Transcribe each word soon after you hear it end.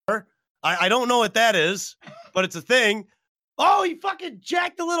I don't know what that is, but it's a thing. Oh, he fucking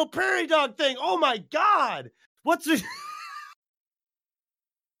jacked the little prairie dog thing. Oh my God. What's it?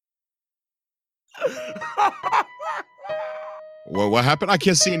 Well, what happened? I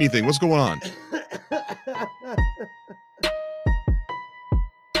can't see anything. What's going on?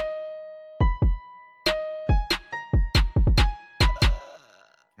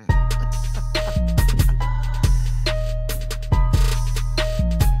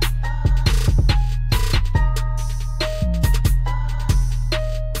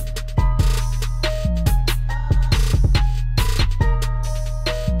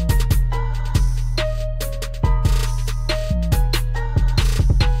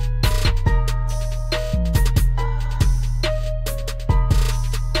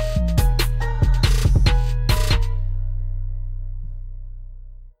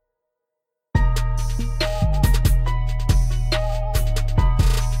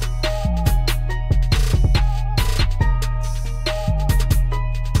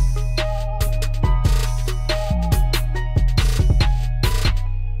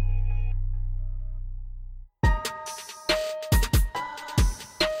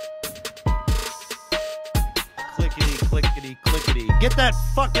 Get that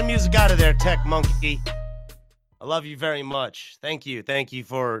fucking music out of there, tech monkey. I love you very much. Thank you. Thank you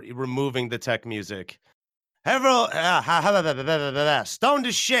for removing the tech music. Stoned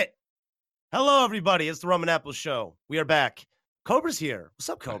as shit. Hello, everybody. It's the Rumandapples show. We are back. Cobra's here. What's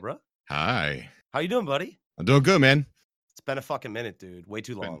up, Cobra? Hi. How you doing, buddy? I'm doing good, man. It's been a fucking minute, dude. Way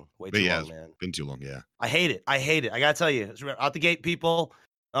too long. Way too long, man. Been too long, yeah. I hate it. I gotta tell you, out the gate, people.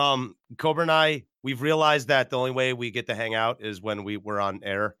 Cobra and I, we've realized that the only way we get to hang out is when we're on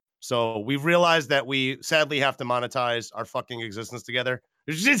air. So we've realized that we sadly have to monetize our fucking existence together.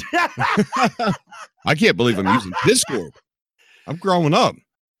 I can't believe I'm using Discord. I'm growing up.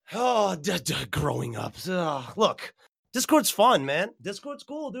 Oh, growing up. Look, Discord's fun, man. Discord's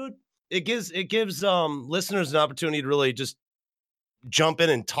cool, dude. It gives listeners an opportunity to really just jump in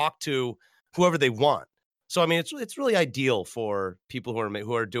and talk to whoever they want. So I mean, it's really ideal for people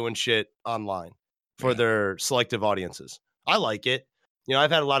who are doing shit online for their selective audiences. I like it. You know,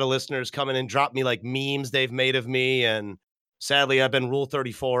 I've had a lot of listeners come in and drop me like memes they've made of me, and sadly, I've been Rule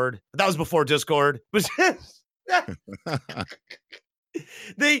 34'd. That was before Discord.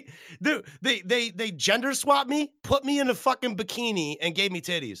 They gender swapped me, put me in a fucking bikini, and gave me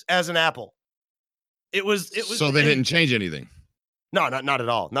titties as an apple. It was. So they didn't change anything. No, not at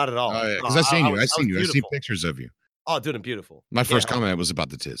all. Not at all. Oh, yeah. Because I seen you. I see pictures of you. Oh, dude, I'm beautiful. My first comment was about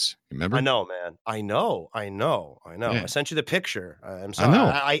the tits. Remember? I know, man. I know. Yeah. I sent you the picture. I'm sorry. I know.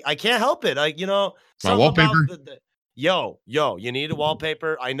 I can't help it. My wallpaper. Yo, you need a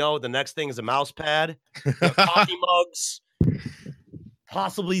wallpaper. I know. The next thing is a mouse pad, coffee mugs,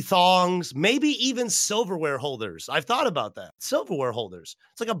 possibly thongs, maybe even silverware holders. I've thought about that. Silverware holders.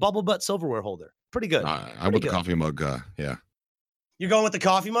 It's like a bubble butt silverware holder. Pretty good. I'm with the coffee mug. Yeah. You're going with the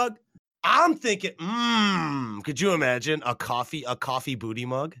coffee mug? I'm thinking, could you imagine a coffee booty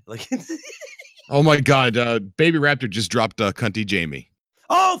mug? Like, oh my God, Baby Raptor just dropped Cunty Jamie.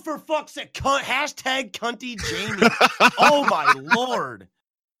 Oh, for fuck's sake, hashtag Cunty Jamie. Oh my Lord.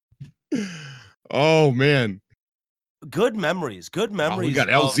 Oh man. Good memories. Oh, we got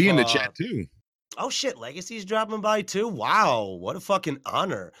LZ in the chat too. Oh shit, Legacy's dropping by too. Wow, what a fucking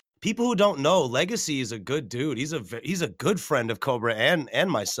honor. People who don't know, Legacy is a good dude. He's a good friend of Cobra and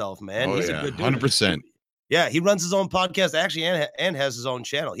myself, man. Oh, he's a good dude. 100%. Yeah, he runs his own podcast actually, and has his own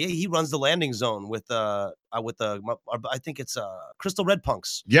channel. Yeah, he runs the Landing Zone with I think it's Crystal Red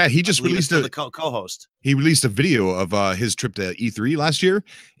Punks. Yeah, he just released the co-host. He released a video of his trip to E3 last year,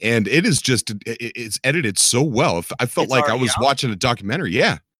 and it's edited so well. I felt like I was watching a documentary.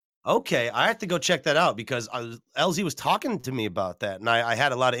 Yeah. Okay, I have to go check that out because LZ was talking to me about that, and I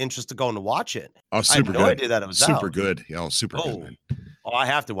had a lot of interest to go and watch it. Oh, super I had no idea that it was super out. Good. Yeah, super good, man. Oh, I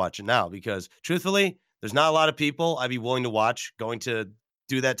have to watch it now because, truthfully, there's not a lot of people I'd be willing to watch going to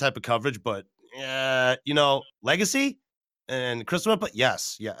do that type of coverage. But, Legacy and Crystal, but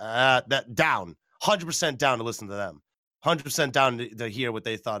yes, that down, 100% down to listen to them, 100% down to hear what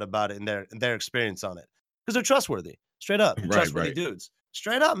they thought about it and their experience on it because they're trustworthy, straight up, trustworthy dudes.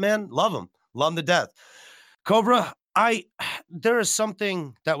 Straight up, man. Love them to death. Cobra, there is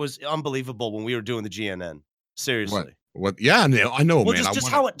something that was unbelievable when we were doing the GNN. Seriously. What? Yeah, I know, well, man.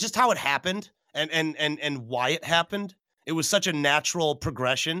 Just how it happened and why it happened. It was such a natural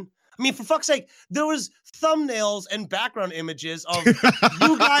progression. I mean, for fuck's sake, there was thumbnails and background images of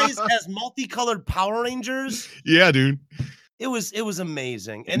you guys as multicolored Power Rangers. Yeah, dude. It was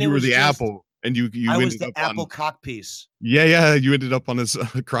amazing. And you were the apple. And you I was ended the up apple on cock piece. yeah, you ended up on this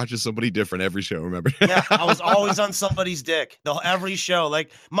crotch of somebody different every show, remember? Yeah, I was always on somebody's dick. Every show.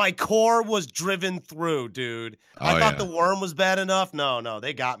 Like, my core was driven through, dude. I thought the worm was bad enough. No,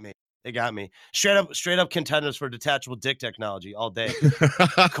 they got me. They got me. Straight up contenders for detachable dick technology all day.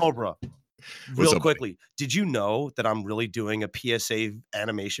 Cobra. Real quickly, did you know that I'm really doing a PSA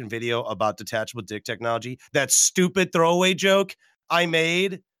animation video about detachable dick technology? That stupid throwaway joke I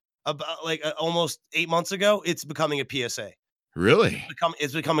made about like almost 8 months ago, it's becoming a PSA. Really?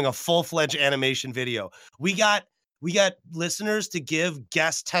 It's becoming a full-fledged animation video. We got listeners to give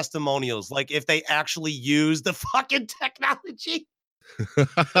guest testimonials, like if they actually use the fucking technology.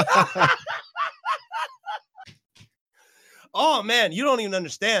 Oh man, you don't even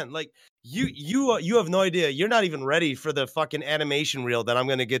understand. Like you have no idea. You're not even ready for the fucking animation reel that I'm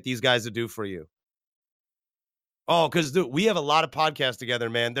going to get these guys to do for you. Oh, because we have a lot of podcasts together,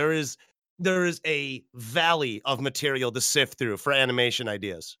 man. There is a valley of material to sift through for animation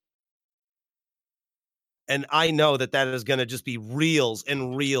ideas. And I know that is going to just be reels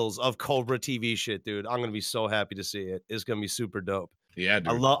and reels of CobraTV shit, dude. I'm going to be so happy to see it. It's going to be super dope. Yeah,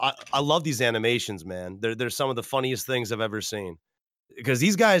 dude. I love these animations, man. They're some of the funniest things I've ever seen. Because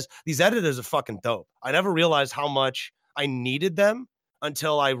these editors are fucking dope. I never realized how much I needed them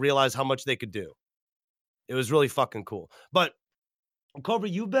until I realized how much they could do. It was really fucking cool. But Cobra,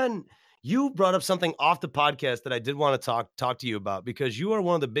 you brought up something off the podcast that I did want to talk to you about, because you are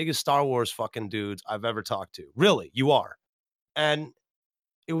one of the biggest Star Wars fucking dudes I've ever talked to. Really, you are. And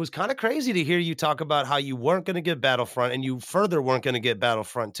it was kind of crazy to hear you talk about how you weren't going to get Battlefront, and you further weren't going to get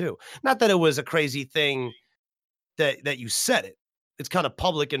Battlefront 2. Not that it was a crazy thing that you said it. It's kind of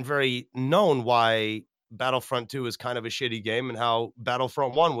public and very known why Battlefront 2 is kind of a shitty game, and how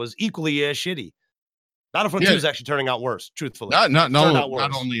Battlefront 1 was equally as shitty. Battlefront 2 is actually turning out worse, truthfully. Not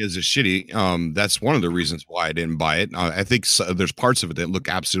only is it shitty, that's one of the reasons why I didn't buy it. I think there's parts of it that look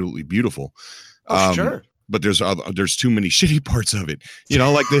absolutely beautiful. Sure. But there's too many shitty parts of it. You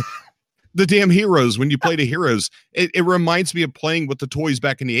know, like the damn heroes. When you play the heroes, it reminds me of playing with the toys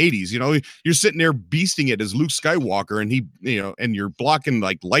back in the 80s. You know, you're sitting there beasting it as Luke Skywalker, and he, you know, and you're blocking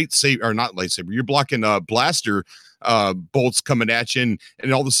like lightsaber, or not lightsaber, you're blocking blaster bolts coming at you,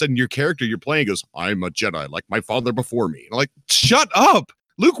 and all of a sudden your character you're playing goes, "I'm a Jedi like my father before me." And I'm like, shut up.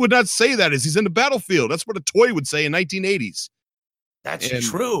 Luke would not say that as he's in the battlefield. That's what a toy would say in 1980s. That's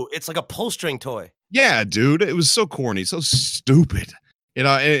true. It's like a pull string toy. Yeah, dude. It was so corny, so stupid. You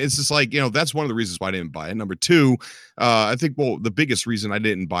know, it's just like, you know, that's one of the reasons why I didn't buy it. Number two, I think, well, the biggest reason I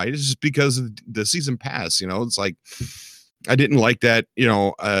didn't buy it is just because of the season pass. You know, it's like, I didn't like that, you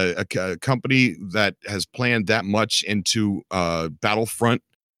know, a company that has planned that much into Battlefront,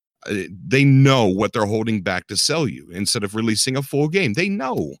 they know what they're holding back to sell you instead of releasing a full game. They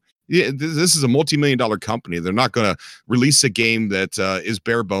know. Yeah, this is a multi-million-dollar company. They're not going to release a game that is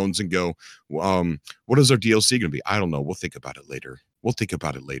bare bones and go, what is our DLC going to be? I don't know. We'll think about it later.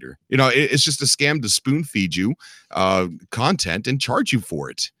 You know, it's just a scam to spoon feed you content and charge you for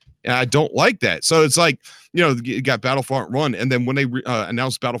it. And I don't like that. So it's like, you know, you got Battlefront 1, and then when they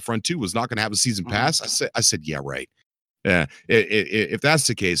announced Battlefront 2 was not going to have a season pass, I said, yeah, right. Yeah, if that's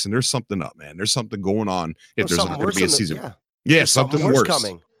the case, and there's something up, man. There's something going on. If there's not going to be a season, yeah, something worse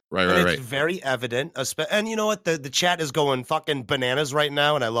coming. Right. It's very evident. And you know what? The chat is going fucking bananas right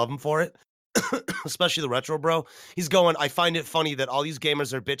now, and I love him for it. Especially the retro bro. He's going, I find it funny that all these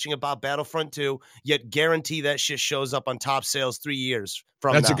gamers are bitching about Battlefront 2, yet guarantee that shit shows up on top sales 3 years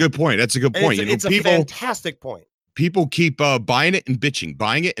from now. That's a good point. It's a fantastic point. People keep buying it and bitching,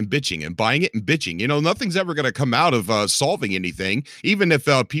 buying it and bitching, and buying it and bitching. You know, nothing's ever going to come out of solving anything, even if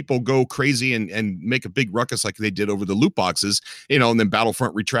people go crazy and make a big ruckus like they did over the loot boxes, you know, and then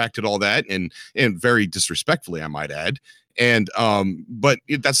Battlefront retracted all that, and very disrespectfully, I might add. And but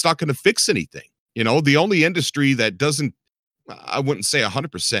that's not going to fix anything. You know, the only industry that doesn't, I wouldn't say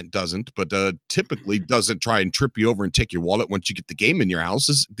 100% doesn't, but typically doesn't try and trip you over and take your wallet once you get the game in your house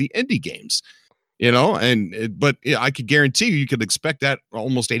is the indie games. You know, but I could guarantee you could expect that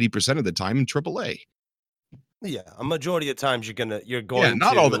almost 80% of the time in AAA. Yeah, a majority of times you're going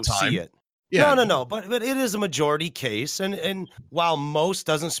not to all the time. See it. Yeah, no, but it is a majority case, and while most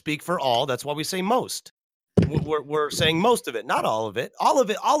doesn't speak for all, that's why we say most. We're saying most of it, not all of it. All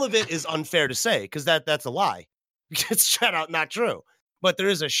of it is unfair to say, because that's a lie. It's straight out not true. But there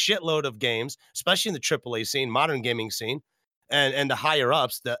is a shitload of games, especially in the AAA scene, modern gaming scene. And the higher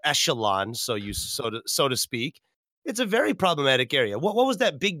ups, the echelon, so to speak, it's a very problematic area. What was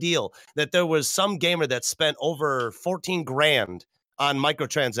that big deal that there was some gamer that spent over 14 grand on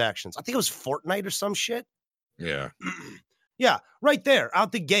microtransactions? I think it was Fortnite or some shit. Yeah. Yeah, right there,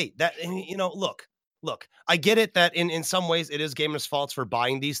 out the gate. That, you know, look, I get it that in some ways it is gamers' faults for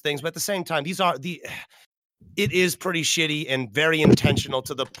buying these things, but at the same time, it is pretty shitty and very intentional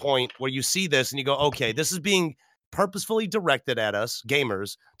to the point where you see this and you go, okay, this is being purposefully directed at us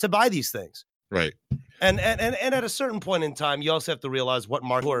gamers to buy these things. Right. And at a certain point in time, you also have to realize what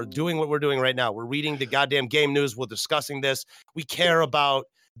market who are doing what we're doing right now. We're reading the goddamn game news. We're discussing this. We care about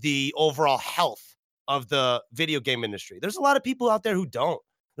the overall health of the video game industry. There's a lot of people out there who don't.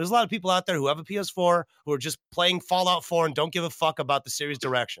 There's a lot of people out there who have a PS4 who are just playing Fallout 4 and don't give a fuck about the series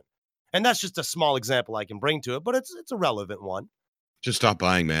direction. And that's just a small example I can bring to it, but it's a relevant one. Just stop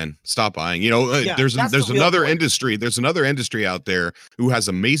buying, man. Stop buying. You know, Yeah, there's that's the real another point. industry. There's another industry out there who has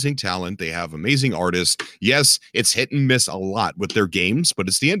amazing talent. They have amazing artists. Yes, it's hit and miss a lot with their games, but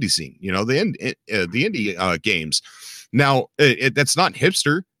it's the indie scene. You know, the indie games. Now, that's not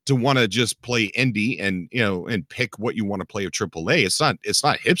hipster to want to just play indie and, you know, and pick what you want to play of AAA. It's not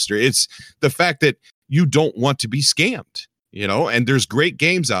hipster. It's the fact that you don't want to be scammed. You know, and there's great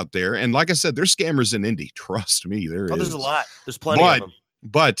games out there. And like I said, there's scammers in indie. Trust me, There's a lot. There's plenty of them.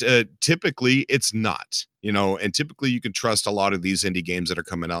 But typically it's not, you know, and typically you can trust a lot of these indie games that are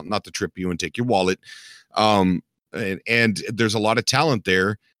coming out, not to trip you and take your wallet. And there's a lot of talent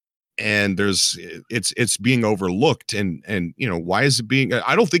there, and it's being overlooked. And, you know, why is it being,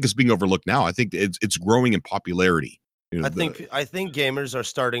 I don't think it's being overlooked now. I think it's growing in popularity. You know, I think gamers are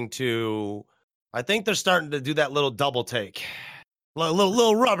starting to, I think they're starting to do that little double take.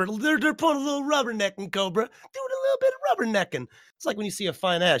 Little rubber. They're putting a little rubbernecking, Cobra. Doing a little bit of rubbernecking. It's like when you see a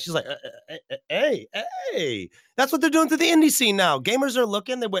fine ass. She's like, hey. That's what they're doing to the indie scene now. Gamers are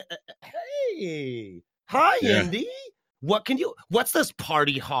looking. They went, hey. Hi, Yeah. indie. What's this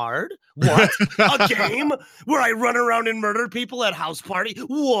party hard? What? A game where I run around and murder people at house party?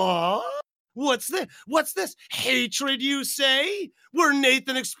 What? What's this hatred you say? Where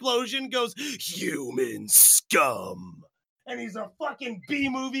Nathan Explosion goes, human scum. And he's a fucking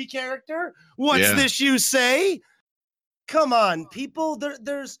B-movie character? What's this you say? Come on, people.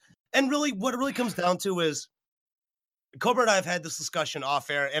 There's and really what it really comes down to is Cobra and I have had this discussion off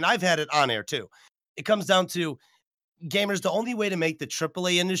air, and I've had it on air too. It comes down to gamers, the only way to make the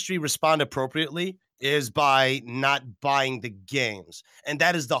AAA industry respond appropriately is by not buying the games. And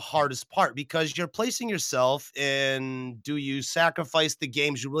that is the hardest part, because you're placing yourself in, do you sacrifice the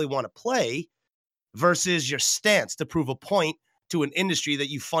games you really want to play versus your stance to prove a point to an industry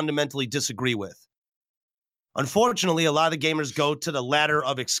that you fundamentally disagree with? Unfortunately, a lot of the gamers go to the ladder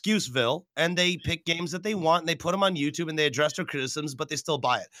of Excuseville and they pick games that they want and they put them on YouTube and they address their criticisms, but they still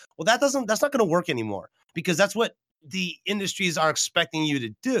buy it. Well, that's not going to work anymore, because that's what the industries are expecting you to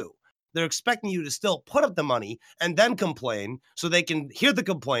do. They're expecting you to still put up the money and then complain so they can hear the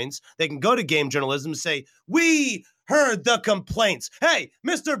complaints. They can go to game journalism and say, we heard the complaints. Hey,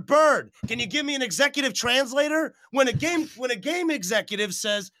 Mr. Bird, can you give me an executive translator? When a game executive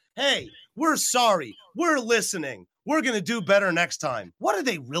says, hey, we're sorry, we're listening, we're going to do better next time, what are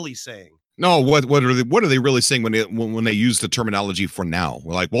they really saying? No, what are they really saying when they use the terminology for now?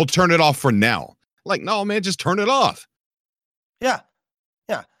 We're like, we'll turn it off for now. Like, no, man, just turn it off. Yeah.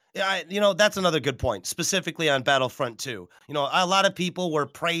 You know, that's another good point, specifically on Battlefront 2. You know, a lot of people were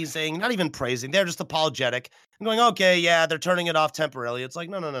praising, not even praising, they're just apologetic and going, okay, yeah, they're turning it off temporarily. It's like,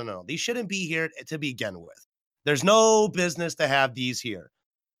 no. These shouldn't be here to begin with. There's no business to have these here.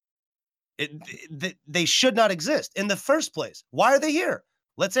 They should not exist in the first place. Why are they here?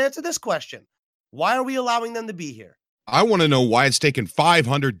 Let's answer this question. Why are we allowing them to be here? I want to know why it's taken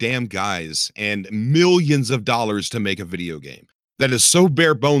 500 damn guys and millions of dollars to make a video game that is so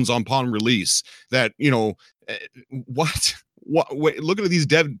bare bones upon release that, you know, what look at these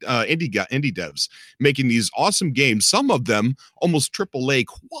indie devs making these awesome games, some of them almost AAA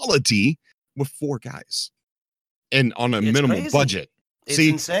quality, with 4 guys and on a minimal budget. It's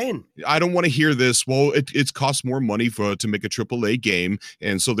insane. I don't want to hear this. Well, it costs more money to make a AAA game,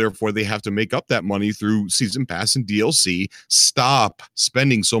 and so therefore they have to make up that money through season pass and DLC. Stop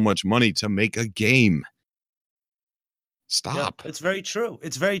spending so much money to make a game. Stop. Yeah, it's very true.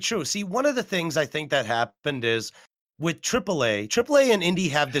 It's very true. See, one of the things I think that happened is with AAA and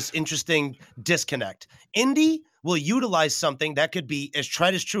indie have this interesting disconnect. Indie will utilize something that could be as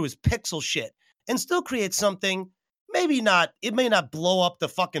tried as true as pixel shit and still create something. It may not blow up the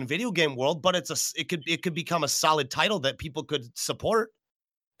fucking video game world, but it could become a solid title that people could support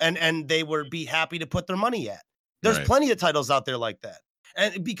and they would be happy to put their money at. There's plenty of titles out there like that.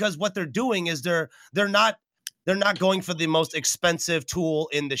 And because what they're doing is they're not going for the most expensive tool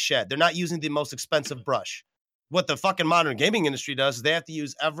in the shed. They're not using the most expensive brush. What the fucking modern gaming industry does is they have to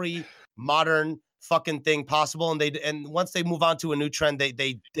use every modern fucking thing possible, and once they move on to a new trend,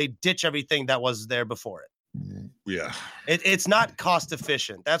 they ditch everything that was there before it. Yeah. It's not cost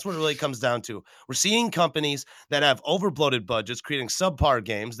efficient. That's what it really comes down to. We're seeing companies that have overbloated budgets creating subpar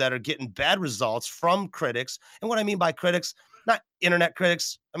games that are getting bad results from critics. And what I mean by critics, not internet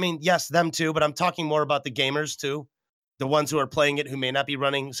critics. I mean, yes, them too, but I'm talking more about the gamers too. The ones who are playing it who may not be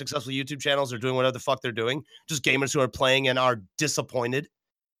running successful YouTube channels or doing whatever the fuck they're doing. Just gamers who are playing and are disappointed.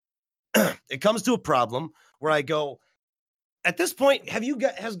 It comes to a problem where I go, at this point,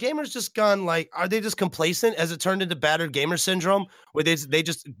 has gamers just gone like, are they just complacent? Has it turned into battered gamer syndrome where they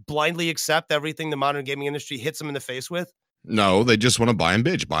just blindly accept everything the modern gaming industry hits them in the face with? No, they just want to buy and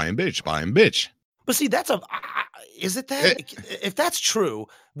bitch, buy and bitch, buy and bitch. But see, is it that? If that's true,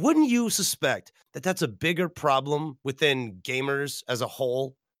 wouldn't you suspect that that's a bigger problem within gamers as a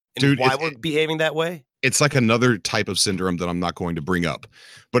whole? And dude, why we're behaving that way? It's like another type of syndrome that I'm not going to bring up,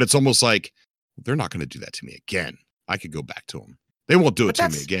 but it's almost like they're not going to do that to me again. I could go back to them. They won't do it to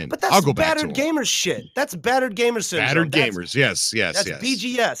me again. But that's I'll go back to battered gamer shit. That's battered gamer syndrome. Battered gamers. Yes. That's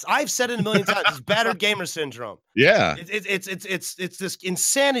BGS. I've said it a million times. It's battered gamer syndrome. Yeah. It's this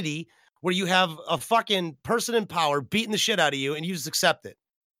insanity where you have a fucking person in power beating the shit out of you and you just accept it.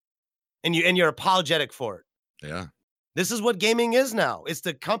 And you're apologetic for it. Yeah. This is what gaming is now. It's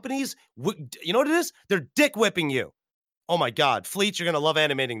the companies. You know what it is? They're dick whipping you. Oh my God, Fleet, you're gonna love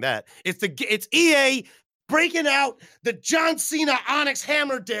animating that. It's EA breaking out the John Cena Onyx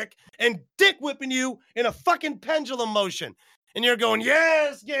hammer dick and dick whipping you in a fucking pendulum motion. And you're going,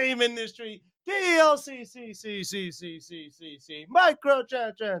 yes, game industry, DLC, micro,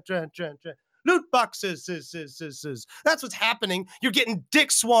 loot boxes, That's what's happening. You're getting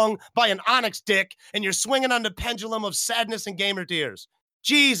dick swung by an Onyx dick and you're swinging on the pendulum of sadness and gamer tears.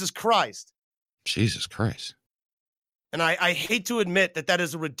 Jesus Christ. Jesus Christ. And I hate to admit that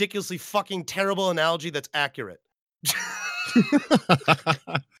is a ridiculously fucking terrible analogy that's accurate.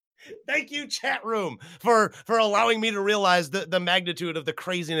 Thank you, chat room, for allowing me to realize the magnitude of the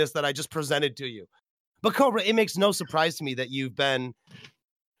craziness that I just presented to you. But Cobra, it makes no surprise to me that you've been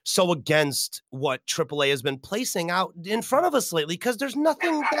so against what AAA has been placing out in front of us lately, because there's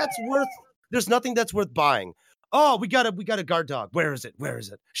nothing that's worth buying. Oh, we got a guard dog. Where is it?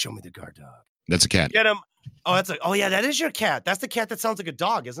 Show me the guard dog. That's a cat. Get him. Oh, yeah, that is your cat. That's the cat that sounds like a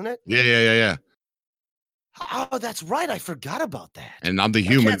dog, isn't it? Yeah. Oh, that's right. I forgot about that. And I'm the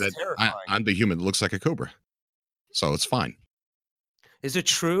human I'm the human that looks like a cobra. So it's fine. Is it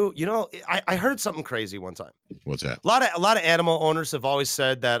true? You know, I heard something crazy one time. What's that? A lot of animal owners have always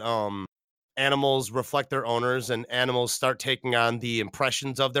said that animals reflect their owners and animals start taking on the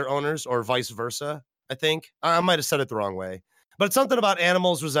impressions of their owners, or vice versa. I think I might have said it the wrong way, but it's something about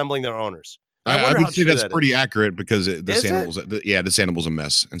animals resembling their owners. I would say that's pretty accurate because this animal's a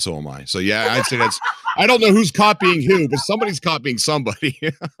mess, and so am I. So yeah, I'd say that's. I don't know who's copying who, but somebody's copying somebody.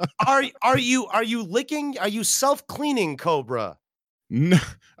 Are you self-cleaning, Cobra? No,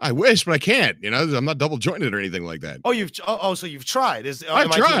 I wish, but I can't. You know, I'm not double jointed or anything like that. Oh, so you've tried?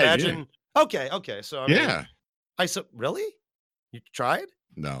 I've tried. Yeah. Okay. So really, you tried?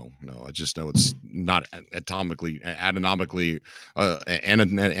 No. I just know it's not anatomically. Did I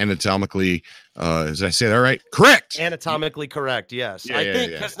say that right? Correct. Anatomically correct. Yes, yeah, I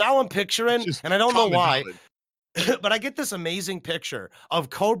think because now I'm picturing, and I don't know why, but I get this amazing picture of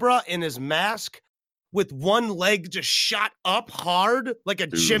Cobra in his mask with one leg just shot up hard like a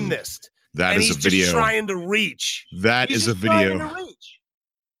gymnast. That is a video. He's just trying to reach. That is a video.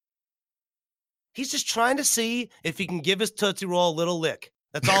 He's just trying to see if he can give his Tootsie Roll a little lick.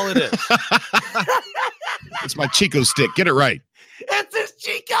 That's all it is. It's my Chico stick. Get it right. It's his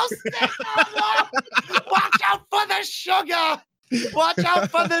Chico stick. Oh, no. Watch out for the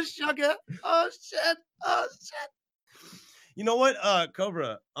sugar. Oh, shit. You know what,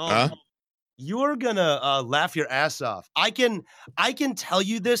 Cobra? You're gonna laugh your ass off. I can tell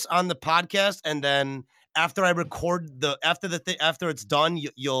you this on the podcast, and then after I record after it's done,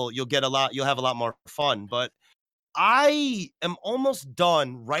 you'll have a lot more fun. But I am almost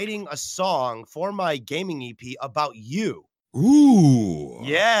done writing a song for my gaming EP about you. Ooh,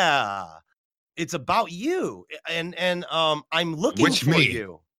 yeah, it's about you, and I'm looking for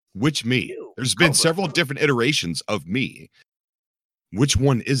you. Which me? There's been several different iterations of me. Which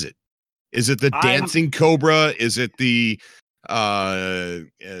one is it? Is it the dancing cobra? Is it the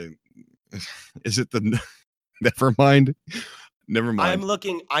never mind. I'm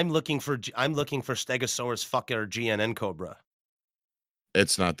looking for Stegosaurus fucker GNN Cobra.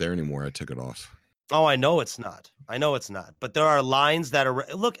 It's not there anymore. I took it off. Oh, I know it's not. But there are lines that are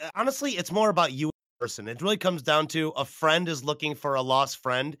honestly, it's more about you person. It really comes down to a friend is looking for a lost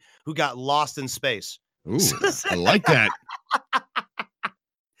friend who got lost in space. Ooh, I like that.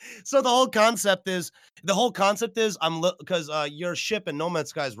 So the whole concept is because you're shipping No Man's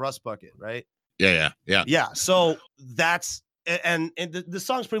Sky's Rust Bucket, right? Yeah. Yeah. So that's and the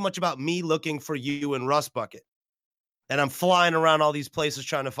song's pretty much about me looking for you in Rust Bucket. And I'm flying around all these places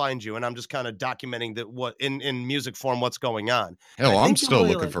trying to find you, and I'm just kind of documenting that what in music form what's going on. Hell, I'm still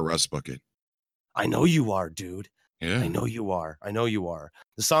looking for Rust Bucket. I know you are, dude. Yeah. I know you are.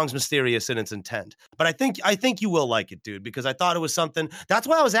 The song's mysterious in its intent, but I think you will like it, dude, because I thought it was something. That's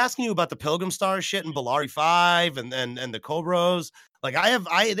why I was asking you about the Pilgrim Star shit and Bellari 5 and the Cobras. Like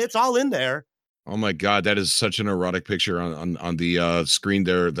it's all in there. Oh my God, that is such an erotic picture on the screen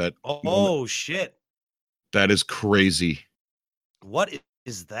there. That Shit. That is crazy. What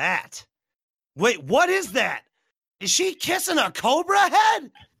is that? Wait, what is that? Is she kissing a cobra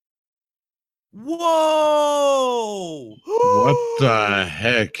head? Whoa! What the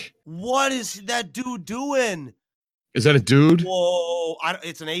heck? What is that dude doing? Is that a dude? Whoa!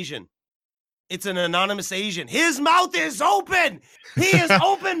 It's an Asian. It's an anonymous Asian. His mouth is open. He is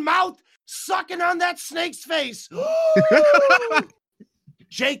open mouth sucking on that snake's face.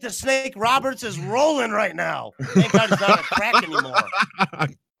 Jake the Snake Roberts is rolling right now. Thank God he's not on crack anymore.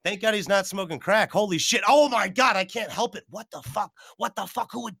 Thank God he's not smoking crack. Holy shit. Oh my God, I can't help it. What the fuck? What the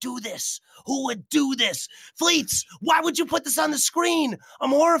fuck? Who would do this? Who would do this? Fleets, why would you put this on the screen?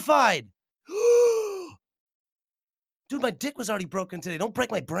 I'm horrified. Dude, my dick was already broken today. Don't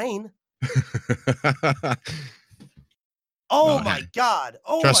break my brain. Oh my God.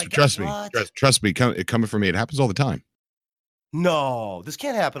 Oh my God. Trust me. Coming from me, it happens all the time. No, this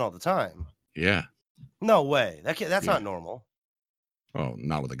can't happen all the time. Yeah. No way. That's not normal. Oh,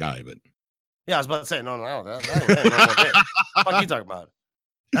 not with a guy, but yeah, I was about to say no. That ain't normal. What are you talking about?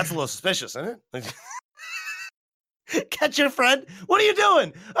 That's a little suspicious, isn't it? Catch your friend. What are you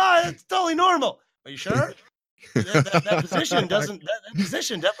doing? Oh, that's totally normal. Are you sure? that position doesn't. That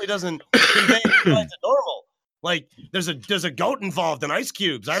position definitely doesn't convey to normal. Like there's a goat involved in ice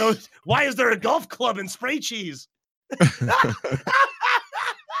cubes. I don't. Why is there a golf club in spray cheese?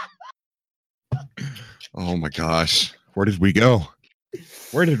 Oh my gosh, where did we go?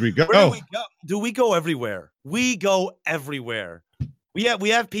 Do we go everywhere? We go everywhere. We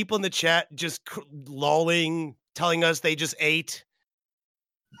have people in the chat just lolling, telling us they just ate.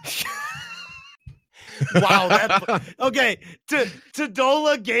 Wow. Okay.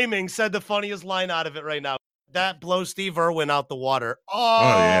 Tadola Gaming said the funniest line out of it right now. That blows Steve Irwin out the water.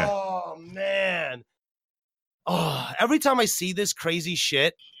 Oh man. Oh, every time I see this crazy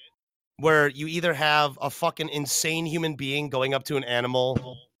shit where you either have a fucking insane human being going up to an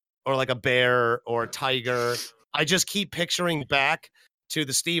animal or like a bear or a tiger, I just keep picturing back to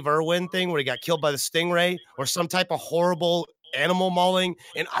the Steve Irwin thing where he got killed by the stingray or some type of horrible animal mauling.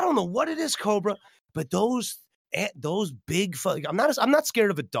 And I don't know what it is, Cobra, but those big, I'm not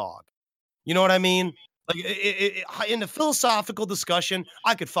scared of a dog. You know what I mean? Like in the philosophical discussion,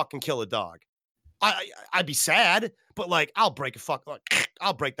 I could fucking kill a dog. I'd be sad, but like I'll break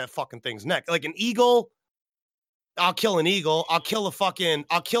that fucking thing's neck. Like an eagle, I'll kill an eagle. I'll kill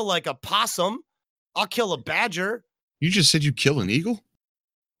like a possum. I'll kill a badger. You just said you kill an eagle?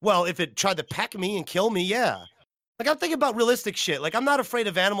 Well, if it tried to peck me and kill me, yeah. Like I'm thinking about realistic shit. Like I'm not afraid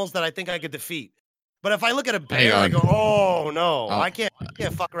of animals that I think I could defeat. But if I look at a bear, I go, oh no, I can't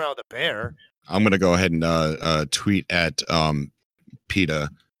fuck around with a bear. I'm gonna go ahead and tweet at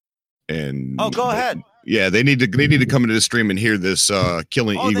PETA. And go ahead. Yeah, they need to come into the stream and hear this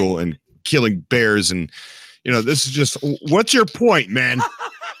killing eagle and killing bears, and this is just. What's your point, man?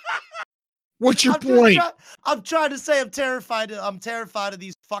 What's your point? I'm trying to say I'm terrified of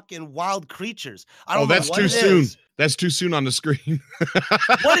these fucking wild creatures. I don't know that's what too it soon. is. That's too soon on the screen.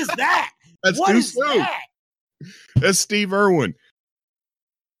 What is that? That's too soon. That's Steve Irwin.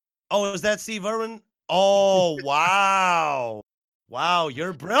 Oh, is that Steve Irwin? Oh, wow. Wow,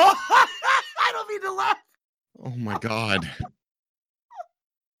 you're bro. I don't mean to laugh. Oh my God.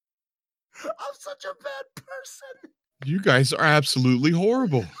 I'm such a bad person. You guys are absolutely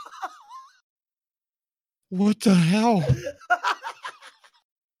horrible. What the hell?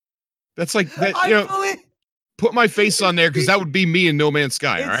 That's like that, put my face on there because that would be me in No Man's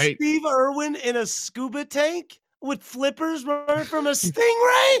Sky, all right? Steve Irwin in a scuba tank with flippers running from a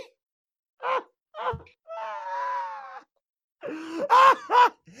stingray?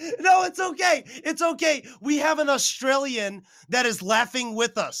 No, it's okay. It's okay. We have an Australian that is laughing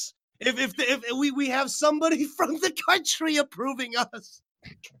with us. If we have somebody from the country approving us.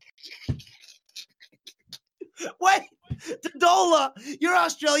 Wait, Dodola, you're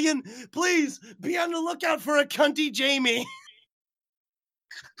Australian. Please be on the lookout for a cunty Jamie.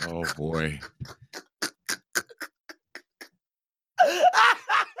 Oh boy.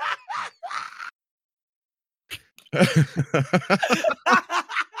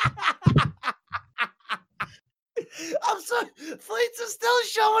 I'm sorry. Fleets is still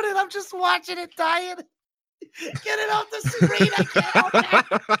showing it. I'm just watching it dying. Get it off the screen. I can't help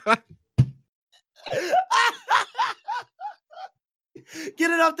it.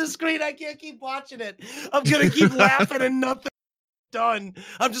 Get it off the screen. I can't keep watching it. I'm going to keep laughing and nothing done.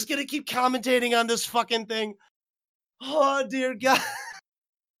 I'm just going to keep commentating on this fucking thing. Oh, dear God.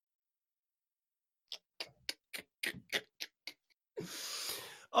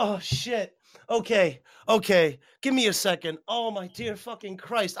 Oh, shit. Okay. Give me a second. Oh, my dear fucking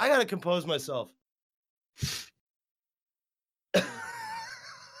Christ. I got to compose myself.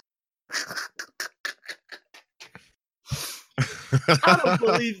 I don't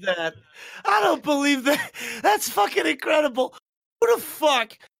believe that. That's fucking incredible. Who the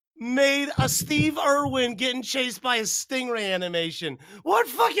fuck made a Steve Irwin getting chased by a stingray animation? What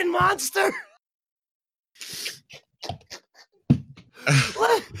fucking monster?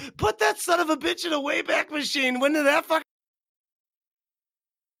 Put that son of a bitch in a Wayback Machine. When did that fucking...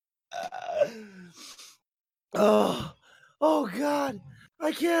 Oh God.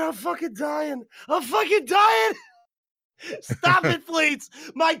 I can't. I'm fucking dying. Stop it, Fleets.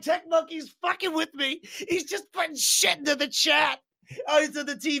 My tech monkey's fucking with me. He's just putting shit into the chat. Oh, it's on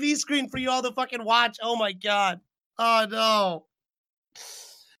the TV screen for you all to fucking watch. Oh, my God. Oh, no.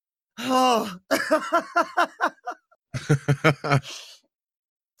 Oh.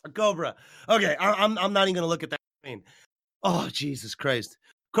 Cobra. Okay, I'm not even going to look at that screen. Oh, Jesus Christ.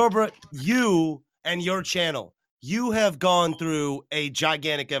 Cobra, you and your channel, you have gone through a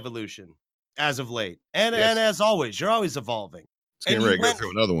gigantic evolution as of late. And as always, you're always evolving. It's getting ready to go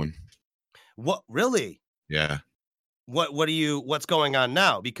through another one. What, really? Yeah. What's going on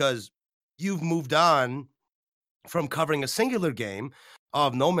now? Because you've moved on from covering a singular game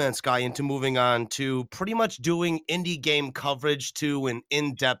of No Man's Sky into moving on to pretty much doing indie game coverage to an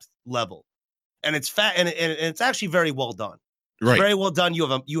in-depth level. And it's and it's actually very well done. Right. Very well done.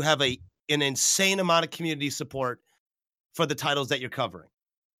 You have an insane amount of community support for the titles that you're covering.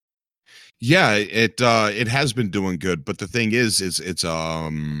 Yeah, it has been doing good, but the thing is it's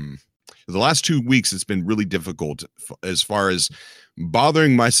the last 2 weeks it's been really difficult as far as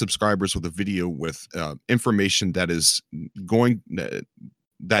bothering my subscribers with a video with information that is going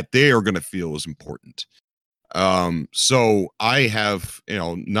that they are going to feel is important. So I have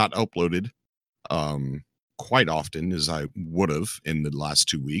not uploaded quite often as I would have in the last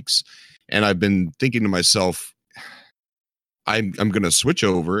 2 weeks, and I've been thinking to myself, I'm going to switch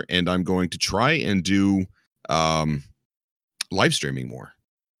over and I'm going to try and do live streaming more.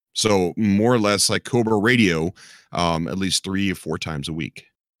 So more or less like Cobra Radio, at least 3 or 4 times a week,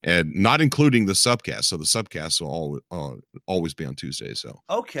 and not including the subcast. So the subcast will always be on Tuesdays. So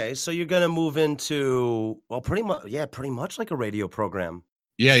okay, so you're going to move into pretty much like a radio program.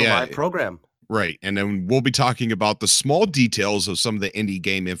 Yeah, live program. Right. And then we'll be talking about the small details of some of the indie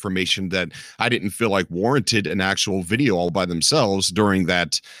game information that I didn't feel like warranted an actual video all by themselves during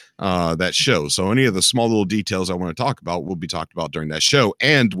that show. So any of the small little details I want to talk about will be talked about during that show,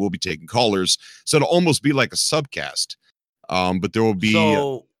 and we'll be taking callers. So it'll almost be like a subcast. But there will be...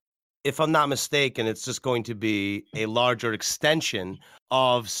 So if I'm not mistaken, it's just going to be a larger extension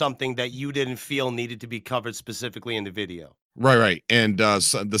of something that you didn't feel needed to be covered specifically in the video. Right. And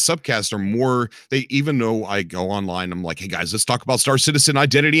so the subcasts are more, even though I go online, I'm like, hey guys, let's talk about Star Citizen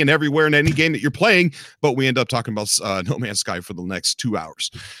identity and everywhere in any game that you're playing. But we end up talking about No Man's Sky for the next 2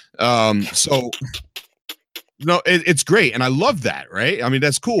 hours. So no, it's great. And I love that. Right. I mean,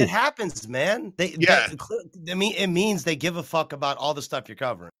 that's cool. It happens, man. It means they give a fuck about all the stuff you're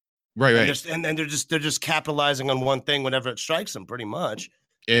covering. Right. And they're just capitalizing on one thing whenever it strikes them, pretty much.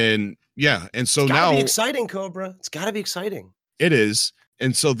 And yeah, and so it's now be exciting, Cobra. It's got to be exciting. It is.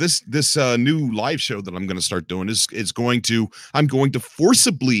 And so this new live show that I'm going to start doing I'm going to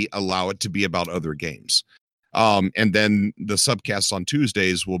forcibly allow it to be about other games. And then the subcasts on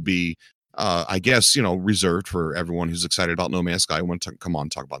Tuesdays will be I guess, reserved for everyone who's excited about No Man's Sky. I want to come on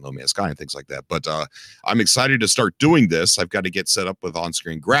and talk about No Man's Sky and things like that. But I'm excited to start doing this. I've got to get set up with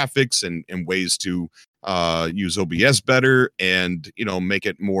on-screen graphics and ways to use OBS better and, make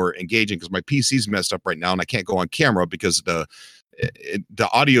it more engaging, because my PC's messed up right now and I can't go on camera because the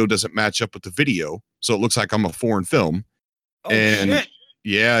audio doesn't match up with the video. So it looks like I'm a foreign film. Oh, shit.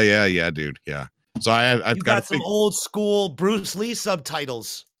 Yeah, dude. Yeah. So I've got some old school Bruce Lee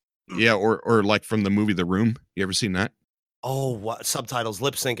subtitles. Yeah, or like from the movie The Room. You ever seen that? Oh, what subtitles?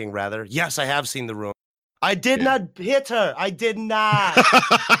 Lip syncing, rather. Yes, I have seen The Room. I did not hit her. I did not.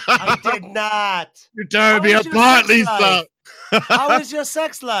 I did not. You're tearing me apart, Lisa. How is your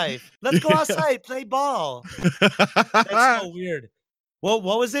sex life? Let's go outside, play ball. That's so weird. Well,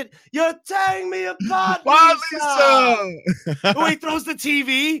 what was it? You're tearing me apart, Lisa. When he throws the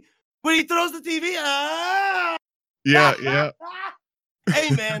TV. Ah! Yeah.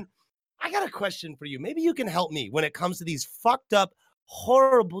 Hey, man, I got a question for you. Maybe you can help me when it comes to these fucked up,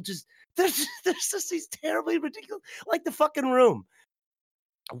 horrible, there's just these terribly ridiculous, like The fucking Room.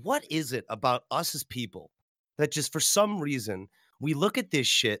 What is it about us as people that just for some reason we look at this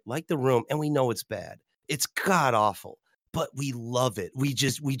shit like The Room and we know it's bad. It's god awful, but we love it. We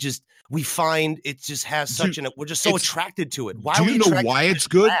find it just has such we're just so attracted to it. Why do you know why it's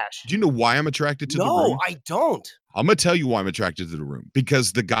good? Trash? Do you know why I'm attracted to The Room? No, I don't. I'm going to tell you why I'm attracted to The Room.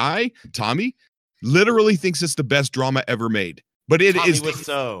 Because the guy, Tommy, literally thinks it's the best drama ever made. But it is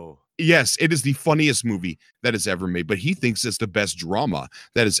yes, it is the funniest movie that is ever made, but he thinks it's the best drama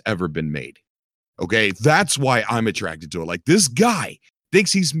that has ever been made. Okay, that's why I'm attracted to it. Like, this guy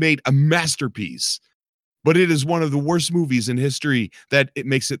thinks he's made a masterpiece, but it is one of the worst movies in history that it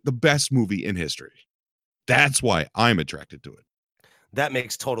makes it the best movie in history. That's why I'm attracted to it. That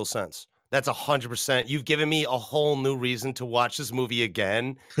makes total sense. That's 100%. You've given me a whole new reason to watch this movie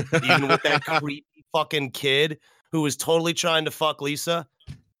again, even with that creepy fucking kid who was totally trying to fuck Lisa.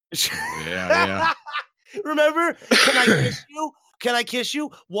 Yeah. Remember? Can I kiss you? Can I kiss you?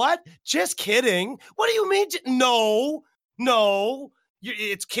 What? Just kidding. What do you mean? No.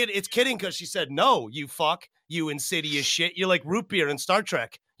 It's kidding because she said no, you fuck. You insidious shit. You're like root beer in Star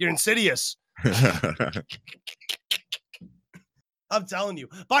Trek. You're insidious. I'm telling you.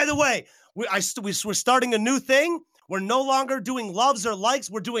 By the way, we're starting a new thing. We're no longer doing loves or likes.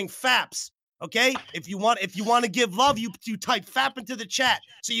 We're doing faps. Okay, if you want to give love, you type FAP into the chat.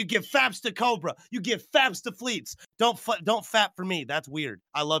 So you give FAPs to Cobra, you give FAPs to Fleets. Don't FAP for me. That's weird.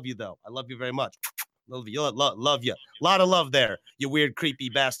 I love you though. I love you very much. Love you. Love you. A lot of love there. You weird creepy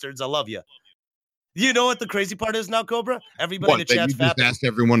bastards. I love you. You know what the crazy part is now, Cobra? Everybody in the chat's FAP. You just asked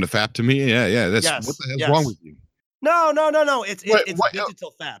everyone to FAP to me. Yeah. That's what the hell's wrong with you? No. It's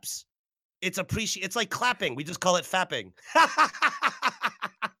digital FAPs. It's like clapping. We just call it fapping.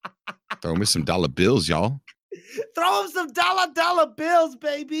 Throw me some dollar bills, y'all. Throw him some dollar bills,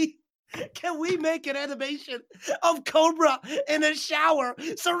 baby. Can we make an animation of Cobra in a shower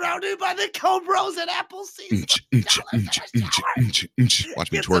surrounded by the Cobras and apple seeds? Watch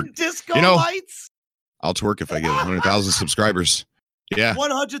me twerk. Disco lights. I'll twerk if I get 100,000 subscribers. Yeah.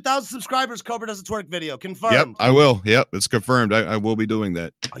 100,000 subscribers, Cobra does a twerk video. Confirmed. Yep, I will. Yep, it's confirmed. I will be doing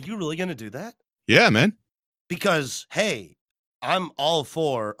that. Are you really going to do that? Yeah, man. Because, hey, I'm all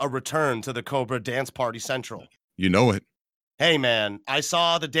for a return to the Cobra Dance Party Central. You know it. Hey, man, I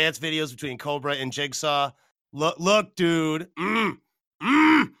saw the dance videos between Cobra and Jigsaw. Look, dude. Some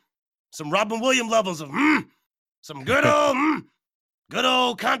Robin Williams levels of some good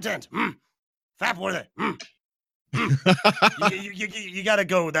old content. Fap worthy. You got to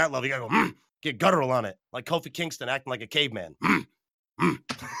go with that level. You got to go get guttural on it. Like Kofi Kingston acting like a caveman.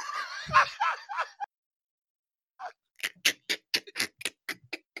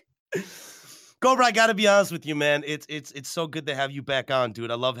 Cobra, I gotta be honest with you, man. It's so good to have you back on,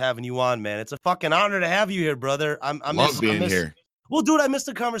 dude. I love having you on, man. It's a fucking honor to have you here, brother. I love being here. Well, dude, I miss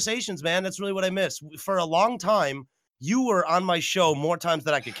the conversations, man. That's really what I miss. For a long time, you were on my show more times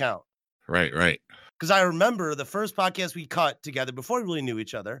than I could count. Right. Because I remember the first podcast we cut together before we really knew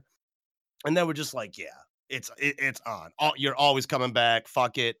each other, and then we're just like, yeah, it's on. You're always coming back.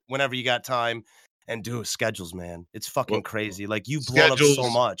 Fuck it, whenever you got time. And dude, schedules, man, it's fucking crazy. Like you blow up so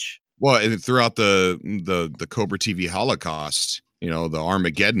much. Well, and throughout the CobraTV Holocaust, the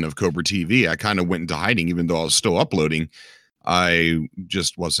Armageddon of CobraTV, I kind of went into hiding, even though I was still uploading. I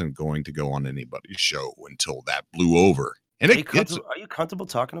just wasn't going to go on anybody's show until that blew over. And are you comfortable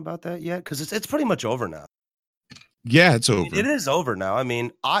talking about that yet? Because it's pretty much over now. Yeah, it's over. It is over now. I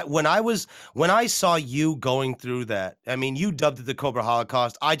mean, when I saw you going through that, I mean, you dubbed it the Cobra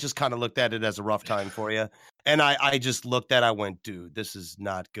Holocaust. I just kind of looked at it as a rough time for you. And I just looked at it, I went, dude, this is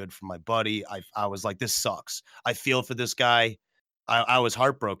not good for my buddy. I was like, this sucks. I feel for this guy. I was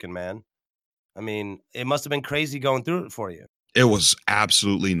heartbroken, man. I mean, it must have been crazy going through it for you. It was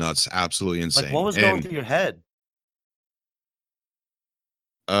absolutely nuts, absolutely insane. Like, what was going through your head?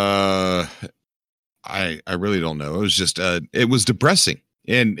 I really don't know. It was just it was depressing.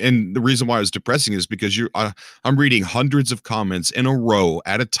 And the reason why it was depressing is because I'm reading hundreds of comments in a row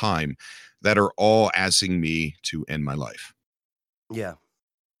at a time that are all asking me to end my life. Yeah.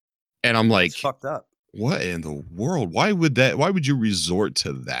 And I'm like, it's fucked up. what in the world? Why would you resort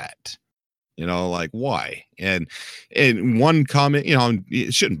to that? Like why? And one comment,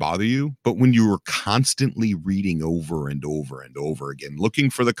 it shouldn't bother you, but when you were constantly reading over and over and over again,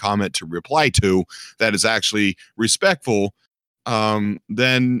 looking for the comment to reply to that is actually respectful,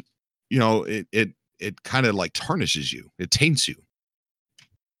 then it kind of like tarnishes you. It taints you.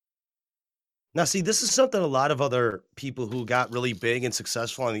 Now, see, this is something a lot of other people who got really big and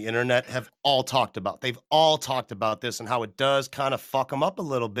successful on the internet have all talked about. They've all talked about this and how it does kind of fuck them up a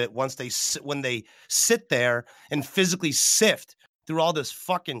little bit when they sit there and physically sift through all this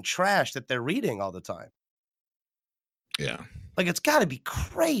fucking trash that they're reading all the time. Yeah. Like, it's got to be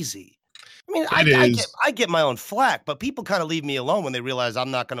crazy. I mean, I get my own flack, but people kind of leave me alone when they realize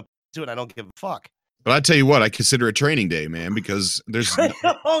I'm not going to do it. I don't give a fuck. But I tell you what, I consider it training day, man, because there's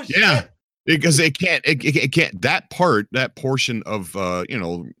oh, yeah. Shit. Because it can't that portion of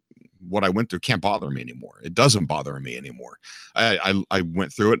what I went through can't bother me anymore. It doesn't bother me anymore. I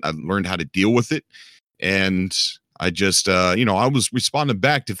went through it. I learned how to deal with it, and I just I was responding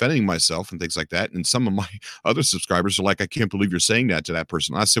back, defending myself and things like that. And some of my other subscribers are like, "I can't believe you're saying that to that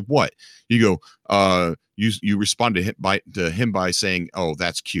person." I said, "What?" You go, you respond to him by saying, "Oh,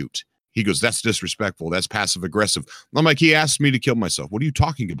 that's cute." He goes, "That's disrespectful. That's passive aggressive." I'm like, "He asked me to kill myself. What are you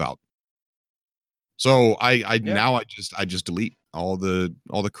talking about?" So now I just delete all the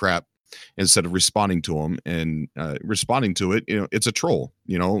crap instead of responding to them and responding to it. It's a troll.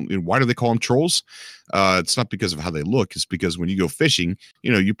 Why do they call them trolls? It's not because of how they look. It's because when you go fishing,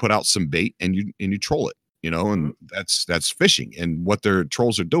 you put out some bait and you troll it. And that's fishing. And what their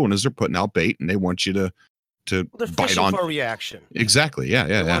trolls are doing is they're putting out bait and they want you to they're bite on for a reaction. Exactly. Yeah.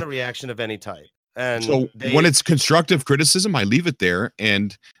 They want a reaction of any type. And so when it's constructive criticism, I leave it there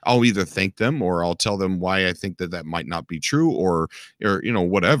and I'll either thank them or I'll tell them why I think that might not be true or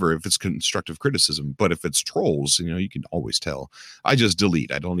whatever, if it's constructive criticism. But if it's trolls, you can always tell. I just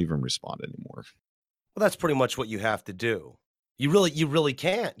delete. I don't even respond anymore. Well, that's pretty much what you have to do. You really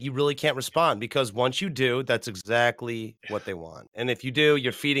can't. You really can't respond because once you do, that's exactly what they want. And if you do,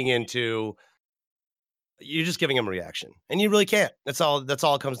 you're just giving them a reaction. And you really can't. That's all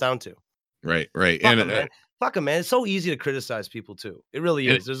it comes down to. Right. Fuck them, man. It's so easy to criticize people too. It really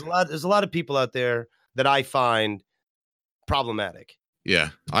is. There's a lot of people out there that I find problematic. Yeah,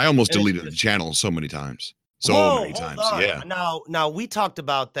 I almost deleted the channel so many times. Many times. Yeah. Now we talked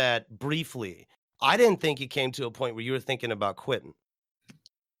about that briefly. I didn't think it came to a point where you were thinking about quitting.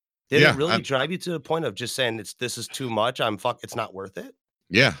 Did it really drive you to the point of just saying this is too much? It's not worth it.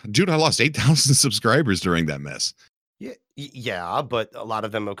 Yeah, dude, I lost 8,000 subscribers during that mess. Yeah, but a lot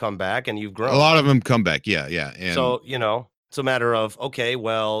of them have come back and you've grown. A lot of them come back. Yeah. And so, it's a matter of, okay,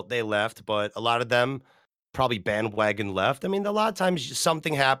 well, they left, but a lot of them probably bandwagon left. I mean, a lot of times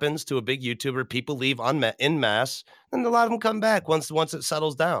something happens to a big YouTuber, people leave en masse, and a lot of them come back once it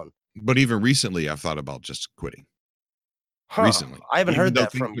settles down. But even recently, I've thought about just quitting. Recently. I haven't heard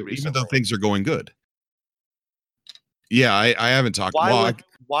that from you recently. Even though things are going good. Yeah, I haven't talked.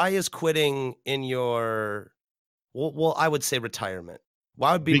 Why is quitting in your... Well, I would say retirement.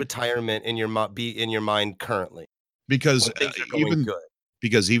 Why would be retirement in your mind currently? Because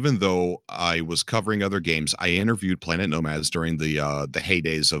even though I was covering other games, I interviewed Planet Nomads during the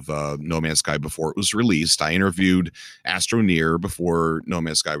heydays of No Man's Sky before it was released. I interviewed Astroneer before No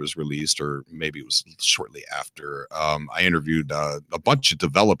Man's Sky was released, or maybe it was shortly after. I interviewed a bunch of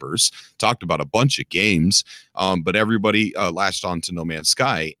developers, talked about a bunch of games, but everybody latched on to No Man's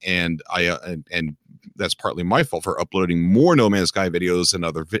Sky, and and that's partly my fault for uploading more No Man's Sky videos and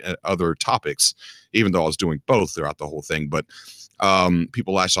other topics, even though I was doing both throughout the whole thing. But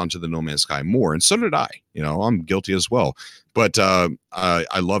people latched onto the No Man's Sky more, and so did I. I'm guilty as well. But I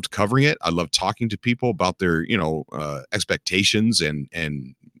loved covering it. I loved talking to people about their expectations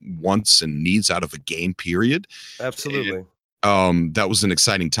and wants and needs out of a game. Period. Absolutely. And, that was an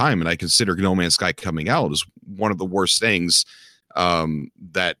exciting time, and I consider No Man's Sky coming out as one of the worst things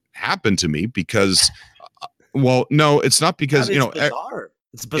that happened to me because no, it's not because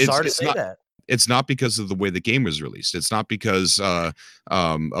it's bizarre to say that. It's not because of the way the game was released. It's not because of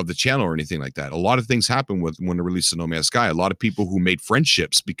the channel or anything like that. A lot of things happen when the release of No Man's Sky. A lot of people who made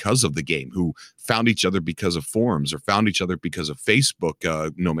friendships because of the game, who found each other because of forums or found each other because of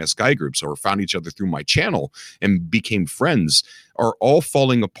Facebook No Man's Sky groups, or found each other through my channel and became friends, are all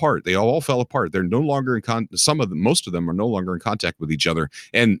falling apart. They all fell apart. They're no longer in most of them are no longer in contact with each other.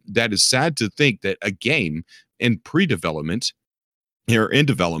 And that is sad to think that a game in pre-development or in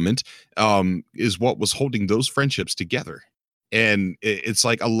development is what was holding those friendships together. And it's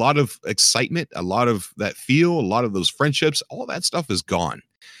like a lot of excitement, a lot of that feel, a lot of those friendships, all that stuff is gone.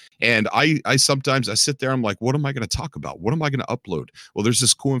 And I sometimes I sit there, I'm like, what am I going to talk about? What am I going to upload? Well, there's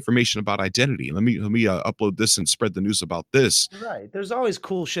this cool information about identity. Let me upload this and spread the news about this. Right. There's always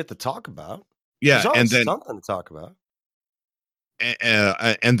cool shit to talk about. Yeah, There's and always then something to talk about.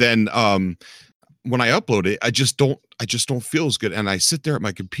 and then when I upload it, I just don't feel as good. And I sit there at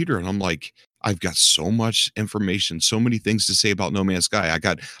my computer and I'm like, I've got so much information, so many things to say about No Man's Sky.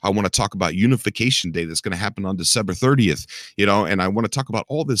 I want to talk about Unification Day that's going to happen on December 30th, and I want to talk about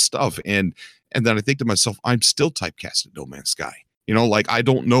all this stuff. And then I think to myself, I'm still typecast at No Man's Sky. Like I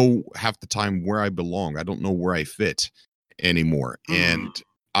don't know half the time where I belong. I don't know where I fit anymore. And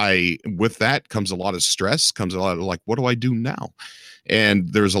with that comes a lot of stress, comes a lot of like, what do I do now?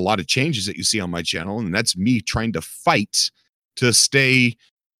 And there's a lot of changes that you see on my channel, and that's me trying to fight to stay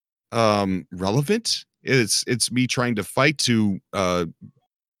relevant. It's me trying to fight to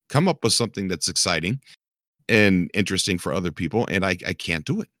come up with something that's exciting and interesting for other people, and I can't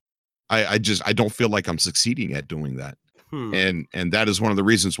do it. I don't feel like I'm succeeding at doing that. And that is one of the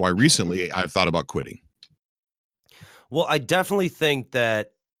reasons why recently I've thought about quitting. Well, I definitely think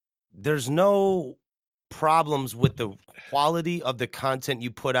that there's no problems with the quality of the content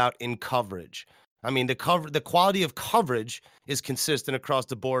you put out in coverage. I mean, the quality of coverage is consistent across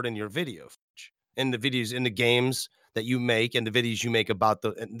the board in your video, in the videos, in the games that you make, and the videos you make about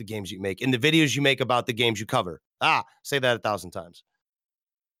the games you make, in the videos you make about the games you cover. Say that 1,000 times.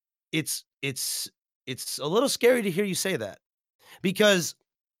 It's a little scary to hear you say that, because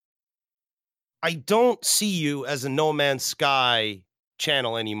I don't see you as a No Man's Sky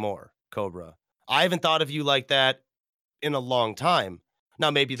channel anymore, Cobra. I haven't thought of you like that in a long time. Now,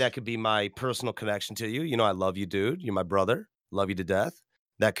 maybe that could be my personal connection to you. I love you, dude. You're my brother. Love you to death.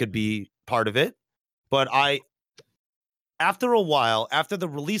 That could be part of it. But after a while, after the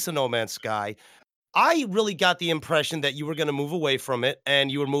release of No Man's Sky, I really got the impression that you were going to move away from it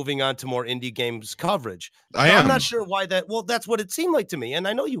and you were moving on to more indie games coverage. I'm not sure why that. Well, that's what it seemed like to me, and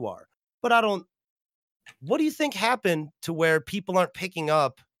I know you are. But what do you think happened to where people aren't picking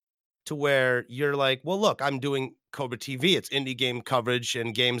up to where you're like, well, look, I'm doing CobraTV. It's indie game coverage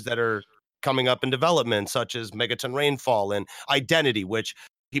and games that are coming up in development, such as Megaton Rainfall and Identity, which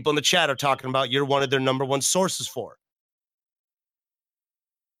people in the chat are talking about. You're one of their number one sources for.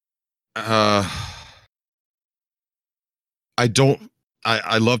 I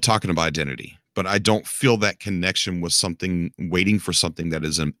love talking about Identity, but I don't feel that connection with something, waiting for something that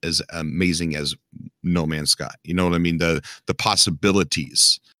is as amazing as No Man's Sky. You know what I mean? The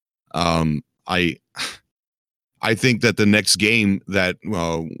possibilities. I think that the next game that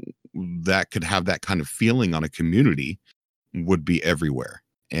could have that kind of feeling on a community would be Everywhere,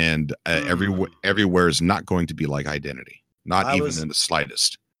 and Everywhere is not going to be like Identity, not even in the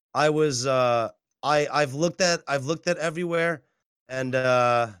slightest. I've looked at Everywhere, and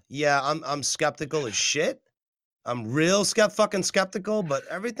I'm skeptical as shit. I'm real fucking skeptical, but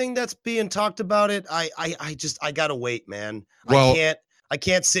everything that's being talked about it, I gotta wait, man. Well, I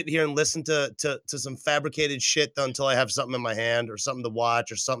can't sit here and listen to some fabricated shit until I have something in my hand or something to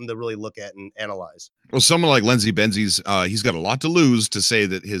watch or something to really look at and analyze. Well, someone like Lindsay Benzies, he's got a lot to lose to say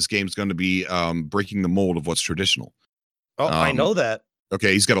that his game's going to be breaking the mold of what's traditional. Oh, I know that.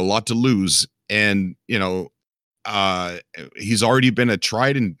 Okay, he's got a lot to lose, and he's already been a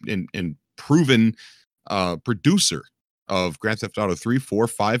tried and proven producer of Grand Theft Auto 3, 4,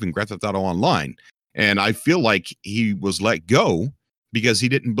 5, and Grand Theft Auto Online. And I feel like he was let go because he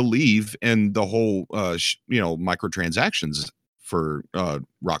didn't believe in the whole, microtransactions for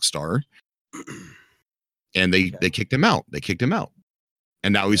Rockstar. And they kicked him out.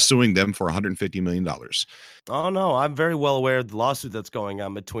 And now he's suing them for $150 million. Oh, no, I'm very well aware of the lawsuit that's going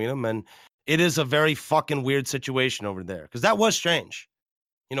on between them. And it is a very fucking weird situation over there, because that was strange.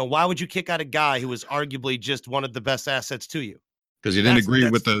 Why would you kick out a guy who was arguably just one of the best assets to you? Because he didn't agree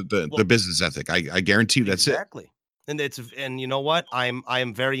with the business ethic. I guarantee you that's exactly. And you know what? I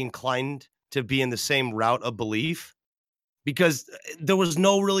am very inclined to be in the same route of belief, because there was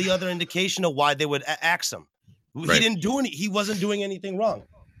no really other indication of why they would axe him. Right. He wasn't doing anything wrong.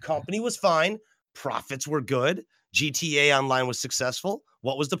 Company was fine. Profits were good. GTA Online was successful.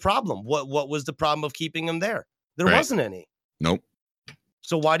 What was the problem? What was the problem of keeping him there? There wasn't any. Nope.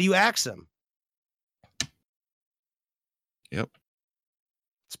 So why do you axe him? Yep.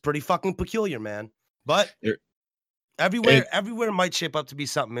 It's pretty fucking peculiar, man. But everywhere might shape up to be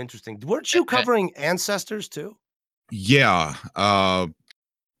something interesting. Weren't you covering Ancestors too? Yeah. And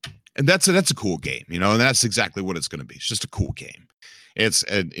that's a cool game, and that's exactly what it's going to be. It's just a cool game. It's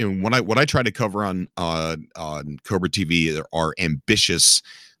what I try to cover on CobraTV are ambitious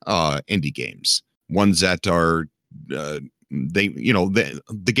indie games, ones that are they,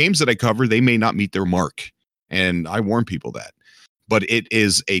 the games that I cover, they may not meet their mark, and I warn people that. But it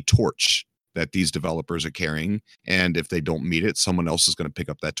is a torch that these developers are carrying, and if they don't meet it, someone else is going to pick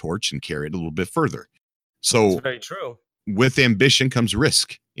up that torch and carry it a little bit further. So that's very true. With ambition comes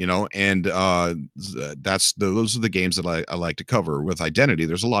risk, and those are the games that I like to cover. With Identity,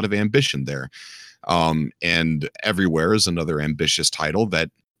 there's a lot of ambition there, and Everywhere is another ambitious title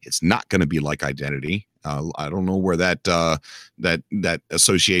that it's not going to be like Identity. I don't know where that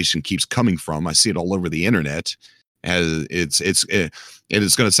association keeps coming from. I see it all over the internet. As it's going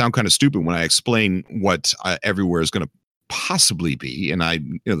to sound kind of stupid when I explain what Everywhere is going to possibly be, and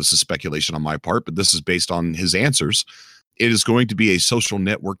this is speculation on my part, but this is based on his answers. It is going to be a social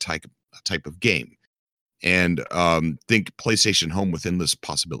network type of game, and think PlayStation Home with endless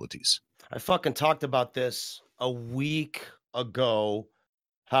possibilities. I fucking talked about this a week ago,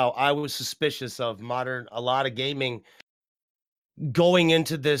 how I was suspicious of a lot of gaming going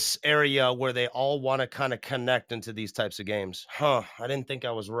into this area where they all want to kind of connect into these types of games. I didn't think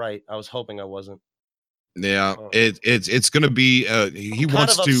I was right. I was hoping I wasn't. Yeah, it's going to be. He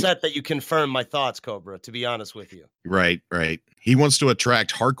wants to. Upset that you confirmed my thoughts, Cobra. To be honest with you. Right. He wants to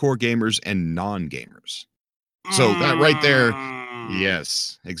attract hardcore gamers and non-gamers. So that right there,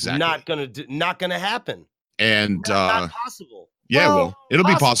 yes, exactly. Not gonna happen. And not possible. Yeah, well, it'll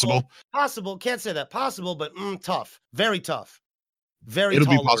be possible. Possible. Can't say that. Possible, but tough. Very tough. It'll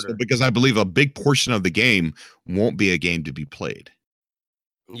be possible because I believe a big portion of the game won't be a game to be played.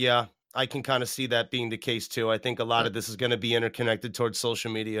 Yeah. I can kind of see that being the case too. I think a lot of this is going to be interconnected towards social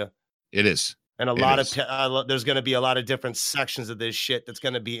media. It is. And there's going to be a lot of different sections of this shit that's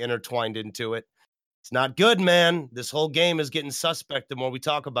going to be intertwined into it. It's not good, man. This whole game is getting suspect the more we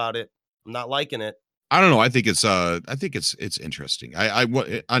talk about it. I'm not liking it. I don't know. I think it's interesting.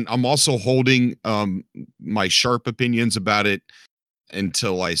 I'm also holding my sharp opinions about it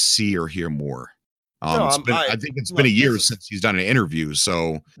until I see or hear more. I think it's been a year since he's done an interview,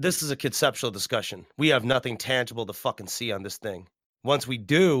 so this is a conceptual discussion. We have nothing tangible to fucking see on this thing. Once we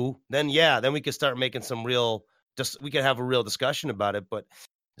do, then we can start making we can have a real discussion about it. But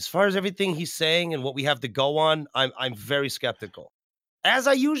as far as everything he's saying and what we have to go on, I'm very skeptical. As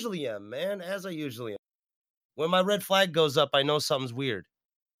I usually am, man. As I usually am. When my red flag goes up, I know something's weird.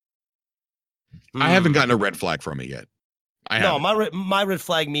 I haven't gotten a red flag from it yet. No, my red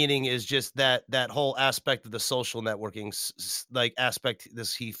flag meaning is just that whole aspect of the social networking aspect.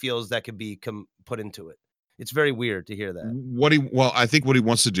 He feels that could be put into it. It's very weird to hear that. I think what he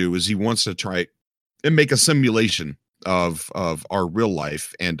wants to do is he wants to try and make a simulation of our real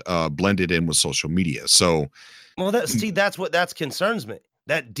life and blend it in with social media. So, that's what concerns me.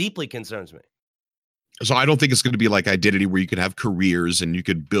 That deeply concerns me. So I don't think it's going to be like Identity where you could have careers and you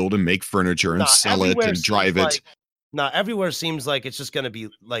could build and make furniture and sell it and drive it. Everywhere seems like it's just going to be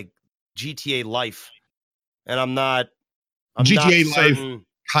like GTA Life, and I'm not GTA not Life,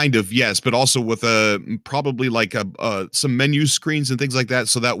 kind of, yes, but also with probably like some menu screens and things like that.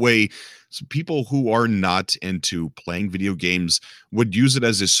 So that way, people who are not into playing video games would use it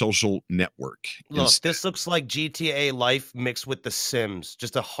as a social network. Look, this looks like GTA Life mixed with The Sims,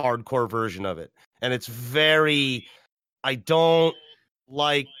 just a hardcore version of it, and it's very. I don't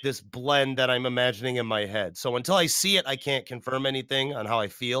like this blend that I'm imagining in my head. So until I see it, I can't confirm anything on how I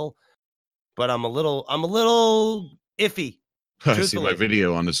feel. But I'm a little iffy. I see my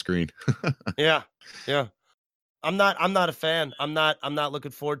video on the screen. Yeah. I'm not a fan. I'm not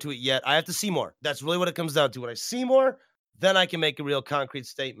looking forward to it yet. I have to see more. That's really what it comes down to. When I see more, then I can make a real concrete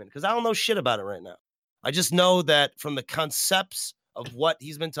statement because I don't know shit about it right now. I just know that from the concepts of what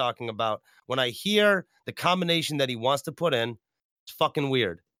he's been talking about, when I hear the combination that he wants to put in, it's fucking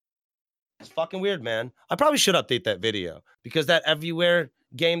weird. It's fucking weird, man. I probably should update that video because that Everywhere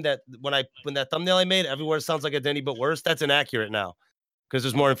game that when that thumbnail I made, Everywhere sounds like Identity but worse. That's inaccurate now because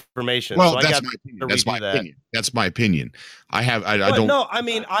there's more information. Well, so that's my opinion. That's my opinion. I don't. No, I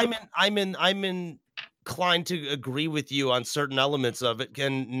mean, I'm inclined to agree with you on certain elements of it.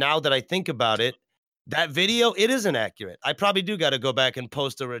 And now that I think about it, that video, it is inaccurate. I probably do got to go back and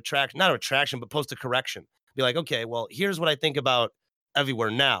post not a retraction, but post a correction. Be like, okay, well, here's what I think about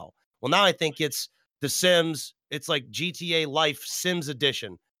Everywhere now. Well, now I think it's The Sims. It's like GTA Life Sims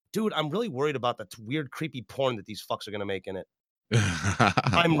Edition. Dude, I'm really worried about that weird, creepy porn that these fucks are going to make in it.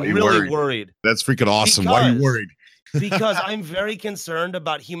 I'm really worried. That's freaking awesome. Why are you worried? Because I'm very concerned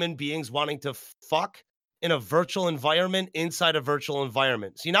about human beings wanting to fuck in a virtual environment inside a virtual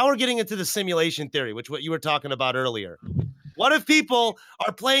environment. See, now we're getting into the simulation theory, which what you were talking about earlier. What if people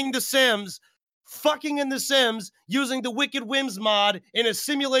are playing The Sims, fucking in The Sims, using the Wicked Whims mod in a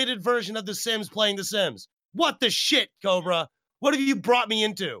simulated version of The Sims playing The Sims? What the shit, Cobra? What have you brought me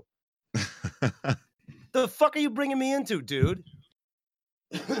into? The fuck are you bringing me into, dude?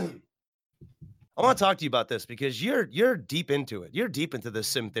 I want to talk to you about this because you're deep into it. You're deep into this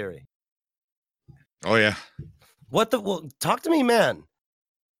sim theory. Oh yeah. Well, talk to me, man.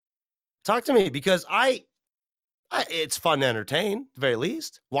 Talk to me because it's fun to entertain, at the very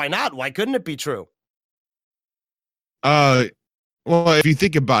least. Why not? Why couldn't it be true? Well, if you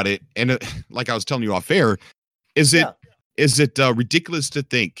think about it, and like I was telling you off air, is it ridiculous to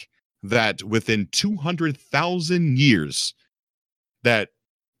think that within 200,000 years that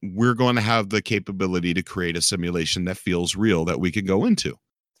we're going to have the capability to create a simulation that feels real that we can go into?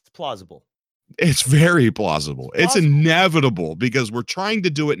 It's plausible. It's very plausible. It's inevitable because we're trying to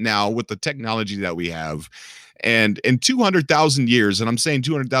do it now with the technology that we have. And in 200,000 years, and I'm saying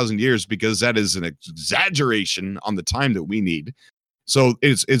 200,000 years because that is an exaggeration on the time that we need. So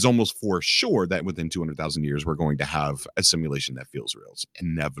it's almost for sure that within 200,000 years, we're going to have a simulation that feels real. It's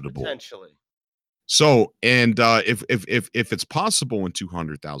inevitable. Potentially. So, and if it's possible in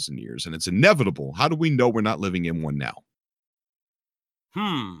 200,000 years and it's inevitable, how do we know we're not living in one now?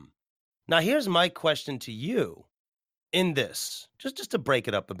 Now, here's my question to you in this, just to break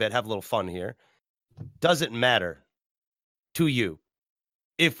it up a bit, have a little fun here. Does it matter to you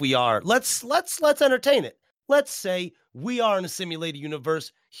if we are, let's entertain it. Let's say we are in a simulated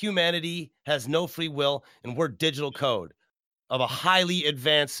universe. Humanity has no free will and we're digital code of a highly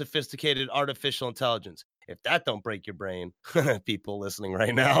advanced, sophisticated artificial intelligence. If that don't break your brain, people listening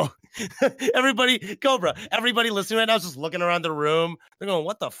right now, everybody listening right now is just looking around the room. They're going,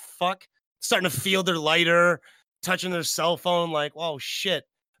 what the fuck? Starting to feel their lighter, touching their cell phone like, oh shit.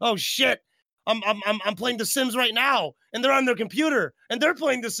 I'm playing The Sims right now, and they're on their computer, and they're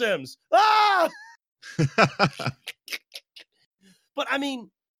playing The Sims. Ah! But I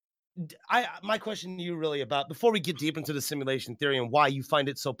mean, my question to you really about, before we get deep into the simulation theory and why you find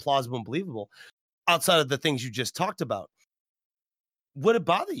it so plausible and believable, outside of the things you just talked about, would it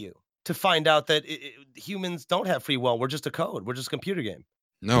bother you to find out that humans don't have free will? We're just a code. We're just a computer game.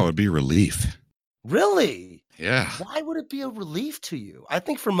 No, it'd be relief. Really? Yeah. Why would it be a relief to you? I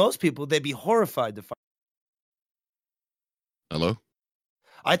think for most people, they'd be horrified to find. Hello?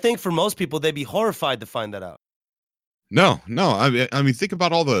 I think for most people, they'd be horrified to find that out. No. I mean, think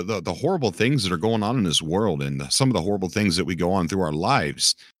about all the horrible things that are going on in this world and some of the horrible things that we go on through our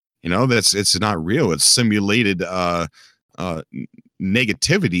lives. You know, it's not real. It's simulated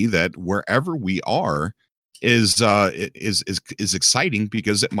negativity that wherever we are is exciting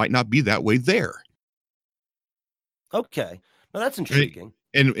because it might not be that way there. Okay. Well, that's intriguing.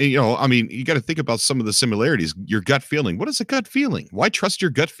 And you know, I mean, you got to think about some of the similarities. Your gut feeling. What is a gut feeling? Why trust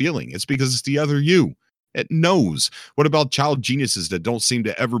your gut feeling? It's because it's the other you. It knows. What about child geniuses that don't seem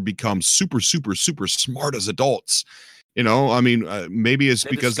to ever become super smart as adults? You know, I mean, maybe it's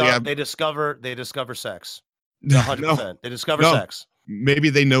because they discover sex. 100%. They discover sex. Maybe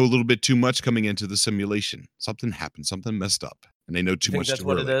they know a little bit too much coming into the simulation. Something happened. Something messed up, and they know too much. That's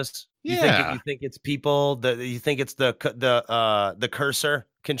what it is. Yeah. You think it's people that you think it's the cursor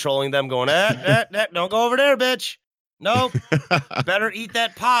controlling them, going, don't go over there, bitch. Nope. Better eat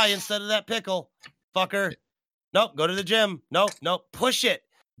that pie instead of that pickle, fucker. Nope. Go to the gym. Nope. Push it.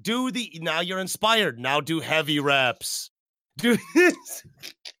 Now you're inspired. Now do heavy reps. Do this.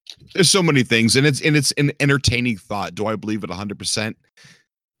 There's so many things, and it's an entertaining thought. Do I believe it 100%?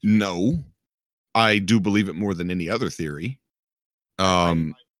 No. I do believe it more than any other theory.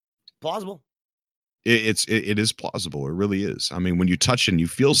 Plausible. It is plausible. It really is. I mean, when you touch and you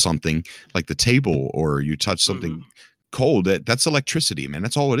feel something like the table, or you touch something cold, that's electricity, man.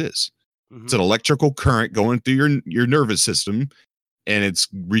 That's all it is. It's an electrical current going through your nervous system, and it's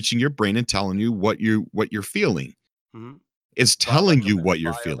reaching your brain and telling you what you're feeling. It's telling you what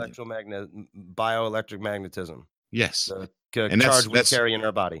you're feeling. Bioelectric magnetism. Yes. And charge we carry in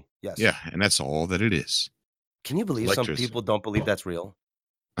our body. Yes. Yeah, and that's all that it is. Can you believe some people don't believe that's real?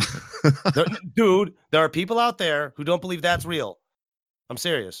 Dude, there are people out there who don't believe that's real. I'm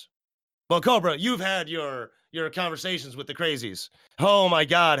serious. Well, Cobra, you've had your conversations with the crazies. Oh my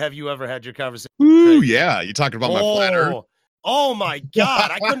God, have you ever had your conversation? Ooh, yeah. You talking about my flat earth? Oh my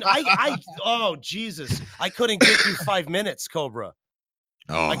God. Oh Jesus. I couldn't get through 5 minutes, Cobra.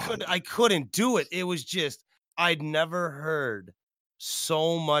 Oh. I couldn't do it. It was just, I'd never heard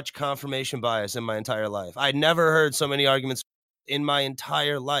so much confirmation bias in my entire life. I'd never heard so many arguments in my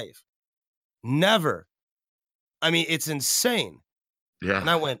entire life. Never. I mean, it's insane. Yeah. And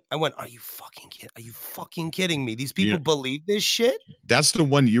I went, are you fucking kidding me? These people believe this shit? That's the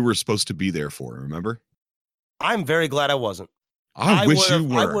one you were supposed to be there for, remember? I'm very glad I wasn't. I wish you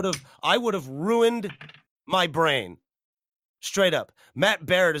were. I would have ruined my brain. Straight up. Matt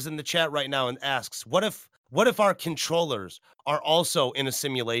Barrett is in the chat right now and asks, what if our controllers are also in a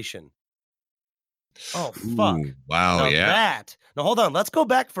simulation? Oh, fuck. Ooh, wow, Now yeah. now hold on. Let's go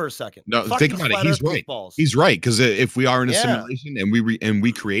back for a second. No, Fuck think these about it. flat He's earth right. goofballs. He's right, because if we are in a Yeah. simulation and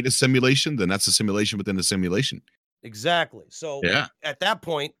we create a simulation, then that's a simulation within a simulation. Exactly. So Yeah. at that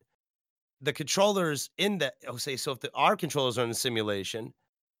point, the controllers in that, so if our controllers are in a simulation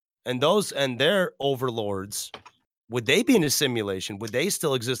and their overlords, would they be in a simulation? Would they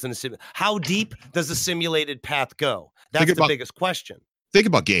still exist in a simulation? How deep does the simulated path go? That's the biggest question. Think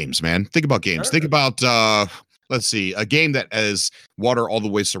about games, man. Think about games. Sure. Think about let's see, a game that has water all the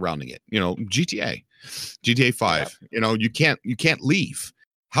way surrounding it. GTA 5. Yeah. You can't leave.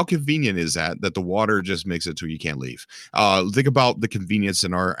 How convenient is that the water just makes it so you can't leave? Think about the convenience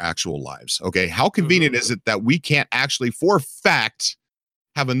in our actual lives. Okay, how convenient is it that we can't actually, for fact,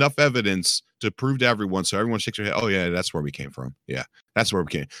 have enough evidence to prove to everyone, so everyone shakes their head, oh yeah, that's where we came from. Yeah, that's where we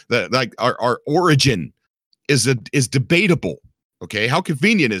came. Like our origin is debatable. Okay, how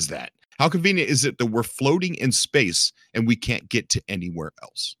convenient is that? How convenient is it that we're floating in space and we can't get to anywhere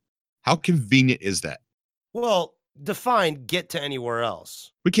else? How convenient is that? Well, define get to anywhere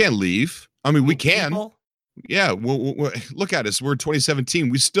else. We can't leave. I mean, we can. People? Yeah, well, look at us. We're in 2017.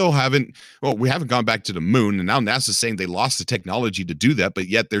 We still haven't. Well, we haven't gone back to the moon, and now NASA's saying they lost the technology to do that, but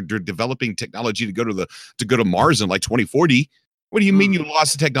yet they're developing technology to go to Mars in like 2040. What do you mean you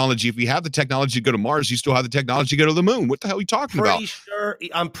lost the technology? If you have the technology to go to Mars, you still have the technology to go to the moon. What the hell are you talking about?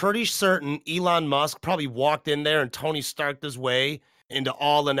 I'm pretty certain Elon Musk probably walked in there and Tony Starked his way into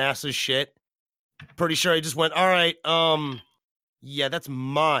all the NASA shit. Pretty sure he just went, all right, yeah, that's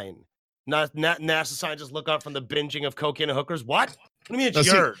mine. Not NASA scientists look up from the binging of cocaine and hookers. What? What do you mean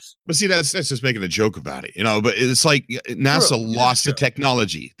it's yours? But see, that's just making a joke about it, But it's like NASA lost the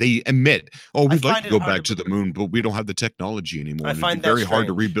technology. They admit, oh, we'd like to go back to the moon, but we don't have the technology anymore. I find it'd be very hard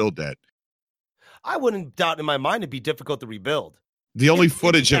to rebuild that. I wouldn't doubt in my mind it'd be difficult to rebuild. The only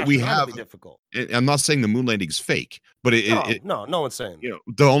footage that we have, difficult. I'm not saying the moon landing is fake, but no one's saying.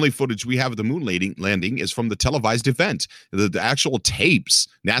 The only footage we have of the moon landing is from the televised event. The actual tapes,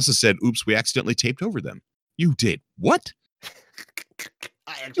 NASA said, oops, we accidentally taped over them. You did what?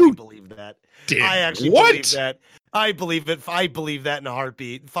 I actually believe that. I actually believe that. I believe it. I believe that in a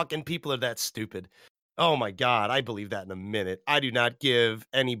heartbeat. Fucking people are that stupid. Oh my God, I believe that in a minute. I do not give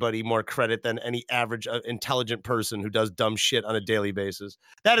anybody more credit than any average intelligent person who does dumb shit on a daily basis.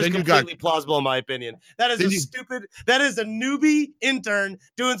 That is completely plausible in my opinion. That is that is a newbie intern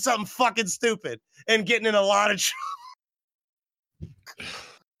doing something fucking stupid and getting in a lot of trouble.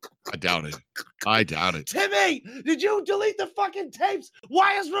 I doubt it. Timmy, did you delete the fucking tapes?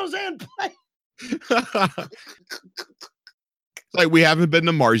 Why is Roseanne playing? Like we haven't been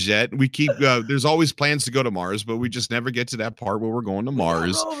to Mars yet. We keep there's always plans to go to Mars, but we just never get to that part where we're going to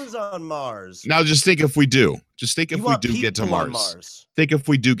Mars. Rovers on Mars. Now just think if we do. Just think if we do get to Mars. Think if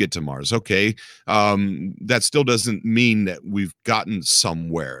we do get to Mars, okay? That still doesn't mean that we've gotten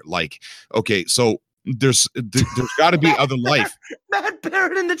somewhere. Like, okay, so there's got to be other life. Matt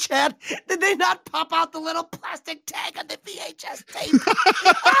Barrett in the chat. Did they not pop out the little plastic tag on the VHS tape?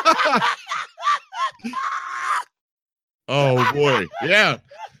 Oh boy, yeah.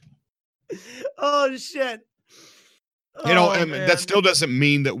 Oh shit. And that still doesn't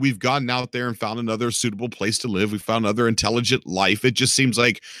mean that we've gone out there and found another suitable place to live. We found another intelligent life. It just seems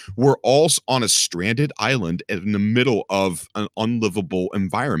like we're all on a stranded island in the middle of an unlivable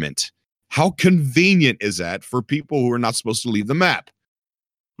environment. How convenient is that for people who are not supposed to leave the map?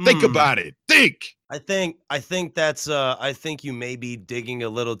 Think about it. Think. I think that's I think you may be digging a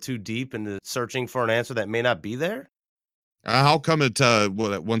little too deep into searching for an answer that may not be there. How come it?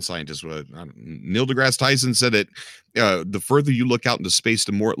 That one scientist, Neil deGrasse Tyson, said it. The further you look out into space,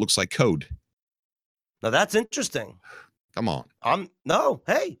 the more it looks like code. Now that's interesting. Come on.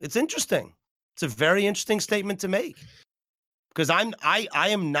 Hey, it's interesting. It's a very interesting statement to make. Because I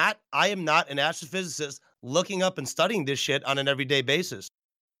am not an astrophysicist looking up and studying this shit on an everyday basis.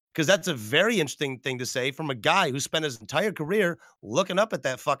 Because that's a very interesting thing to say from a guy who spent his entire career looking up at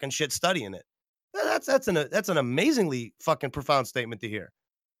that fucking shit, studying it. That's an amazingly fucking profound statement to hear.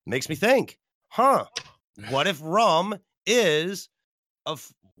 Makes me think, what if rum is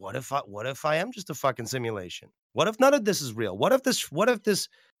what if I am just a fucking simulation? What if none of this is real? What if this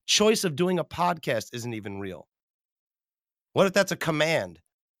choice of doing a podcast isn't even real? What if that's a command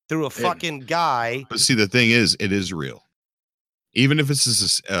through a fucking guy? But see, the thing is, it is real. Even if this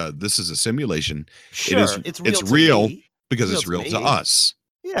is a simulation, sure, it's real because it's real to to us.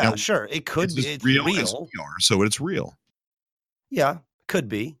 Yeah, now, sure. It could be. It's real. So it's real. Yeah, could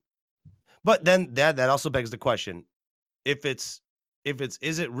be. But then that also begs the question: if it's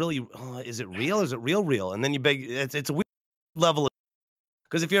is it really is it real? Is it real? And then you beg it's a weird level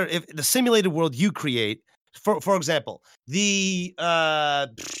because if the simulated world you create, for example, the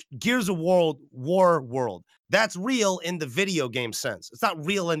Gears of War world, that's real in the video game sense. It's not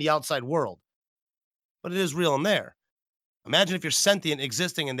real in the outside world, but it is real in there. Imagine if you're sentient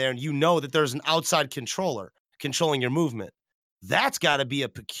existing in there and you know that there's an outside controller controlling your movement. That's got to be a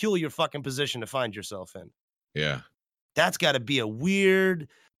peculiar fucking position to find yourself in. Yeah. That's got to be a weird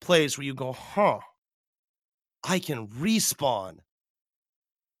place where you go, huh, I can respawn.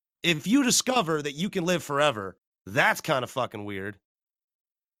 If you discover that you can live forever, that's kind of fucking weird.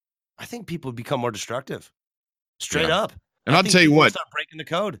 I think people become more destructive. Straight up. And I'll tell you what, start breaking the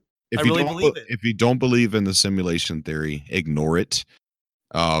code. I really believe it. If you don't believe in the simulation theory, ignore it.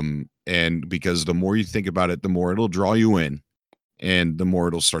 And because the more you think about it, the more it'll draw you in, and the more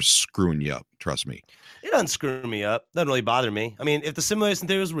it'll start screwing you up. Trust me. It doesn't screw me up. Doesn't really bother me. I mean, if the simulation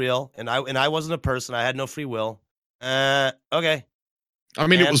theory was real and I wasn't a person, I had no free will. Okay. I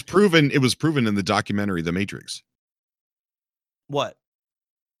mean, it was proven in the documentary The Matrix. What?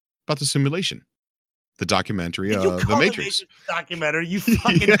 About the simulation. The documentary The Matrix. Documentary, you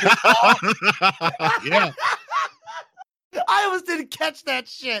fucking yeah. I almost didn't catch that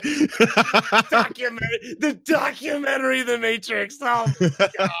shit. The documentary The Matrix. Oh my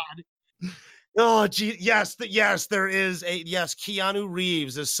god. Oh gee, yes, there is Keanu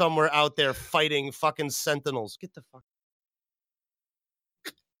Reeves is somewhere out there fighting fucking sentinels. Get the fuck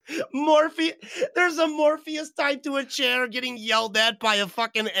Morpheus. There's a Morpheus tied to a chair getting yelled at by a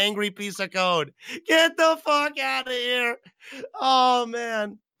fucking angry piece of code. Get the fuck out of here. Oh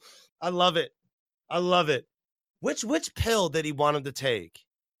man. I love it. Which pill did he want him to take?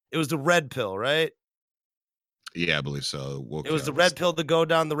 It was the red pill, right? Yeah, I believe so. It was the red pill to go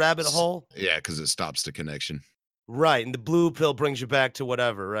down the rabbit hole? Yeah, because it stops the connection. Right, and the blue pill brings you back to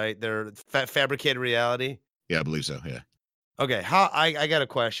whatever, right? Their fabricated reality? Yeah, I believe so, yeah. Okay, I got a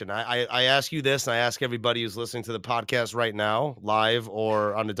question. I ask you this, and I ask everybody who's listening to the podcast right now, live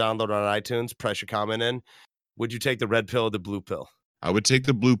or on the download on iTunes, press your comment in. Would you take the red pill or the blue pill? I would take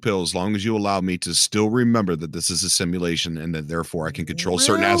the blue pill as long as you allow me to still remember that this is a simulation and that therefore I can control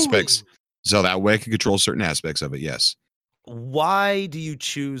certain aspects. So that way I can control certain aspects of it, yes. Why do you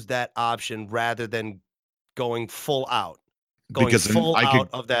choose that option rather than going full out? Because full out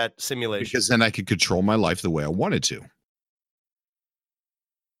of that simulation? Because then I could control my life the way I wanted to.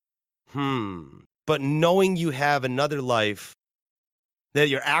 But knowing you have another life, that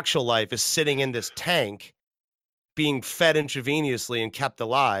your actual life is sitting in this tank, being fed intravenously and kept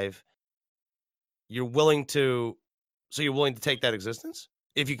alive, you're willing to take that existence?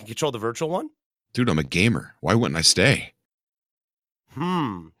 If you can control the virtual one? Dude, I'm a gamer. Why wouldn't I stay?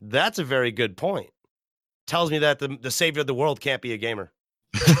 That's a very good point. Tells me that the savior of the world can't be a gamer.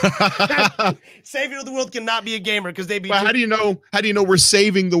 Savior of the world cannot be a gamer because they'd be. Well, how do you know we're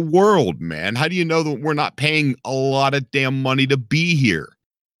saving the world, man? How do you know that we're not paying a lot of damn money to be here?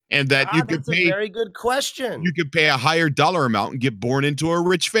 And that you could pay. That's a very good question. You could pay a higher dollar amount and get born into a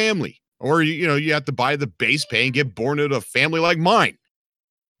rich family, or you have to buy the base pay and get born into a family like mine.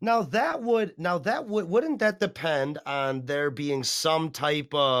 Wouldn't that depend on there being some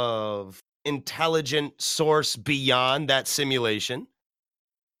type of intelligent source beyond that simulation?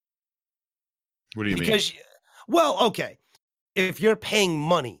 What do you mean? Well, okay. If you're paying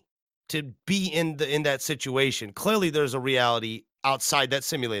money to be in that situation, clearly there's a reality outside that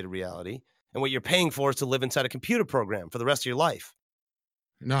simulated reality, and what you're paying for is to live inside a computer program for the rest of your life.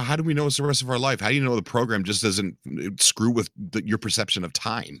 No, how do we know it's the rest of our life? How do you know the program just doesn't screw with your perception of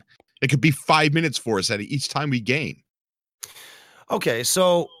time? It could be 5 minutes for us at each time we game. Okay,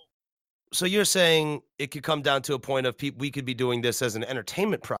 so you're saying it could come down to a point of we could be doing this as an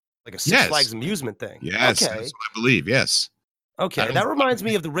entertainment product, like a Six Flags amusement thing. Yes, okay. That's what I believe, yes. Okay, that reminds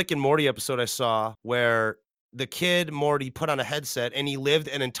me of the Rick and Morty episode I saw where the kid Morty put on a headset and he lived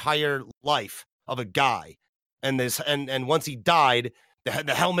an entire life of a guy. And once he died, the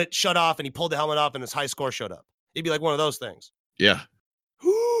helmet shut off and he pulled the helmet off and his high score showed up. It'd be like one of those things. Yeah.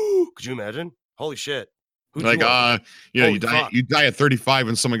 Could you imagine? Holy shit. You die at 35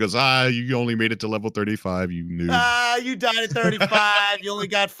 and someone goes, you only made it to level 35, you noob. You died at 35, you only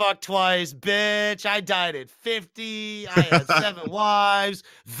got fucked twice, bitch. I died at 50, I had 7 wives,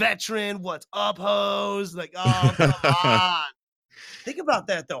 veteran, what's up, hoes? Like, oh, come on. Think about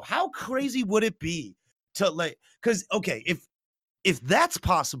that, though. How crazy would it be to, because, okay, if that's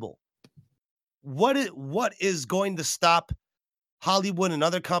possible, what is going to stop Hollywood and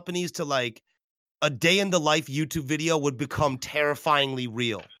other companies to, a day in the life YouTube video would become terrifyingly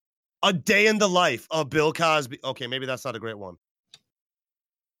real. A day in the life of Bill Cosby. Okay, maybe that's not a great one.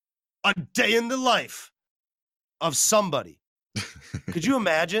 A day in the life of somebody. Could you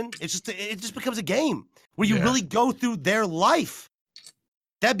imagine? It just becomes a game where you really go through their life.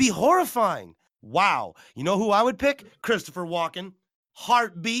 That'd be horrifying. Wow. You know who I would pick? Christopher Walken.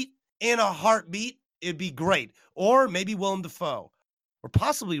 Heartbeat. In a heartbeat. It'd be great. Or maybe Willem Dafoe. Or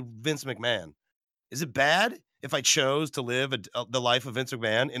possibly Vince McMahon. Is it bad if I chose to live the life of Vince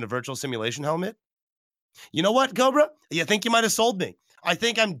McMahon in a virtual simulation helmet? You know what, Cobra? You think you might have sold me. I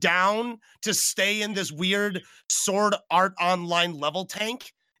think I'm down to stay in this weird Sword Art Online level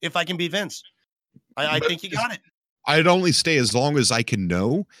tank if I can be Vince. I think you got it. I'd only stay as long as I can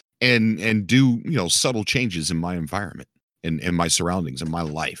know and do, subtle changes in my environment and my surroundings and my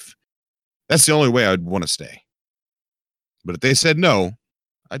life. That's the only way I'd want to stay. But if they said no,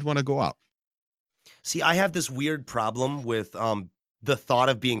 I'd want to go out. See, I have this weird problem with the thought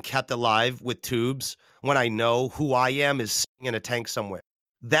of being kept alive with tubes when I know who I am is sitting in a tank somewhere.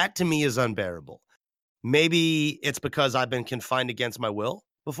 That to me is unbearable. Maybe it's because I've been confined against my will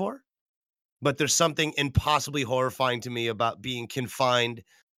before, but there's something impossibly horrifying to me about being confined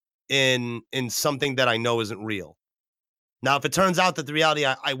in something that I know isn't real. Now, if it turns out that the reality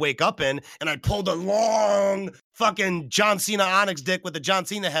I wake up in and I pulled a long fucking John Cena Onyx dick with the John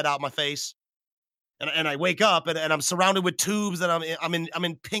Cena head out my face, and I wake up and I'm surrounded with tubes and I'm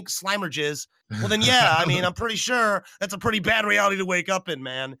in pink Slimer jizz. Well, then, yeah, I mean, I'm pretty sure that's a pretty bad reality to wake up in,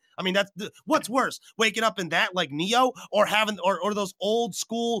 man. I mean, what's worse, waking up in that like Neo or having or those old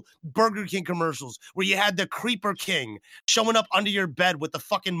school Burger King commercials where you had the Creeper King showing up under your bed with the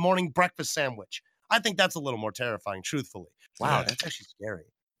fucking morning breakfast sandwich. I think that's a little more terrifying, truthfully. Wow, that's actually scary.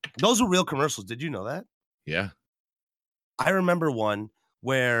 Those were real commercials. Did you know that? Yeah. I remember one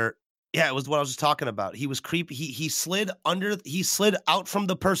where, yeah, it was what I was just talking about. He was creepy. He slid out from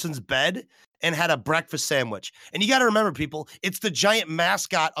the person's bed and had a breakfast sandwich. And you got to remember, people, it's the giant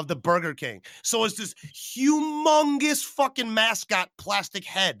mascot of the Burger King. So it's this humongous fucking mascot plastic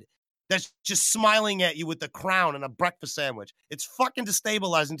head that's just smiling at you with the crown and a breakfast sandwich. It's fucking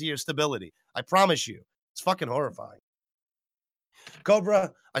destabilizing to your stability. I promise you. It's fucking horrifying.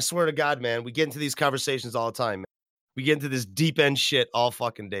 Cobra, I swear to God, man, we get into these conversations all the time, man. We get into this deep end shit all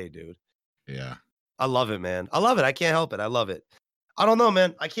fucking day, dude. Yeah. I love it, man. I love it. I can't help it. I love it. I don't know,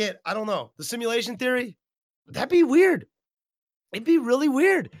 man. I don't know. The simulation theory, that'd be weird. It'd be really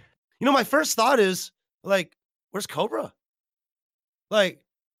weird. My first thought is, like, where's Cobra? Like,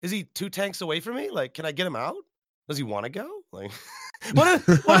 is he 2 tanks away from me? Like, can I get him out? Does he want to go? Like, what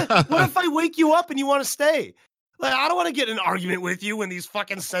if I wake you up and you want to stay? Like, I don't want to get in an argument with you when these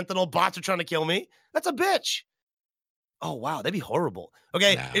fucking Sentinel bots are trying to kill me. That's a bitch. Oh, wow. That'd be horrible.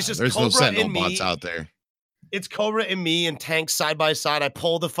 Okay. Nah, it's just there's Cobra no Sentinel and me. bots out there. It's Cobra and me and tanks side by side. I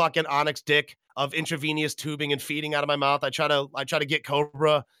pull the fucking Onyx dick of intravenous tubing and feeding out of my mouth. I try to get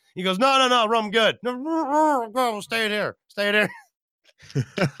Cobra. He goes, no, I'm good. No, go, stay in here. Stay in here.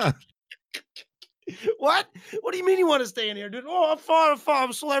 What? What do you mean you want to stay in here, dude? Oh, I'm fine.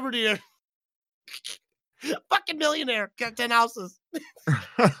 I'm a celebrity here. Fucking millionaire. Got 10 houses.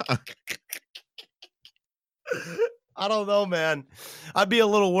 I don't know, man. I'd be a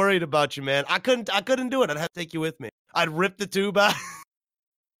little worried about you, man. I couldn't do it. I'd have to take you with me. I'd rip the tube out.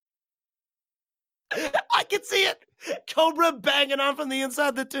 I can see it. Cobra banging on from the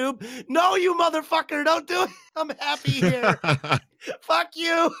inside the tube. No, you motherfucker. Don't do it. I'm happy here. Fuck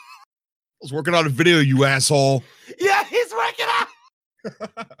you. I was working on a video, you asshole. Yeah, he's working out.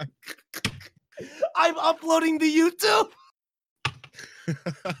 I'm uploading to YouTube.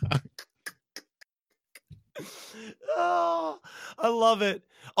 Oh, I love it.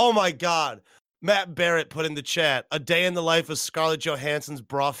 Oh my God. Matt Barrett put in the chat, a day in the life of Scarlett Johansson's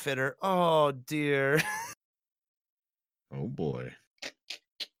bra fitter. Oh dear. Oh boy.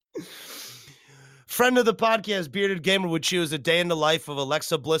 Friend of the podcast, Bearded Gamer, would choose a day in the life of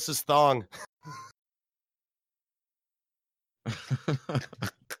Alexa Bliss's thong.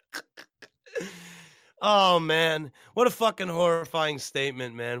 Oh man. What a fucking horrifying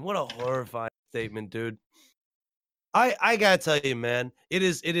statement, man. What a horrifying statement, dude. I gotta tell you, man, it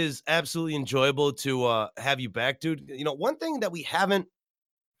is absolutely enjoyable to have you back, dude. One thing that we haven't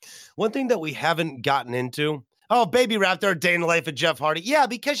gotten into. Oh, Baby Raptor, day in the life of Jeff Hardy. Yeah,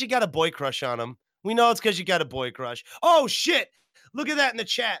 because you got a boy crush on him. We know it's because you got a boy crush. Oh shit! Look at that in the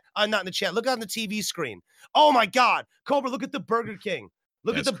chat. Not in the chat. Look on the TV screen. Oh my God, Cobra! Look at the Burger King.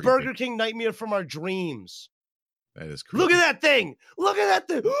 Look at the creepy Burger King nightmare from our dreams. That is creepy. Look at that thing. Look at that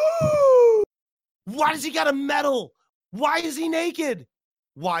thing. Why does he got a medal? Why is he naked?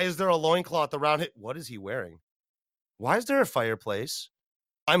 Why is there a loincloth around it? What is he wearing? Why is there a fireplace?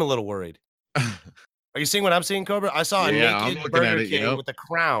 I'm a little worried. Are you seeing what I'm seeing, Cobra? I saw a Yeah, I'm naked looking at Burger it, King yep. with a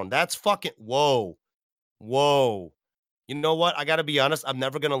crown. That's fucking whoa. Whoa. You know what? I gotta be honest. I'm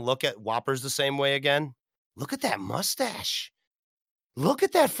never gonna look at Whoppers the same way again. Look at that mustache. Look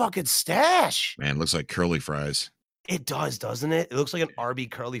at that fucking stash. Man, looks like curly fries. It does, doesn't it? It looks like an Arby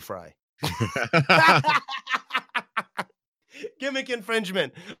curly fry. Gimmick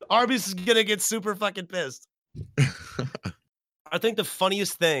infringement. Arby's is gonna get super fucking pissed. I think the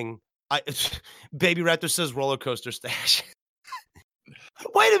funniest thing, Baby Raptor says roller coaster stash.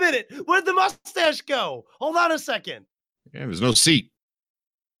 Wait a minute. Where'd the mustache go? Hold on a second. Yeah, there's no seat.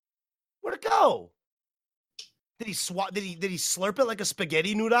 Where'd it go? Did he slurp it like a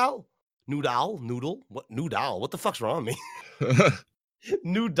spaghetti noodle? Noodle? What noodle? What the fuck's wrong with me?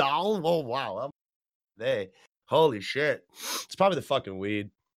 Noodle? Oh wow. Holy shit. It's probably the fucking weed.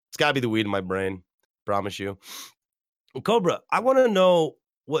 It's gotta be the weed in my brain. Promise you. Cobra, I want to know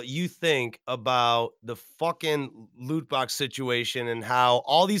what you think about the fucking loot box situation and how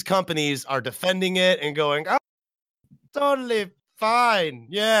all these companies are defending it and going, oh, totally fine.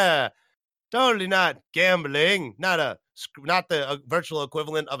 Yeah. Totally not gambling. Not the virtual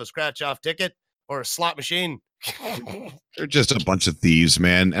equivalent of a scratch off ticket or a slot machine. They're just a bunch of thieves,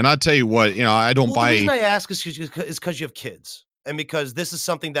 man. And I'll tell you what, I don't buy. The reason I ask is because you have kids, and because this is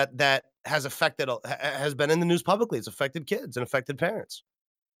something that has been in the news publicly. It's affected kids and affected parents.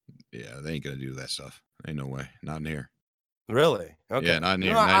 Yeah, they ain't gonna do that stuff. Ain't no way. Not in here. Really? Okay. Yeah, not in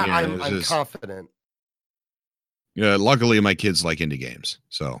here. I'm confident. Yeah, luckily my kids like indie games,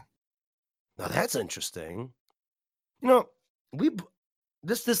 so. Now that's interesting.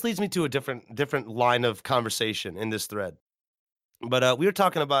 This leads me to a different line of conversation in this thread. But we were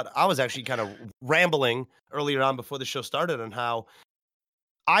talking about, I was actually kind of rambling earlier on before the show started on how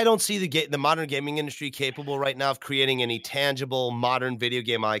I don't see the modern gaming industry capable right now of creating any tangible modern video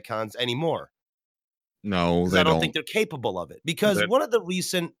game icons anymore. No, they I don't think they're capable of it. Because one of the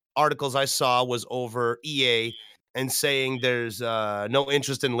recent articles I saw was over EA and saying there's no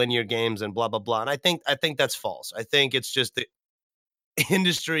interest in linear games and blah, blah, blah. And I think that's false. I think it's just the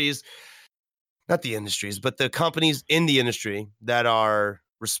industries, not the industries, but the companies in the industry that are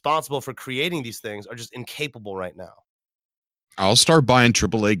responsible for creating these things are just incapable right now. I'll start buying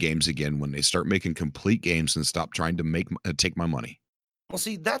AAA games again when they start making complete games and stop trying to take my money. Well,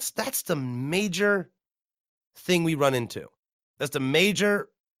 see, that's the major thing we run into. That's the major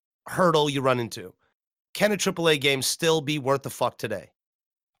hurdle you run into. Can a AAA game still be worth the fuck today?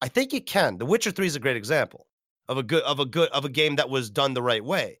 I think it can. The Witcher 3 is a great example of a game that was done the right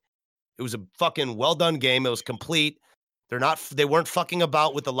way. It was a fucking well done game. It was complete. They weren't fucking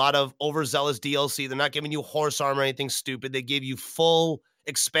about with a lot of overzealous DLC. They're not giving you horse armor or anything stupid. They gave you full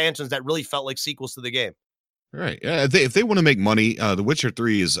expansions that really felt like sequels to the game. Right. Yeah. If they want to make money, The Witcher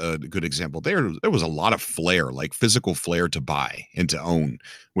 3 is a good example. There was a lot of flair, like physical flair to buy and to own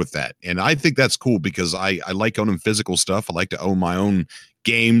with that. And I think that's cool because I like owning physical stuff. I like to own my own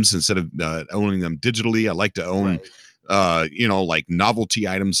games instead of owning them digitally. I like to own, like novelty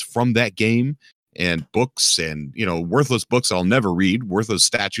items from that game and books and, worthless books that I'll never read, worthless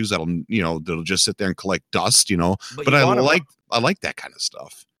statues that'll just sit there and collect dust, but I like that kind of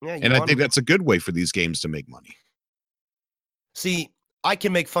stuff. Yeah, and I think that's a good way for these games to make money. See, I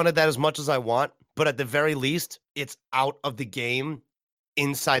can make fun of that as much as I want, but at the very least, it's out of the game,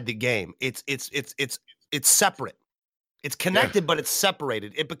 inside the game. It's separate. It's connected, but it's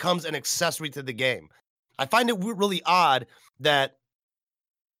separated. It becomes an accessory to the game. I find it really odd that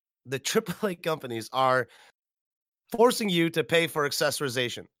the AAA companies are forcing you to pay for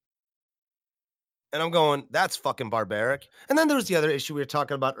accessorization. And I'm going, that's fucking barbaric. And then there's the other issue we were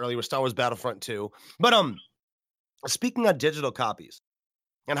talking about earlier with Star Wars Battlefront 2. But speaking of digital copies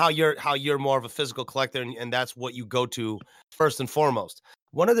and how you're more of a physical collector and that's what you go to first and foremost.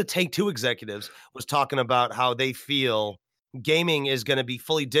 One of the Take-Two executives was talking about how they feel gaming is going to be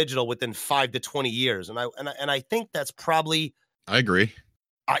fully digital within 5 to 20 years. And I think that's probably, I agree.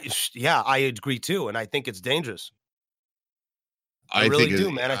 I agree too. And I think it's dangerous. I really do,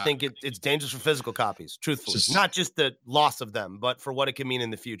 man. I think it's dangerous for physical copies, truthfully. Not just the loss of them, but for what it can mean in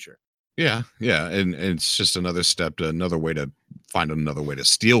the future. Yeah. And it's just another step to another way to find another way to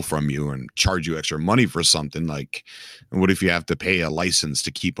steal from you and charge you extra money for something. Like, what if you have to pay a license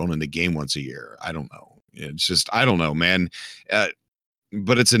to keep owning the game once a year? I don't know. It's just, I don't know, man.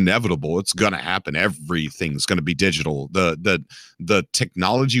 But it's inevitable. It's going to happen. Everything's going to be digital. The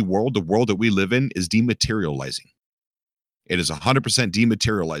technology world, the world that we live in, is dematerializing. It is 100%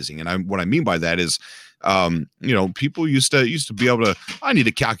 dematerializing. And what I mean by that is, people used to be able to, I need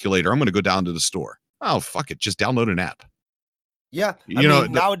a calculator. I'm going to go down to the store. Oh, fuck it. Just download an app. Yeah, I You know,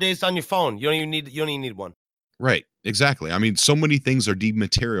 mean, nowadays on your phone, you don't even need one. right, exactly. I mean, so many things are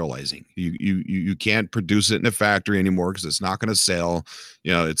dematerializing. You can't produce it in a factory anymore because it's not going to sell.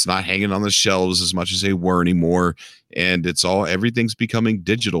 You know, it's not hanging on the shelves as much as they were anymore, and everything's becoming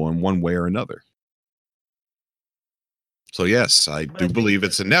digital in one way or another. So yes, I But I do think believe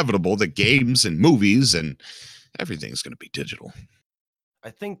it's inevitable that games and movies and everything's going to be digital. I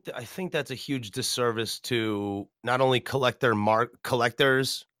think that's a huge disservice to not only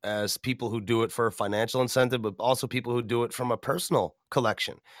collectors as people who do it for a financial incentive, but also people who do it from a personal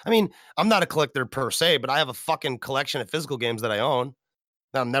collection. I mean, I'm not a collector per se, but I have a fucking collection of physical games that I own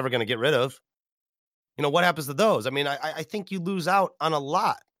that I'm never going to get rid of. You know, what happens to those? I mean, I think you lose out on a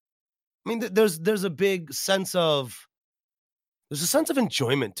lot. I mean, there's a big sense of there's a sense of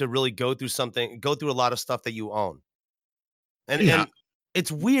enjoyment to really go through a lot of stuff that you own. Yeah. And it's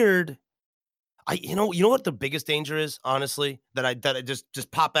weird. You know what the biggest danger is, honestly, that I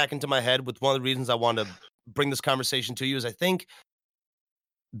just popped back into my head with one of the reasons I want to bring this conversation to you is I think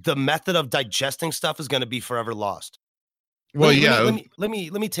the method of digesting stuff is going to be forever lost. Well, yeah. Let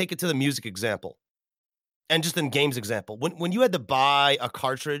me take it to the music example and just in games example. When you had to buy a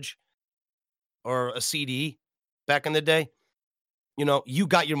cartridge or a CD back in the day, you know, you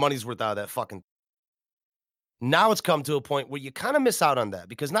got your money's worth out of that fucking. Now it's come to a point where you kind of miss out on that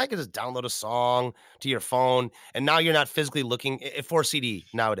because now you can just download a song to your phone, and now you're not physically looking for a CD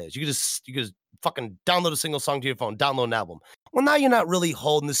nowadays. You can just fucking download a single song to your phone, download an album. Well, now you're not really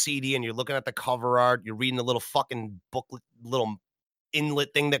holding the CD and you're looking at the cover art. You're reading the little fucking booklet, little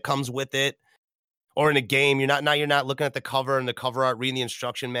inlet thing that comes with it. Or in a game, you're not looking at the cover and the cover art, reading the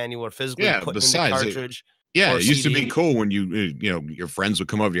instruction manual, or physically Yeah. putting in the Besides it, cartridge yeah, or it used to be CD. cool when your friends would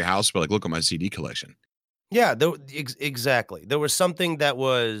come over to your house, but like, look at my CD collection. Yeah, exactly. There was something that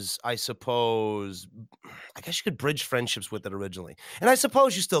was, I suppose, I guess you could bridge friendships with it originally. And I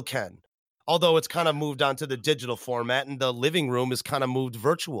suppose you still can. Although it's kind of moved on to the digital format and the living room is kind of moved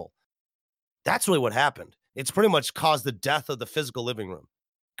virtual. That's really what happened. It's pretty much caused the death of the physical living room.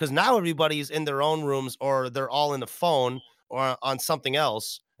 Because now everybody's in their own rooms or they're all in the phone or on something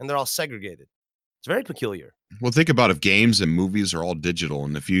else and they're all segregated. It's very peculiar. Well, think about if games and movies are all digital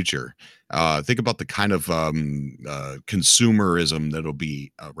in the future. Think about the kind of consumerism that'll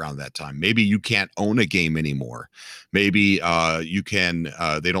be around that time. Maybe you can't own a game anymore. Maybe you can.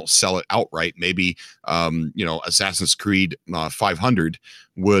 They don't sell it outright. Maybe Assassin's Creed 500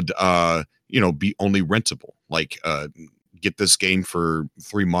 would be only rentable. Like get this game for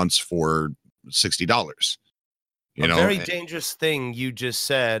 3 months for $60. A very dangerous thing you just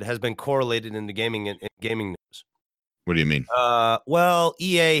said has been correlated into gaming in gaming news. What do you mean? Well,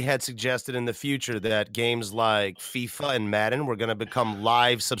 EA had suggested in the future that games like FIFA and Madden were going to become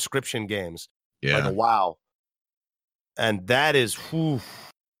live subscription games, like a Yeah. WoW, and that is, Hey,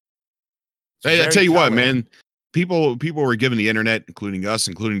 I very tell you what, telling. man. People were given the internet, including us,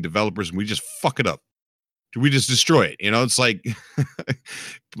 including developers, and we just fuck it up. We just destroy it. You know, it's like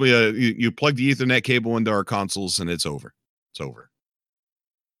you plug the Ethernet cable into our consoles, and it's over. It's over.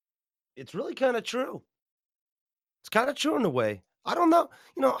 It's really kind of true. It's kind of true in a way. I don't know.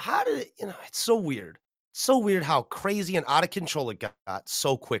 You know, how did it, it's so weird. So weird how crazy and out of control it got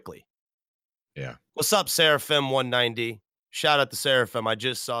so quickly. Yeah. What's up, Seraphim190? Shout out to Seraphim. I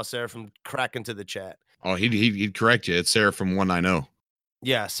just saw Seraphim crack into the chat. Oh, he'd correct you. It's Sarah from 190.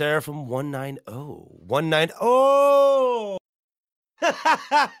 Yeah, Seraphim190. 190.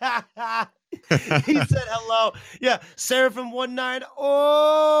 He said hello. Yeah,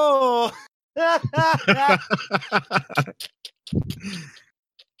 Seraphim190.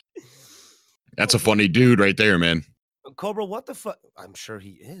 That's a funny dude right there, man. Cobra, what the fuck? I'm sure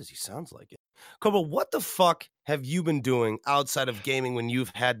he is. He sounds like it. Cobra, what the fuck have you been doing outside of gaming when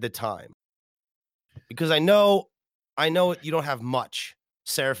you've had the time? Because I know you don't have much.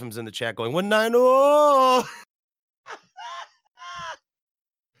 Seraphim's in the chat going 190.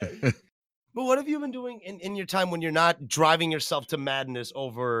 But what have you been doing in your time when you're not driving yourself to madness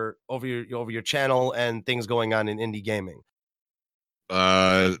over your channel and things going on in indie gaming?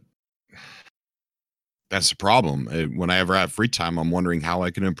 That's the problem. Whenever I have free time, I'm wondering how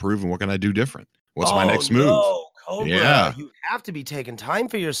I can improve and what can I do different. What's my next move? No, Cobra, Yeah. you have to be taking time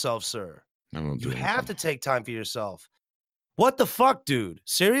for yourself, sir. You have to take time for yourself. What the fuck, dude?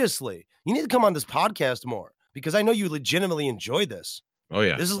 Seriously, you need to come on this podcast more because I know you legitimately enjoy this. Oh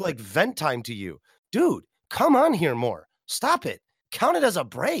yeah. This is like vent time to you. Dude, come on here more. Stop it. Count it as a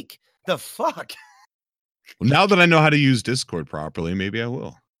break. The fuck? Well, now that I know how to use Discord properly, maybe I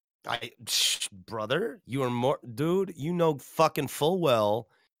will. Brother, you are more, dude, you know fucking full well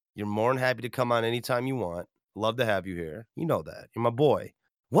you're more than happy to come on anytime you want. Love to have you here. You know that. You're my boy.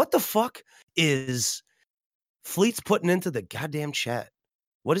 What the fuck is Fleet's putting into the goddamn chat?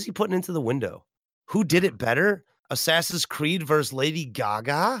 What is he putting into the window? Who did it better? Assassin's Creed versus Lady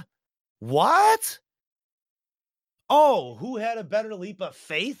Gaga? What? Oh, who had a better leap of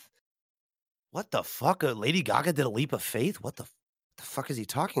faith? What the fuck? Lady Gaga did a leap of faith? What the fuck is he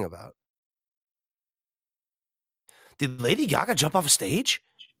talking about? Did Lady Gaga jump off a stage?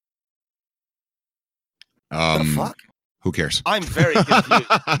 What the fuck? Who cares? I'm very confused.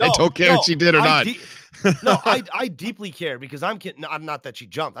 I don't care if she did or not. I deeply care because I'm kidding. I'm not that she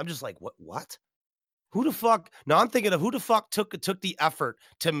jumped. I'm just like, what? Who the fuck? No, I'm thinking of who the fuck took the effort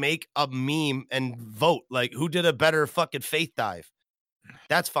to make a meme and vote. Like, who did a better fucking faith dive?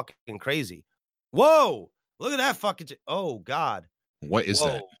 That's fucking crazy. Whoa! Look at that fucking. Oh God! What is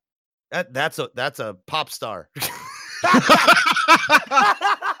that? That's a pop star.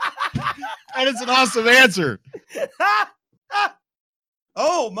 That is an awesome answer.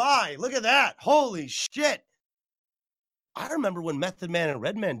 Oh my! Look at that! Holy shit! I remember when Method Man and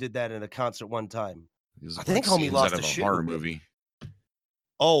Redman did that in a concert one time. I think homie lost a shoe. Horror movie.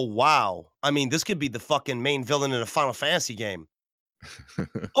 Oh wow! I mean, this could be the fucking main villain in a Final Fantasy game.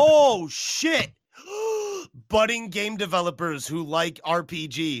 Oh shit! Budding game developers who like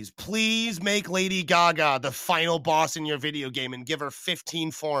RPGs, please make Lady Gaga the final boss in your video game and give her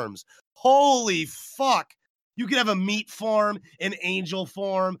 15 forms. Holy fuck! You could have a meat form, an angel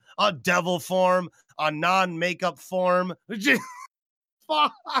form, a devil form, a non-makeup form.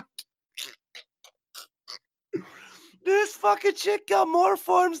 Fuck! This fucking chick got more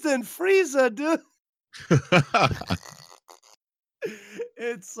forms than Frieza, dude.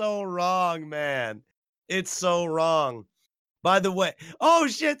 It's so wrong, man. It's so wrong. By the way, oh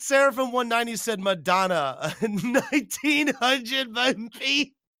shit, Sarah from 190 said Madonna, 1900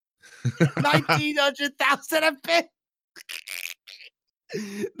 MP, 1900,000 MP.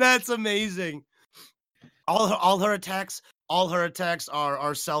 That's amazing. All her attacks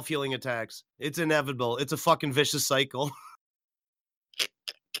are self-healing attacks. It's inevitable. It's a fucking vicious cycle.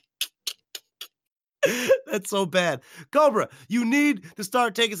 That's so bad. Cobra, you need to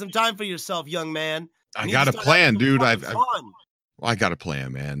start taking some time for yourself, young man. I got a plan, dude. I got a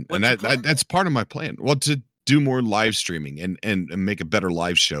plan, man. What's and that's part of my plan. Well, to do more live streaming and make a better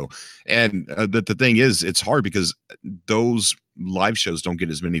live show. And the thing is, it's hard because those live shows don't get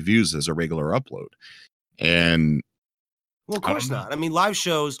as many views as a regular upload. And well, of course not. I mean, live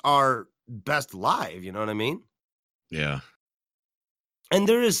shows are best live. You know what I mean? Yeah. And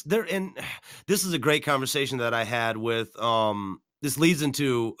this is a great conversation that I had with this leads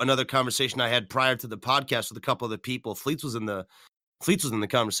into another conversation I had prior to the podcast with a couple of the people. Fleets was in the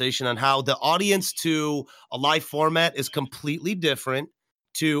conversation on how the audience to a live format is completely different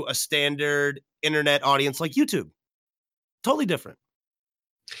to a standard internet audience like YouTube. Totally different.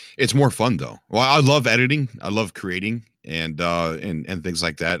 It's more fun though. Well, I love editing. I love creating and things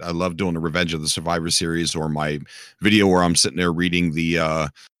like that. I love doing the Revenge of the Survivor series or my video where I'm sitting there reading the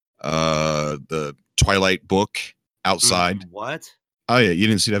Twilight book outside. What? Oh yeah, you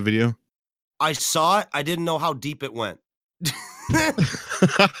didn't see that video? I saw it. I didn't know how deep it went.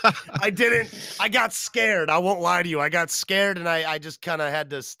 I didn't. I got scared. I won't lie to you. I got scared and I just kind of had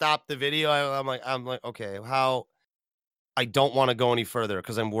to stop the video. I'm like, okay, how? I don't want to go any further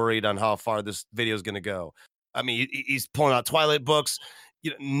because I'm worried on how far this video is going to go. I mean, he's pulling out Twilight books.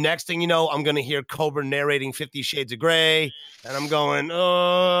 Next thing you know, I'm going to hear Cobra narrating 50 Shades of Grey, and I'm going,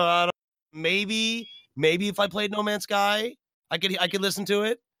 I don't. Maybe if I played No Man's Sky, I could listen to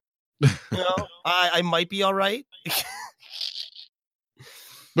it. I might be all right.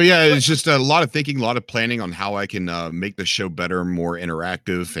 But yeah, it's just a lot of thinking, a lot of planning on how I can make the show better, more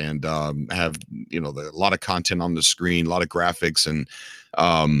interactive, and have a lot of content on the screen, a lot of graphics,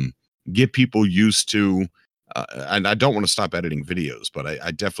 and get people used to. And I don't want to stop editing videos, but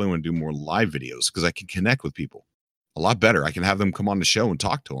I definitely want to do more live videos because I can connect with people a lot better. I can have them come on the show and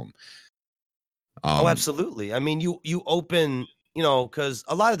talk to them. Oh, absolutely. I mean, you open, because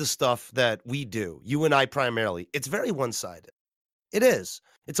a lot of the stuff that we do, you and I primarily, it's very one-sided. It is.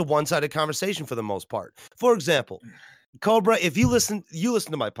 It's a one-sided conversation for the most part. For example, Cobra, if you listen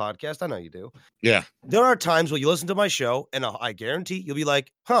to my podcast, I know you do. Yeah. There are times where you listen to my show, and I guarantee you'll be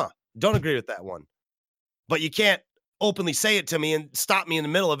like, don't agree with that one. But you can't openly say it to me and stop me in the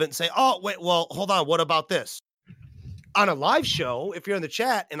middle of it and say, oh, wait, well, hold on, what about this? On a live show, if you're in the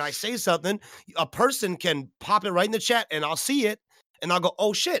chat and I say something, a person can pop it right in the chat and I'll see it and I'll go,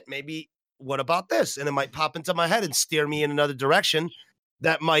 oh shit, maybe what about this? And it might pop into my head and steer me in another direction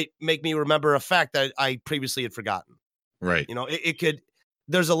that might make me remember a fact that I previously had forgotten. Right. It could,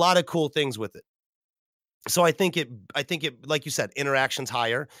 there's a lot of cool things with it. So I think it, like you said, interaction's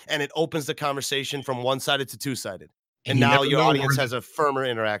higher, and it opens the conversation from one-sided to two-sided. And you now never your know audience has a firmer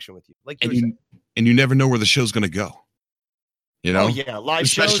interaction with you. Like you and were saying. you never know where the show's gonna go. You Oh know? yeah, live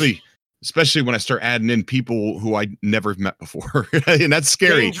shows. Especially when I start adding in people who I never met before. And that's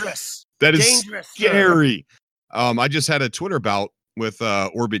scary. Dangerous. That is Dangerous, sir. scary. I just had a Twitter bout with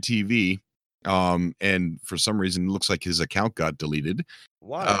Orbit TV. And for some reason it looks like his account got deleted.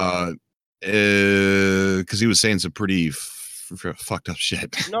 Why? Because he was saying some pretty fucked up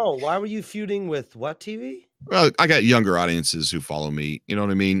shit. No, why were you feuding with what TV? Well, I got younger audiences who follow me, you know what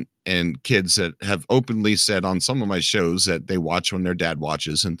I mean? And kids that have openly said on some of my shows that they watch when their dad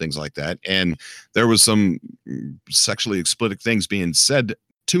watches and things like that. And there was some sexually explicit things being said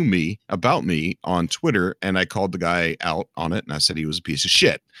to me about me on Twitter, and I called the guy out on it, and I said he was a piece of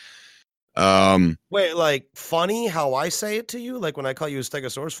shit. Wait, like funny how I say it to you? Like when I call you a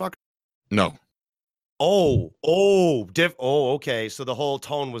stegosaurus fucker? No. Okay. So the whole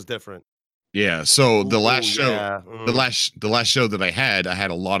tone was different. Yeah. So the last show, yeah. the last show that I had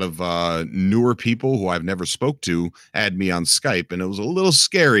a lot of newer people who I've never spoke to add me on Skype, and it was a little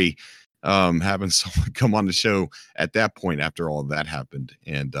scary having someone come on the show at that point after all of that happened.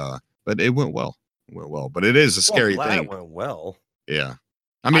 And but it went well. But it is a scary thing. It went well. Yeah.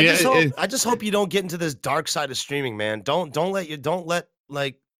 I mean, I just hope you don't get into this dark side of streaming, man. Don't let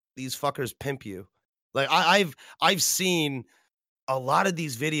like these fuckers pimp you. Like I've seen a lot of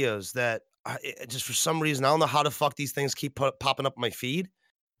these videos that just for some reason I don't know how the fuck these things keep popping up on my feed,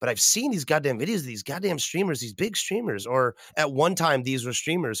 but I've seen these goddamn videos of these goddamn streamers, these big streamers, or at one time these were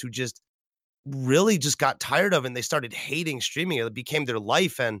streamers who just really just got tired of it and they started hating streaming. It became their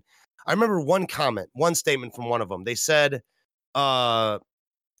life. And I remember one statement from one of them. They said,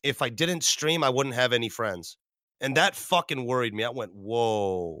 if I didn't stream, I wouldn't have any friends. And that fucking worried me. I went,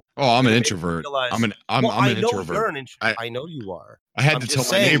 whoa. Oh, I'm an introvert. I'm an introvert. I know you are. I had to tell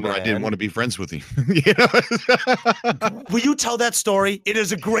my neighbor, man, I didn't want to be friends with him. You know? Will you tell that story? It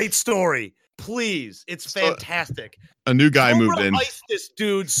is a great story. Please. It's fantastic. A new guy moved in. Iced this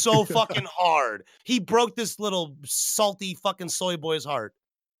dude so fucking hard. He broke this little salty fucking soy boy's heart.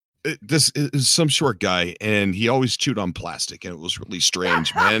 This is some short guy, and he always chewed on plastic, and it was really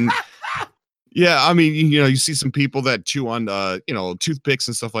strange, man. Yeah, I mean, you know, you see some people that chew on, toothpicks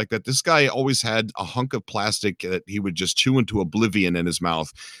and stuff like that. This guy always had a hunk of plastic that he would just chew into oblivion in his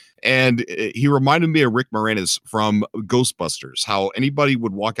mouth. And he reminded me of Rick Moranis from Ghostbusters, how anybody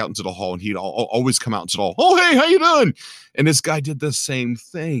would walk out into the hall and he'd always come out into the hall. Oh, hey, how you doing? And this guy did the same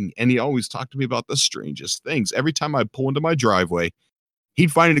thing. And he always talked to me about the strangest things. Every time I pull into my driveway,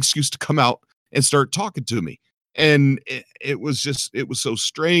 he'd find an excuse to come out and start talking to me. And it was so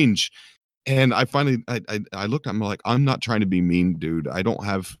strange. And I finally, I looked, I'm like, I'm not trying to be mean, dude. I don't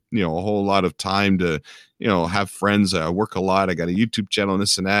have, a whole lot of time to, have friends. I work a lot. I got a YouTube channel and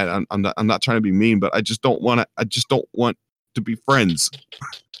this and that. I'm not trying to be mean, but I just don't want to be friends.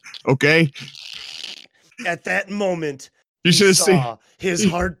 Okay. At that moment, you should have seen his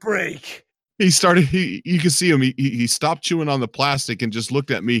heart break. You can see him. He stopped chewing on the plastic and just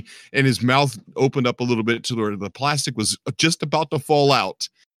looked at me, and his mouth opened up a little bit to where the plastic was just about to fall out.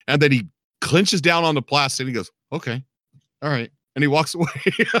 And then he clenches down on the plastic and he goes, okay, all right. And he walks away.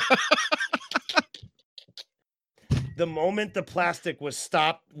 The moment the plastic was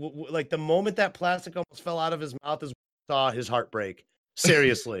stopped, like the moment that plastic almost fell out of his mouth is when I saw his heart break.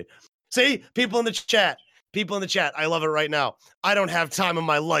 Seriously. See, people in the chat, I love it right now. I don't have time in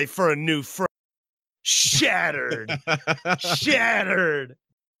my life for a new friend. Shattered.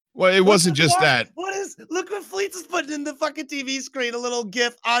 Well, it wasn't just that. Look what Fleets is putting in the fucking TV screen, a little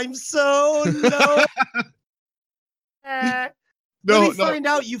gif. I'm so low. Let me find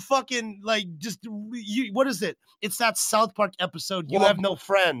out you fucking what is it? It's that South Park episode. You have no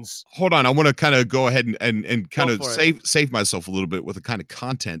friends. Hold on. I want to kind of go ahead and kind of save myself a little bit with the kind of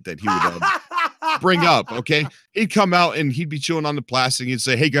content that he would bring up. Okay. He'd come out and he'd be chewing on the plastic. He'd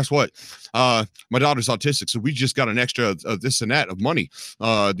say, hey, guess what? My daughter's autistic. So we just got an extra this and that of money.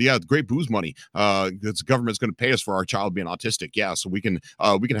 Great booze money. The government's going to pay us for our child being autistic. Yeah. So we can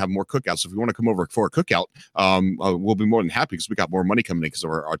have more cookouts. So if you want to come over for a cookout, we'll be more than happy because we got more money coming in because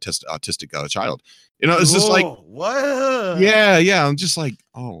of our autistic child. It's just like, what? Yeah. I'm just like,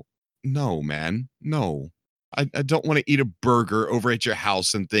 oh, no, man. No. I don't want to eat a burger over at your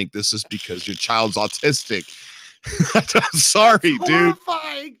house and think this is because your child's autistic. I'm sorry, dude.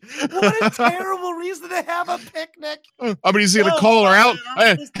 Horrifying. What a terrible reason to have a picnic. I mean, he's going to call her out.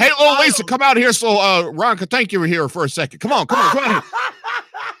 Hey, little Lisa, come out here so Ron can thank you here for a second. Come on.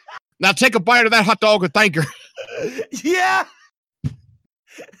 Now take a bite of that hot dog and thank her. Yeah.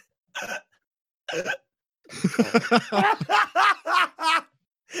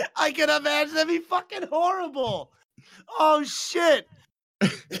 I can imagine that'd be fucking horrible. Oh shit.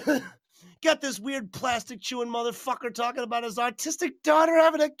 Got this weird plastic chewing motherfucker talking about his autistic daughter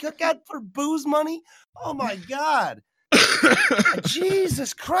having a cookout for booze money. Oh my God.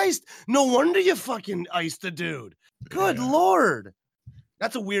 Jesus Christ. No wonder you fucking iced the dude. Good Lord.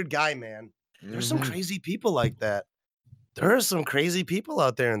 That's a weird guy, man. There's some crazy people like that. There are some crazy people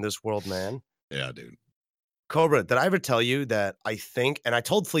out there in this world, man. Yeah, dude. Cobra, did I ever tell you that I think, and I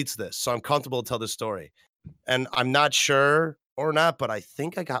told Fleets this, so I'm comfortable to tell this story. And I'm not sure or not, but I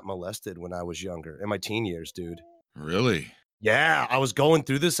think I got molested when I was younger, in my teen years, dude. Really? Yeah, I was going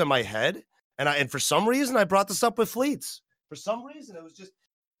through this in my head, and for some reason I brought this up with Fleets. For some reason, it was just,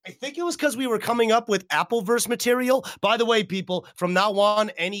 I think it was because we were coming up with Appleverse material. By the way, people, from now on,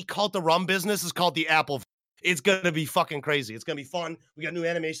 any Cult of Rum business is called the Appleverse. It's gonna be fucking crazy. It's gonna be fun. We got new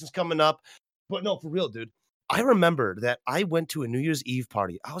animations coming up. But no, for real, dude. I remember that I went to a New Year's Eve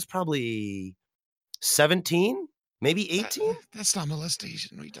party. I was probably 17, maybe 18. That's not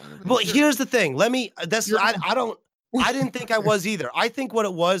molestation. What are you talking about? Well, here's the thing. I didn't think I was either. I think what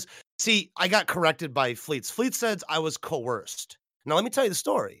it was, see, I got corrected by Fleets. Fleets said I was coerced. Now, let me tell you the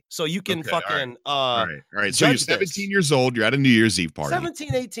story so you can fucking all right. So you're 17 years old. You're at a New Year's Eve party.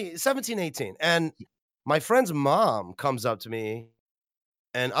 17, 18. And my friend's mom comes up to me,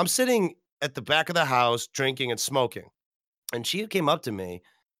 and I'm sitting at the back of the house drinking and smoking. And she came up to me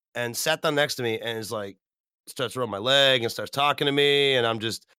and sat down next to me and is like, starts rubbing my leg and starts talking to me. And I'm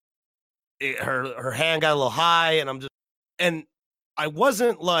just, her hand got a little high, and I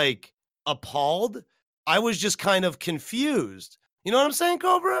wasn't like appalled. I was just kind of confused. You know what I'm saying,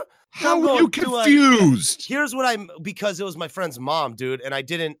 Cobra? How were you confused? Here's what because it was my friend's mom, dude. And I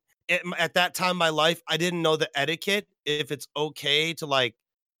didn't, at that time in my life, I didn't know the etiquette, if it's okay to like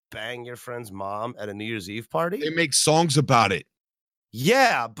bang your friend's mom at a New Year's Eve party. They make songs about it.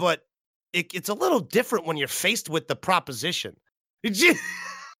 Yeah, but it's a little different when you're faced with the proposition.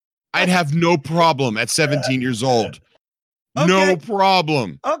 I'd have no problem at 17 years old. Okay. No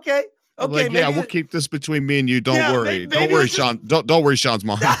problem. Okay. Like, yeah, we'll keep this between me and you. Don't worry. Don't worry, Sean. Don't worry, Sean's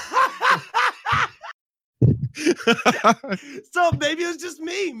mom. So maybe it was just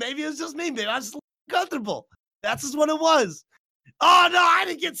me. Maybe I was just comfortable. That's just what it was. Oh no, I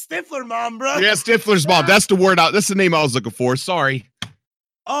didn't get Stifler mom, bro. Yeah, Stifler's mom. That's the word out. That's the name I was looking for. Sorry.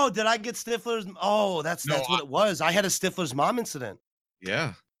 Oh, did I get Stifler's? Oh, that's what it was. I had a Stifler's mom incident.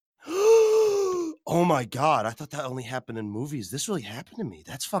 Yeah. Oh my God. I thought that only happened in movies. This really happened to me.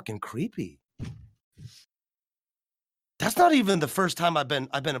 That's fucking creepy. That's not even the first time I've been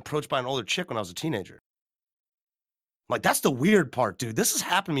approached by an older chick when I was a teenager. Like, that's the weird part, dude. This has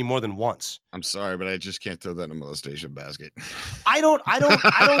happened to me more than once. I'm sorry, but I just can't throw that in a molestation basket. I don't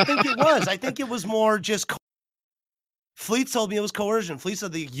think it was. I think it was more just Fleet told me it was coercion. Fleet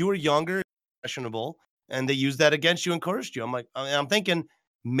said that you were younger, questionable, and they used that against you and coerced you. I'm like, I'm thinking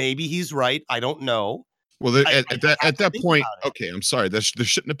maybe he's right. I don't know. Well, at that point, okay, I'm sorry. There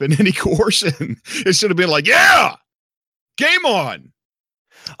shouldn't have been any coercion. It should have been like, yeah, game on.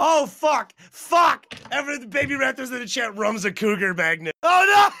 Oh, fuck. Every the baby raptors in the chat, rum's a cougar magnet.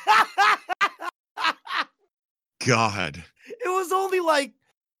 Oh, no. God. It was only like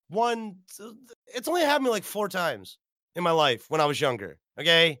it's only happened to me like 4 times in my life when I was younger,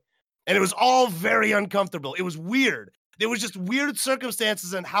 okay? And it was all very uncomfortable. It was weird. There was just weird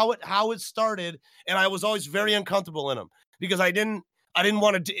circumstances and how it started, and I was always very uncomfortable in them because I didn't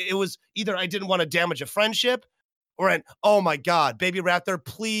want to. It was either I didn't want to damage a friendship, or oh my God, Baby Raptor,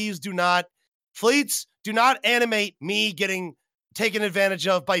 please do not, Fleets, do not animate me getting taken advantage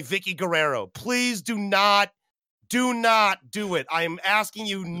of by Vicky Guerrero. Please do not do it. I am asking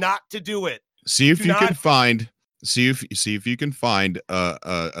you not to do it. See if you can find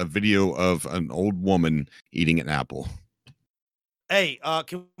a video of an old woman eating an apple. Hey,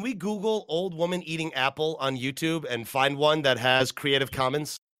 can we Google old woman eating apple on YouTube and find one that has Creative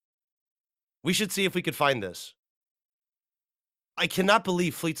Commons? We should see if we could find this. I cannot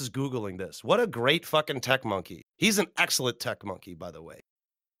believe Fleets is Googling this. What a great fucking tech monkey. He's an excellent tech monkey, by the way.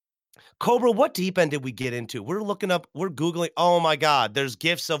 Cobra, what deep end did we get into? We're Googling. Oh my God, there's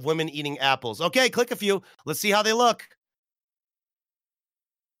gifs of women eating apples. Okay, click a few. Let's see how they look.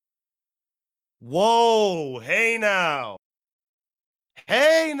 Whoa, hey now.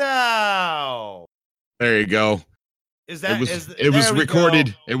 There you go. It was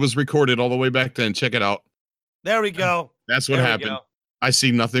recorded. It was recorded all the way back then. Check it out. There we go. That's what happened. I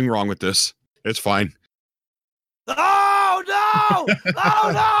see nothing wrong with this. It's fine. Oh no!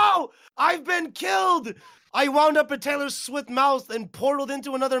 Oh no! I've been killed. I wound up in Taylor Swift's mouth and portaled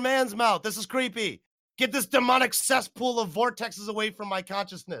into another man's mouth. This is creepy. Get this demonic cesspool of vortexes away from my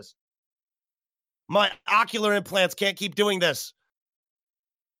consciousness. My ocular implants can't keep doing this.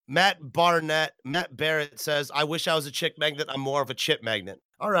 Matt Barrett says, I wish I was a chick magnet. I'm more of a chip magnet.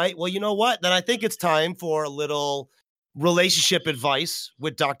 All right. Well, you know what? Then I think it's time for a little relationship advice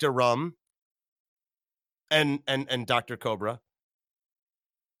with Dr. Rum and Dr. Cobra.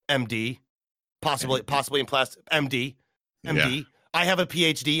 MD. Possibly in plastic. MD. Yeah. I have a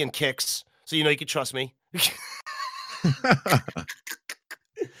PhD in kicks, so you know you can trust me.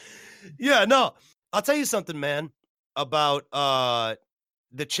 Yeah, no. I'll tell you something, man, about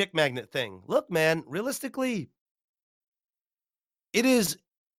the chick magnet thing. Look, man, realistically, it's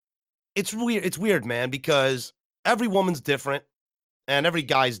weird, man, because every woman's different and every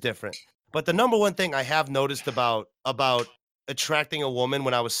guy's different. But the number one thing I have noticed about attracting a woman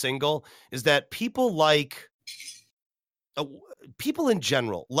when I was single is that people in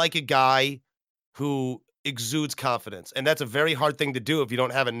general like a guy who exudes confidence, and that's a very hard thing to do if you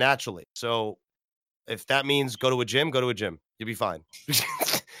don't have it naturally. So if that means go to a gym, you'll be fine.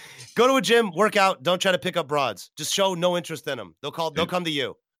 Go to a gym, work out, don't try to pick up broads. Just show no interest in them. They'll come to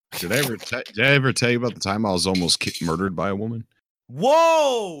you. Did I ever tell you about the time I was almost murdered by a woman?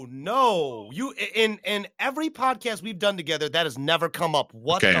 Whoa, no. You in every podcast we've done together, that has never come up.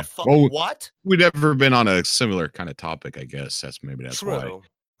 What the fuck? Well, what? We'd never been on a similar kind of topic, I guess. That's true. Why.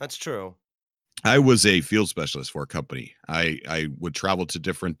 That's true. I was a field specialist for a company. I would travel to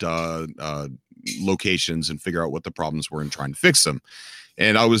different locations and figure out what the problems were and try and fix them.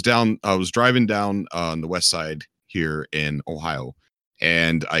 And I was driving down on the west side here in Ohio,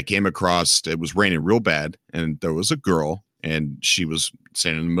 and I came across, it was raining real bad, and there was a girl, and she was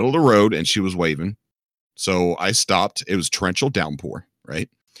standing in the middle of the road, and she was waving. So I stopped. It was torrential downpour, right?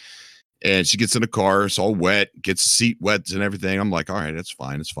 And she gets in the car, it's all wet, gets the seat wet and everything. I'm like, all right, it's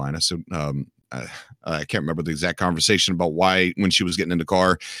fine. I said, I can't remember the exact conversation about why when she was getting in the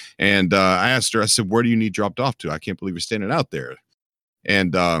car. And I asked her, I said, where do you need dropped off to? I can't believe you're standing out there.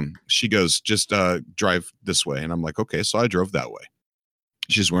 And she goes, just drive this way. And I'm like, okay. So I drove that way.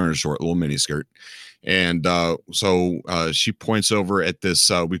 She's wearing a short little mini skirt. And so she points over at this,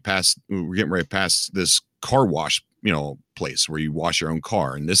 we're getting ready to pass this car wash, place where you wash your own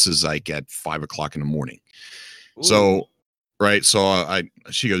car. And this is like at 5 o'clock in the morning. Ooh. So, right. So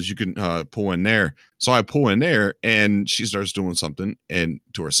she goes, you can pull in there. So I pull in there and she starts doing something and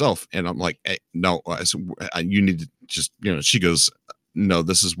to herself. And I'm like, hey, no, I said, you need to just, she goes, no,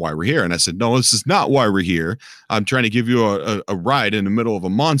 this is why we're here. And I said, no, this is not why we're here. I'm trying to give you a ride in the middle of a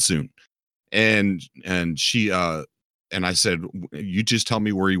monsoon. And she, and I said, you just tell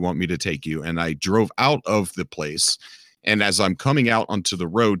me where you want me to take you. And I drove out of the place. And as I'm coming out onto the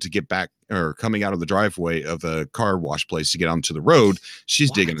road to get back, or coming out of the driveway of the car wash place to get onto the road,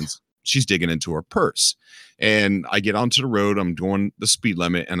 she's digging into her purse. And I get onto the road, I'm going the speed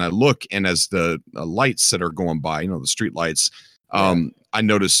limit, and I look, and as the lights that are going by, the street lights, I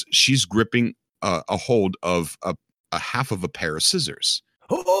notice she's gripping a hold of a half of a pair of scissors.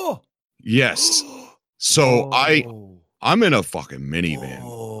 Oh, yes. So I'm in a fucking minivan.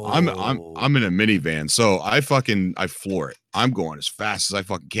 I'm in a minivan. So I floor it. I'm going as fast as I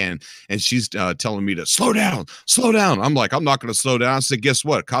fucking can. And she's telling me to slow down. I'm like, I'm not going to slow down. I said, guess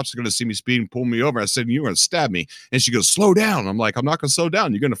what? Cops are going to see me speeding, pull me over. I said, you're going to stab me. And she goes, slow down. I'm like, I'm not going to slow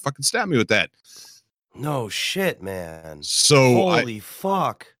down. You're going to fucking stab me with that. No shit, man. So holy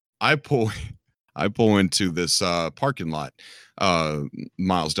fuck. I pull into this parking lot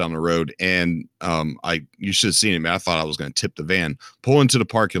miles down the road, and you should have seen it, man. I thought I was going to tip the van. Pull into the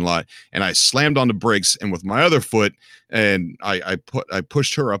parking lot, and I slammed on the brakes, and with my other foot, and I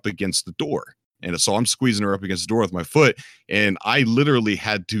pushed her up against the door. And so I'm squeezing her up against the door with my foot, and I literally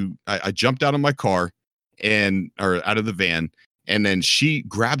had to I jumped out of my car or out of the van, and then she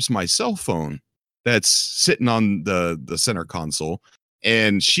grabs my cell phone that's sitting on the center console,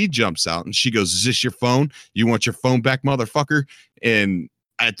 and she jumps out and she goes, is this your phone? You want your phone back, motherfucker? And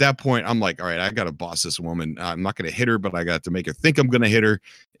at that point, I'm like, all right, I got to boss this woman. I'm not going to hit her, but I got to make her think I'm going to hit her.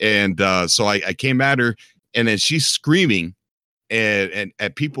 And so I came at her, and then she's screaming and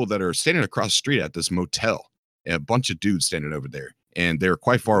at people that are standing across the street at this motel, and a bunch of dudes standing over there, and they're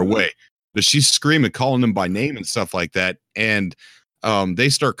quite far away. But she's screaming, calling them by name and stuff like that. And they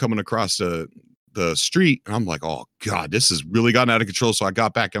start coming across the street, and I'm like, oh God, this has really gotten out of control. So I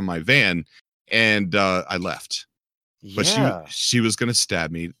got back in my van and I left. Yeah. But she was gonna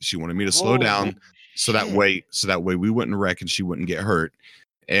stab me. She wanted me to slow down so that way we wouldn't wreck and she wouldn't get hurt.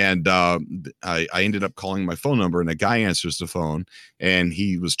 And I ended up calling my phone number, and a guy answers the phone, and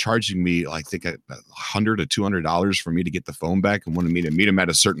he was charging me, I think, $100 to $200 for me to get the phone back, and wanted me to meet him at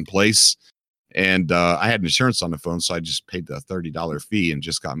a certain place. And I had insurance on the phone, so I just paid the $30 fee and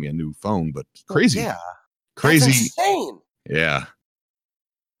just got me a new phone. But crazy, Yeah, crazy, that's insane. yeah.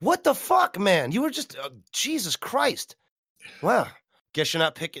 What the fuck, man? You were just Jesus Christ. Well, guess you're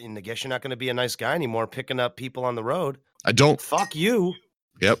not picking. I guess you're not going to be a nice guy anymore, picking up people on the road. I don't. Fuck you.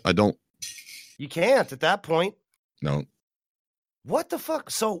 Yep, I don't. You can't at that point. No. What the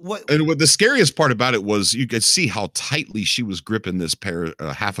fuck? So what? And what the scariest part about it was you could see how tightly she was gripping this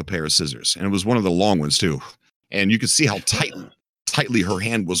half a pair of scissors, and it was one of the long ones too. And you could see how tightly her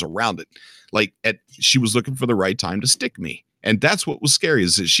hand was around it, like she was looking for the right time to stick me. And that's what was scary,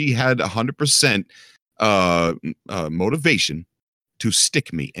 is that she had 100% motivation to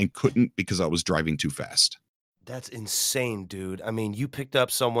stick me and couldn't because I was driving too fast. That's insane, dude. I mean, you picked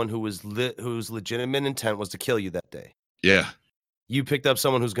up someone whose legitimate intent was to kill you that day. Yeah. You picked up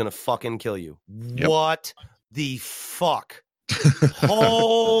someone who's gonna fucking kill you. Yep. What the fuck?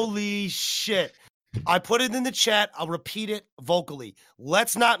 Holy shit. I put it in the chat. I'll repeat it vocally.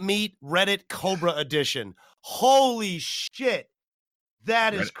 Let's not meet Reddit Cobra edition. Holy shit.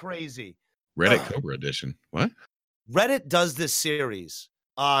 That is crazy. Reddit Cobra edition. What? Reddit does this series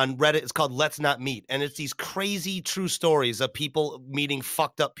on Reddit. It's called Let's Not Meet. And it's these crazy true stories of people meeting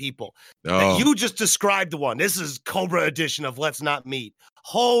fucked up people. Oh. You just described the one. This is Cobra edition of Let's Not Meet.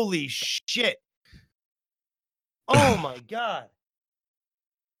 Holy shit. Oh my God.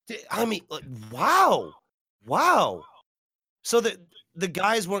 I mean, like, wow. Wow. So the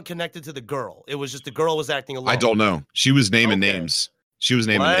guys weren't connected to the girl. It was just the girl was acting alone. I don't know. She was naming names. She was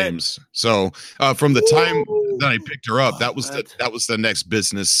naming names. So from the time that I picked her up, that was the next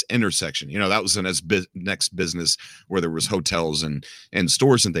business intersection. You know, that was the next business where there was hotels and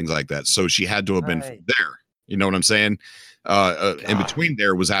stores and things like that. So she had to have been from there. You know what I'm saying? In between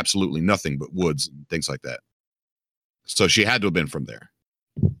there was absolutely nothing but woods and things like that. So she had to have been from there.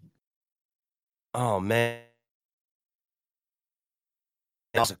 Oh, man.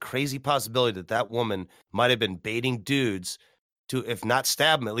 There's a crazy possibility that woman might have been baiting dudes to, if not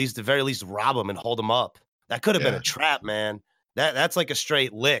stab them, at least the very least rob them and hold them up. That could have been a trap, man. That's like a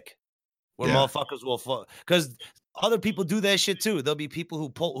straight lick where motherfuckers will because other people do that shit too. There'll be people who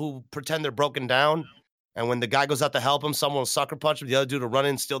pretend they're broken down, and when the guy goes out to help him, someone will sucker punch him. The other dude will run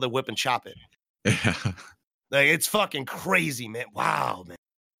in, steal their whip, and chop it. Like, it's fucking crazy, man. Wow, man.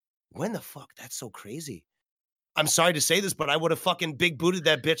 When the fuck? That's so crazy. I'm sorry to say this, but I would have fucking big booted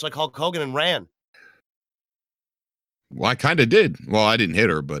that bitch like Hulk Hogan and ran. Well, I kind of did. Well, I didn't hit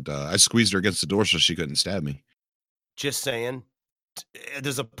her, but I squeezed her against the door so she couldn't stab me. Just saying.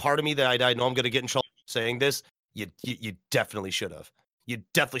 There's a part of me that I know I'm going to get in trouble saying this. You definitely should have. You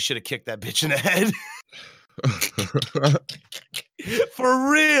definitely should have kicked that bitch in the head.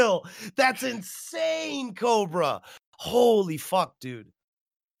 For real. That's insane, Cobra. Holy fuck, dude.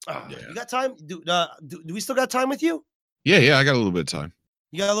 You got time? Do we still got time with you? Yeah, I got a little bit of time.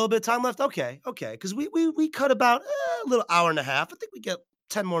 You got a little bit of time left? Okay. Because we cut about a little hour and a half. I think we get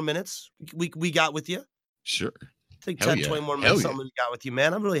 10 more minutes. We got with you. Sure. I think 10, 20 more minutes. Something we got with you,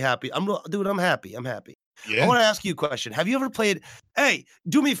 man. I'm really happy. Dude, I'm happy. Yeah. I want to ask you a question. Have you ever played? Hey,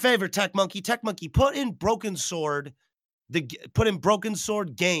 do me a favor, Tech Monkey. Put in Broken Sword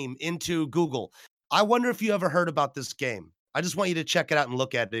game into Google. I wonder if you ever heard about this game. I just want you to check it out and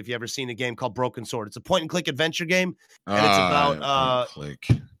look at it if you ever seen a game called Broken Sword. It's a point-and-click adventure game, and it's about click.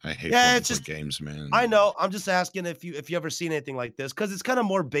 I hate point-and-click games, man. I know. I'm just asking if you ever seen anything like this, because it's kind of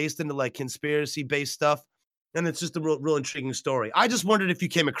more based into like conspiracy-based stuff, and it's just a real intriguing story. I just wondered if you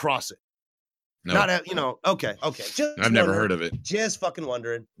came across it. No. Okay. I've never heard of it. Just fucking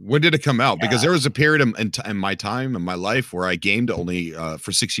wondering. When did it come out? Because there was a period in my time, in my life, where I gamed only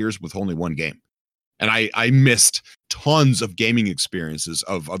for 6 years with only one game. And I missed tons of gaming experiences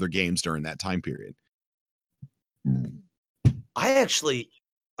of other games during that time period. I actually,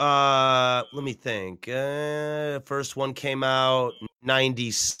 let me think. First one came out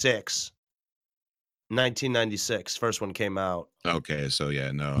 1996. First one came out. Okay, so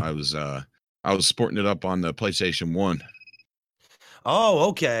yeah, no, I was sporting it up on the PlayStation 1. Oh,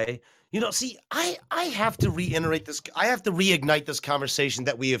 okay. See, I have to reiterate this. I have to reignite this conversation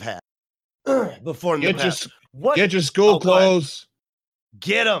that we have had before in the past. Get your school clothes.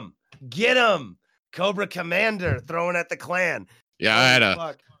 Get him. Cobra Commander throwing at the clan.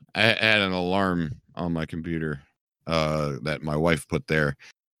 Yeah, I had an alarm on my computer that my wife put there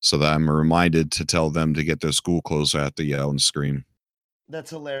so that I'm reminded to tell them to get their school clothes. I have to yell and scream.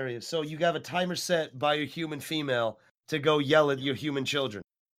 That's hilarious. So you have a timer set by your human female to go yell at your human children.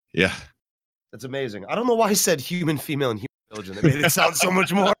 Yeah. That's amazing. I don't know why I said human female and human children. It made it sound so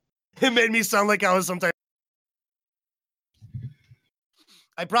much more. It made me sound like I was some type.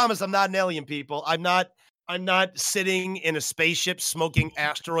 I promise I'm not an alien, people. I'm not sitting in a spaceship smoking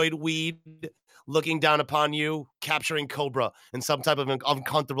asteroid weed, looking down upon you, capturing Cobra in some type of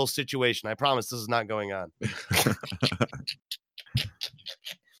uncomfortable situation. I promise this is not going on.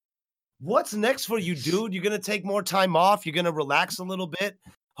 What's next for you, dude? You're going to take more time off? You're going to relax a little bit?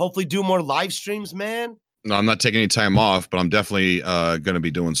 Hopefully do more live streams, man? No, I'm not taking any time off, but I'm definitely going to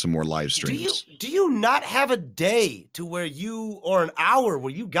be doing some more live streams. Do you not have a day to where you, or an hour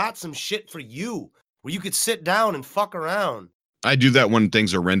where you got some shit for you, where you could sit down and fuck around? I do that when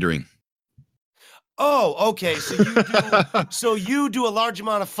things are rendering. Oh, okay. So you do a large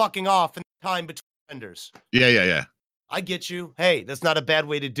amount of fucking off in the time between renders. Yeah. I get you. Hey, that's not a bad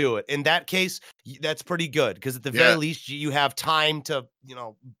way to do it. In that case, that's pretty good because at the very least, you have time to,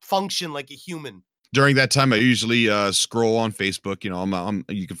 function like a human. During that time, I usually scroll on Facebook.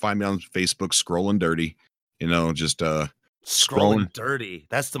 You can find me on Facebook scrolling dirty. Just scrolling dirty.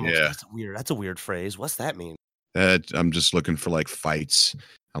 That's the most. Yeah. That's a weird phrase. What's that mean? I'm just looking for like fights.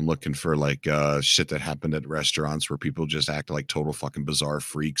 I'm looking for like shit that happened at restaurants where people just act like total fucking bizarre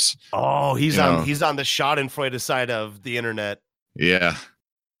freaks. Oh, he's on the Schadenfreude side of the internet. Yeah.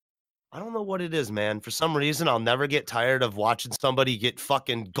 I don't know what it is, man. For some reason, I'll never get tired of watching somebody get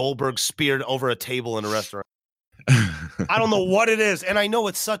fucking Goldberg speared over a table in a restaurant. I don't know what it is. And I know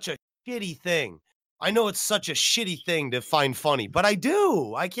it's such a shitty thing. I know it's such a shitty thing to find funny, but I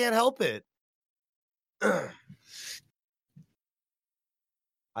do. I can't help it. I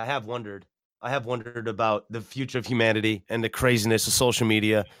have wondered about the future of humanity and the craziness of social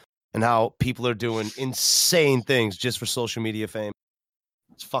media and how people are doing insane things just for social media fame.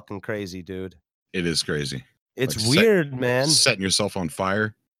 It's fucking crazy, dude. It is crazy. It's like weird, man. Setting yourself on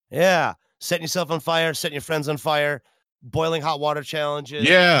fire. Yeah. Setting yourself on fire, setting your friends on fire, boiling hot water challenges.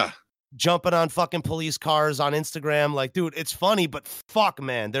 Yeah. Jumping on fucking police cars on Instagram. Like, dude, it's funny, but fuck,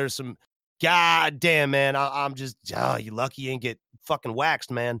 man. There's some goddamn, man. I'm just, you lucky you ain't get fucking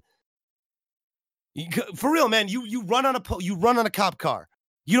waxed, man. For real, man. You run on a cop car.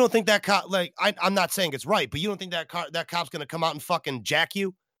 You don't think that cop, like, I'm not saying it's right, but you don't think that cop's gonna come out and fucking jack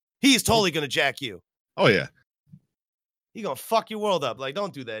you? He's totally gonna jack you. Oh yeah. He gonna fuck your world up. Like,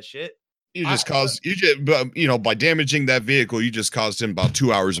 don't do that shit. By damaging that vehicle, you just caused him about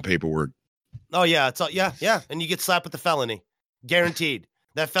 2 hours of paperwork. Oh yeah, it's all, yeah, and you get slapped with the felony, guaranteed.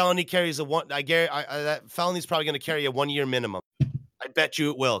 That felony carries that felony's probably going to carry a 1 year minimum. I bet you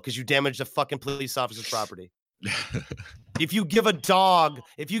it will because you damaged a fucking police officer's property. If you give a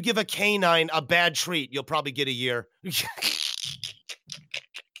canine a bad treat, you'll probably get a year.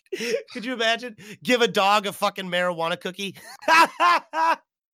 Could you imagine? Give a dog a fucking marijuana cookie.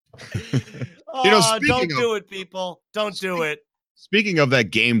 Don't do it, people. Don't do it. Speaking of that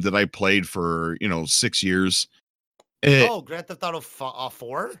game that I played for 6 years. Grand Theft Auto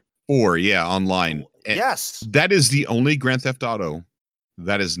 4? 4, yeah, online. Yes. That is the only Grand Theft Auto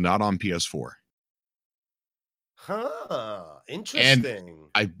that is not on PS4. Huh. Interesting.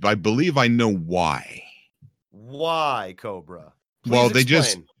 And I believe I know why. Why, Cobra? Please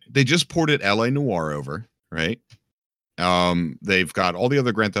explain. They just ported LA Noire over, right? They've got all the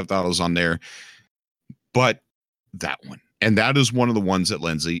other Grand Theft Autos on there, but that one. And that is one of the ones that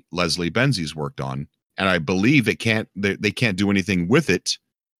Leslie Benzies worked on. And I believe they can't do anything with it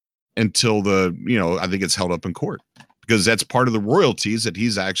until I think it's held up in court because that's part of the royalties that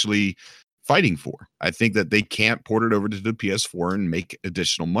he's actually fighting for. I think that they can't port it over to the PS4 and make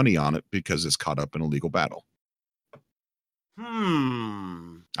additional money on it because it's caught up in a legal battle.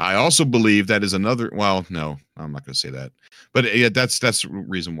 I also believe that is another. Well, no, I'm not going to say that, but yeah, that's the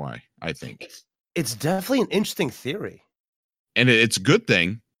reason why I think it's definitely an interesting theory, and it's a good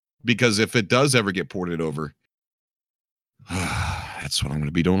thing. Because if it does ever get ported over, that's what I'm going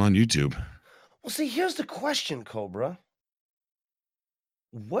to be doing on YouTube. Well, see, here's the question, Cobra.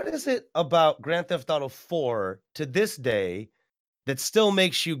 What is it about Grand Theft Auto 4 to this day that still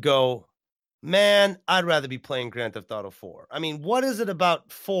makes you go, man, I'd rather be playing Grand Theft Auto 4? I mean, what is it about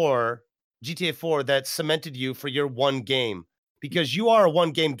GTA 4 that cemented you for your one game? Because you are a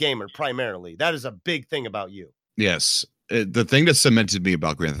one-game gamer primarily. That is a big thing about you. Yes. The thing that cemented me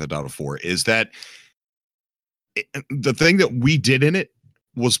about Grand Theft Auto 4 is that the thing that we did in it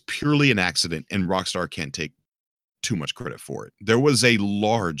was purely an accident, and Rockstar can't take too much credit for it. There was a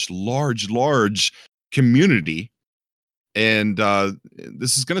large community, and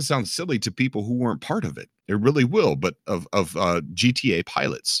this is going to sound silly to people who weren't part of it. It really will, but of GTA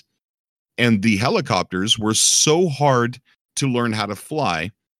pilots. And the helicopters were so hard to learn how to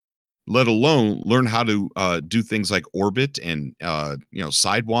fly, let alone learn how to do things like orbit and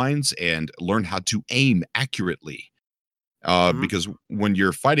sidewinds and learn how to aim accurately. Because when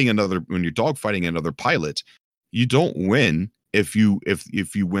you're dog fighting another pilot, you don't win if you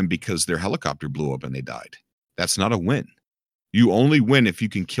win because their helicopter blew up and they died. That's not a win. You only win if you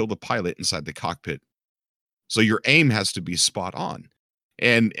can kill the pilot inside the cockpit. So your aim has to be spot on,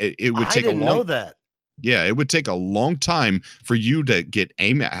 and it would take know that. Yeah, it would take a long time for you to get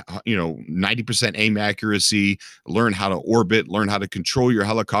 90% aim accuracy, learn how to orbit, learn how to control your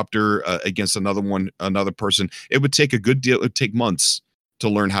helicopter against another person. It would take a good deal. It would take months to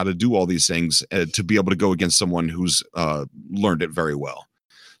learn how to do all these things to be able to go against someone who's learned it very well.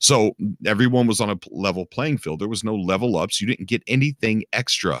 So everyone was on a level playing field. There was no level ups. You didn't get anything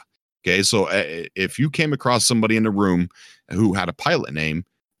extra. Okay, so if you came across somebody in the room who had a pilot name,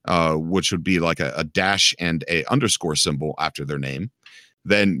 which would be like a dash and a underscore symbol after their name,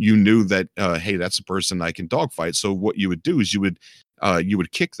 then you knew that, hey, that's a person I can dogfight. So what you would do is you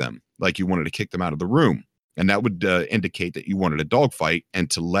would kick them, like you wanted to kick them out of the room. And that would indicate that you wanted a dogfight and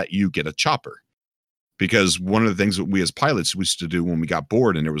to let you get a chopper. Because one of the things that we as pilots used to do when we got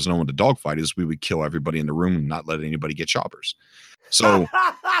bored and there was no one to dogfight is we would kill everybody in the room and not let anybody get choppers. So,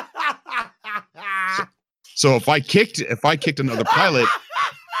 so if I kicked another pilot,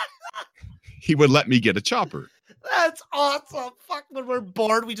 he would let me get a chopper. That's awesome. Fuck, when we're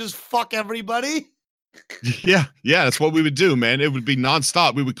bored, we just fuck everybody. Yeah, that's what we would do, man. It would be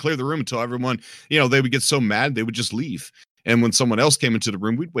nonstop. We would clear the room until everyone, they would get so mad they would just leave. And when someone else came into the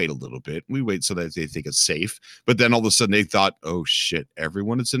room, we'd wait a little bit. We wait so that they think it's safe. But then all of a sudden they thought, oh shit,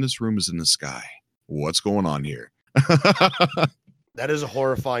 everyone that's in this room is in the sky. What's going on here? That is a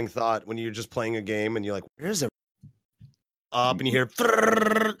horrifying thought when you're just playing a game and you're like, where's it? Up and you hear,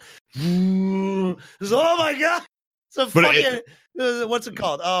 oh my God. So fucking, what's it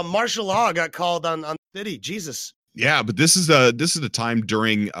called? Martial law got called on the city. Jesus. Yeah, but this is the time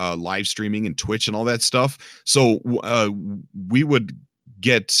during live streaming and Twitch and all that stuff. So we would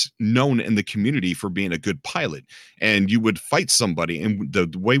get known in the community for being a good pilot, and you would fight somebody, and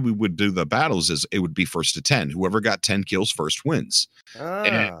the way we would do the battles is it would be 1st to 10. Whoever got 10 kills first wins.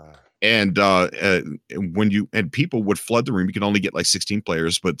 And when people would flood the room, you could only get like 16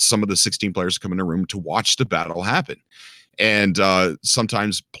 players, but some of the 16 players come in the room to watch the battle happen. And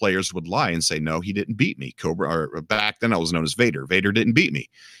sometimes players would lie and say, no, he didn't beat me. Cobra, or back then I was known as Vader. Vader didn't beat me.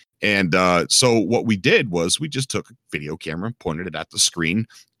 And so what we did was we just took a video camera, pointed it at the screen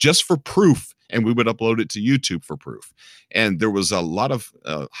just for proof, and we would upload it to YouTube for proof. And there was a lot of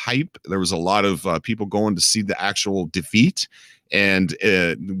hype. There was a lot of people going to see the actual defeat. And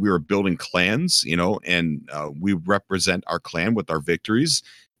we were building clans, and we represent our clan with our victories.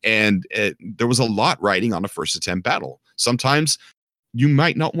 And there was a lot riding on a 1st to 10 battle. Sometimes you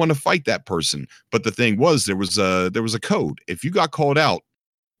might not want to fight that person, but the thing was there was a code. If you got called out,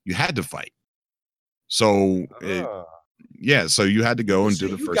 you had to fight. So so you had to go and do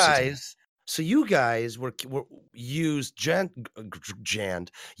the first. So you guys were used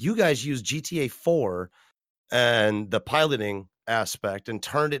you guys used GTA 4 and the piloting aspect and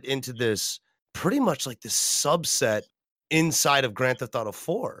turned it into this pretty much like this subset inside of Grand Theft Auto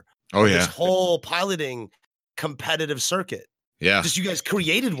 4. Oh yeah, this whole piloting competitive circuit. Yeah, just you guys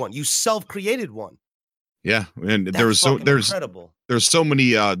created one. You self-created one. Yeah, and there's incredible. There's so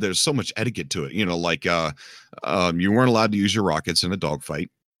many there's so much etiquette to it. You weren't allowed to use your rockets in a dogfight.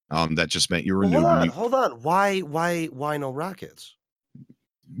 That just meant you were new. Hold on. Why no rockets?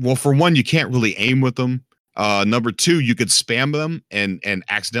 Well, for one, you can't really aim with them. Number two, you could spam them and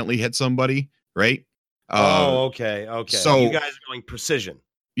accidentally hit somebody, right? Okay. So you guys are going precision.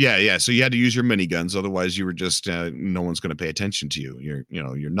 Yeah. So you had to use your miniguns, otherwise you were just no one's going to pay attention to you.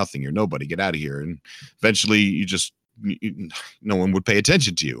 You're nothing. You're nobody. Get out of here. And eventually, no one would pay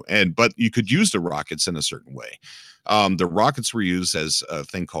attention to you. But you could use the rockets in a certain way. The rockets were used as a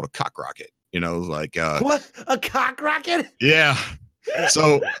thing called a cock rocket. What? A cock rocket? Yeah.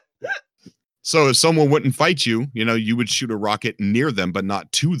 So if someone wouldn't fight you, you would shoot a rocket near them, but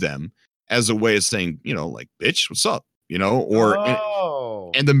not to them, as a way of saying, like, bitch, what's up?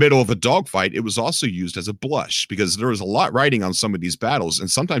 In the middle of a dogfight, it was also used as a blush because there was a lot riding on some of these battles, and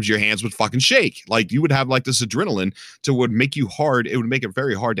sometimes your hands would fucking shake. Like you would have like this adrenaline would make you hard. It would make it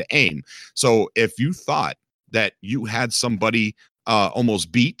very hard to aim. So if you thought that you had somebody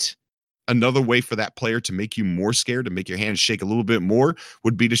almost beat, another way for that player to make you more scared, to make your hands shake a little bit more,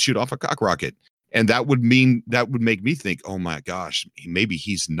 would be to shoot off a cock rocket. And that would make me think, oh my gosh, maybe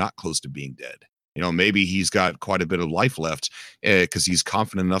he's not close to being dead. Maybe he's got quite a bit of life left because he's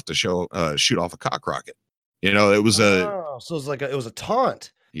confident enough to shoot off a cock rocket. It was so it was a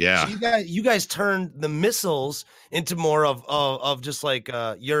taunt. Yeah. So you guys turned the missiles into more of just like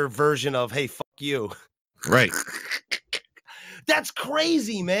your version of, hey, fuck you. Right. That's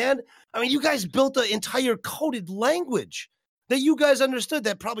crazy, man. I mean, you guys built an entire coded language that you guys understood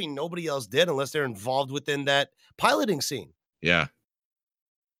that probably nobody else did unless they're involved within that piloting scene. Yeah.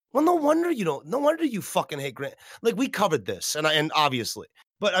 Well, no wonder you fucking hate Grand. Like, we covered this, and obviously,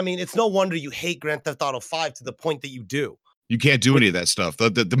 but I mean, it's no wonder you hate Grand Theft Auto 5 to the point that you do. You can't do any of that stuff.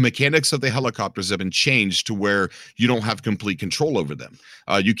 The mechanics of the helicopters have been changed to where you don't have complete control over them.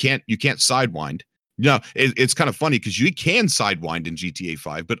 You can't sidewind. No, it's kind of funny because you can sidewind in GTA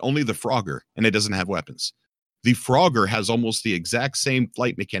 5, but only the Frogger, and it doesn't have weapons. The Frogger has almost the exact same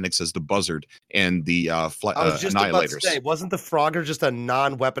flight mechanics as the Buzzard and the I was just about to Annihilators. say, wasn't the Frogger just a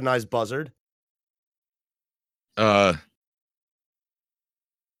non-weaponized Buzzard? Yeah.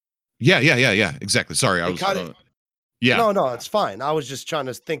 Exactly. Sorry, I was. Yeah. No, it's fine. I was just trying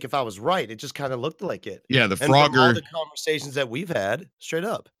to think if I was right. It just kind of looked like it. Yeah, the And from all Frogger. the conversations that we've had, straight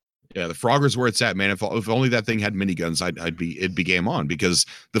up. Yeah, the Frogger's where it's at, man. If only that thing had miniguns, it'd be game on, because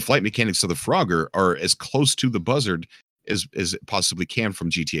the flight mechanics of the Frogger are as close to the Buzzard as it possibly can from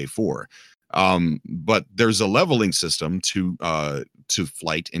GTA 4. But there's a leveling system to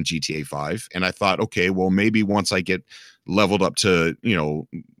flight in GTA 5, and I thought, okay, well, maybe once I get leveled up to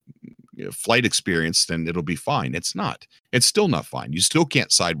flight experience, then it'll be fine. It's not. It's still not fine. You still can't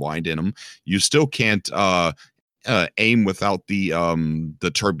sidewind in them. You still can't aim without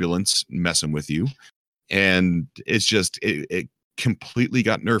the turbulence messing with you, and it's just it completely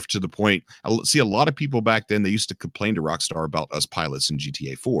got nerfed to the point. I see a lot of people back then, they used to complain to Rockstar about us pilots in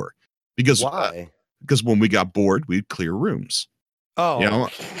GTA 4 because why? Because when we got bored, we'd clear rooms. Oh,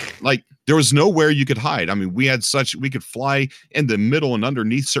 like there was nowhere you could hide. I mean, we could fly in the middle and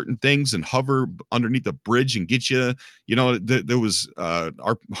underneath certain things and hover underneath the bridge and get you. There was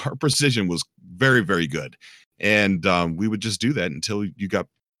our precision was very, very good. And we would just do that until you got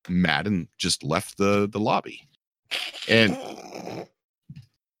mad and just left the lobby.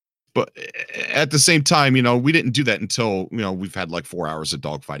 But at the same time, we didn't do that until, we've had like 4 hours of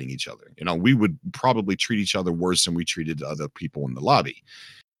dogfighting each other. We would probably treat each other worse than we treated other people in the lobby.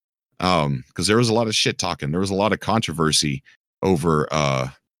 Because there was a lot of shit talking. There was a lot of controversy over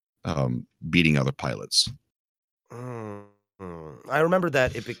beating other pilots. I remember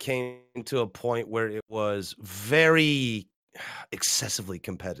that it became to a point where it was very excessively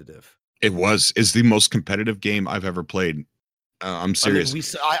competitive. It's the most competitive game I've ever played. I'm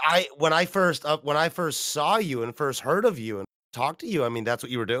serious. I mean, when I first saw you and first heard of you and talked to you, I mean, that's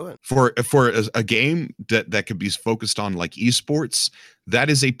what you were doing. For a game that could be focused on like esports, that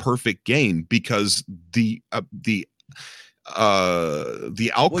is a perfect game, because the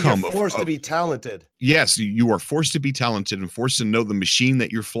outcome you're forced to be talented. Yes, you are forced to be talented and forced to know the machine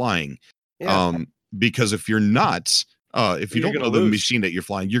that you're flying. Yeah. Because if you're not, if you don't know the machine that you're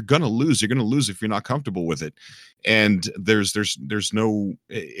flying, you're gonna lose. You're gonna lose if you're not comfortable with it. And there's no.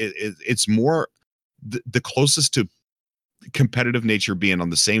 It's more the closest to competitive nature being on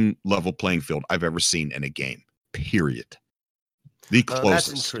the same level playing field I've ever seen in a game. Period. The closest.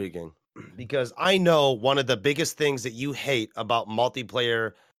 That's intriguing, because I know one of the biggest things that you hate about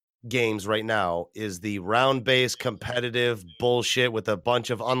multiplayer games right now is the round-based competitive bullshit with a bunch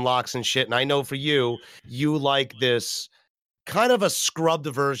of unlocks and shit. And I know for you like this kind of a scrubbed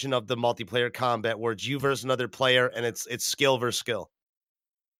version of the multiplayer combat where it's you versus another player and it's skill versus skill.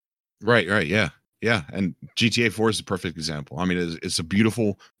 Right. Yeah. And GTA 4 is a perfect example. I mean, it's a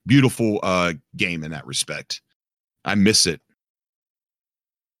beautiful game in that respect. I miss it.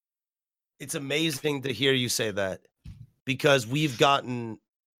 It's amazing to hear you say that, because we've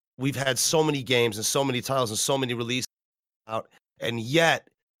had so many games and so many titles and so many releases out, and yet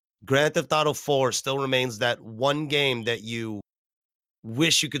Grand Theft Auto 4 still remains that one game that you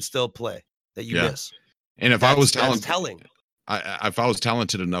wish you could still play, that you miss. And if I was talented, if I was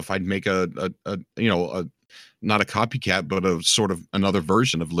talented enough, I'd make a not a copycat, but a sort of another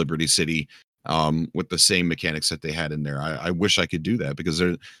version of Liberty City, with the same mechanics that they had in there. I wish I could do that, because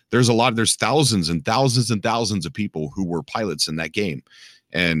there's thousands and thousands and thousands of people who were pilots in that game.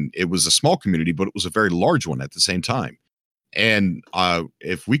 And it was a small community, but it was a very large one at the same time. And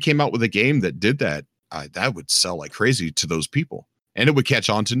if we came out with a game that did that, that would sell like crazy to those people, and it would catch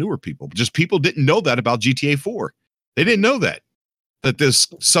on to newer people. Just people didn't know that about GTA 4. They didn't know that this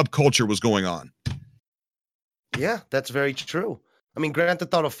subculture was going on. Yeah, that's very true. I mean, Grand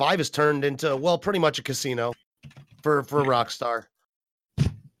Theft Auto 5 has turned into, well, pretty much a casino for Rockstar.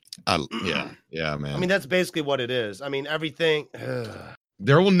 Yeah, man. I mean, that's basically what it is. I mean, everything.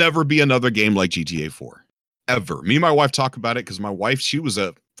 There will never be another game like GTA 4. Ever. Me and my wife talk about it, because my wife, she was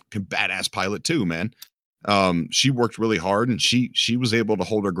a fucking badass pilot too, man. She worked really hard, and she was able to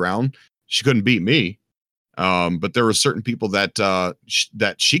hold her ground. She couldn't beat me, But there were certain people that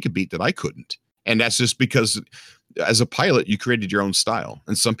that she could beat that I couldn't, and that's just because as a pilot you created your own style,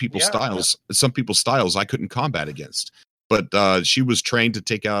 and some people's styles I couldn't combat against. But she was trained to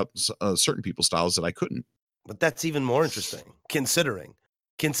take out certain people's styles that I couldn't. But that's even more interesting, considering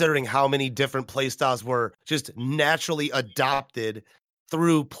how many different play styles were just naturally adopted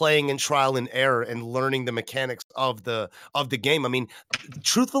through playing and trial and error and learning the mechanics of the game. I mean,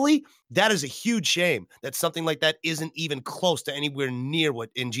 truthfully, that is a huge shame that something like that isn't even close to anywhere near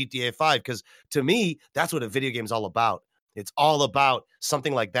what in GTA 5, because to me, that's what a video game is all about. It's all about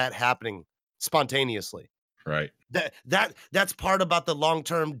something like that happening spontaneously. Right. That's part about the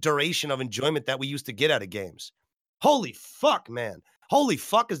long-term duration of enjoyment that we used to get out of games. Holy fuck, man. Holy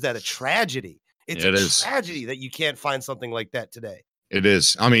fuck, is that a tragedy? It's a tragedy that you can't find something like that today. It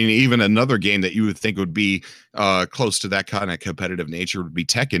is. I mean, even another game that you would think would be close to that kind of competitive nature would be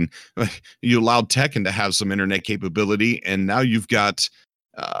Tekken. You allowed Tekken to have some internet capability, and now you've got.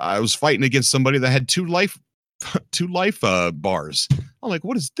 I was fighting against somebody that had two life bars. I'm like,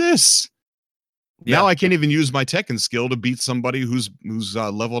 what is this? Yeah. Now I can't even use my Tekken skill to beat somebody who's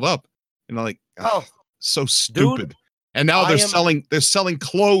leveled up. And I'm like, oh, so stupid. Dude, and now they're selling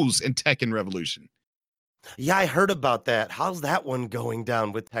clothes in Tekken Revolution. Yeah, I heard about that. How's that one going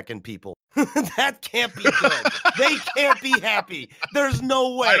down with Tekken people? That can't be good. They can't be happy. There's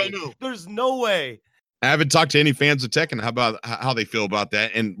no way. I don't know. There's no way. I haven't talked to any fans of Tekken about how they feel about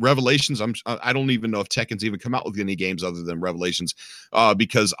that. And Revelations, I don't even know if Tekken's even come out with any games other than Revelations,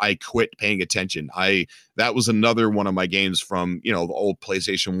 because I quit paying attention. That was another one of my games from the old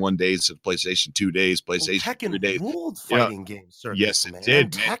PlayStation 1 days to PlayStation 2 days, PlayStation 3 days. Tekken ruled fighting games. Circuits, yes, it man.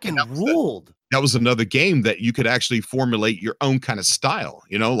 did. Tekken ruled. That was another game that you could actually formulate your own kind of style.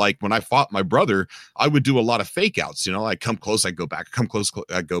 Like when I fought my brother, I would do a lot of fake outs. I come close, I go back, come close,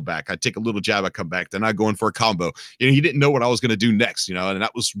 I go back. I take a little jab, I come back, then I go in for a combo. He didn't know what I was going to do next, and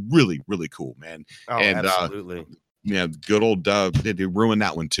that was really, really cool, man. Oh, and, absolutely. Good old, they ruined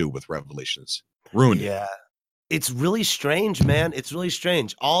that one too with Revelations. Ruined it. Yeah. It's really strange, man. It's really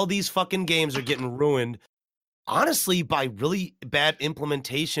strange. All these fucking games are getting ruined, honestly, by really bad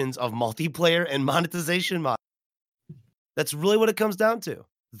implementations of multiplayer and monetization models. That's really what it comes down to.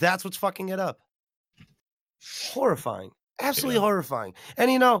 That's what's fucking it up. Horrifying. Absolutely horrifying.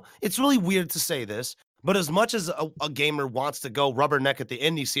 And it's really weird to say this, but as much as a gamer wants to go rubberneck at the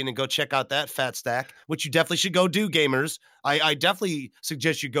indie scene and go check out that fat stack, which you definitely should go do, gamers, I definitely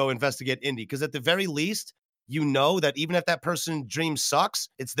suggest you go investigate indie, because at the very least, that even if that person's dream sucks,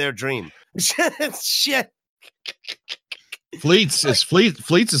 it's their dream. Shit. Fleets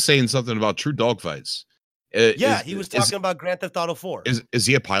is saying something about true dogfights. He was talking about Grand Theft Auto 4. Is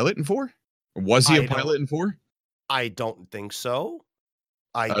he a pilot in 4? Or was he a pilot in 4? I don't think so.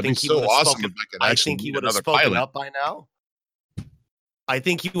 I think he would have spoken up by now. I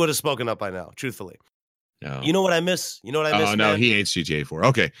think he would have spoken up by now, truthfully. No. You know what I miss? Oh, no, man? He hates GTA 4.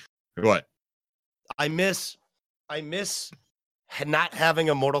 Okay. What? I miss not having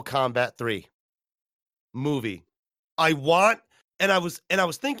a Mortal Kombat 3 movie. I was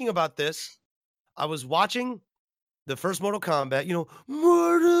thinking about this. I was watching the first Mortal Kombat,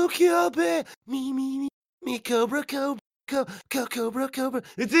 Mortal Kombat, me, Cobra.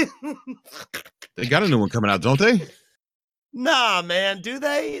 They got a new one coming out, don't they? Nah, man, do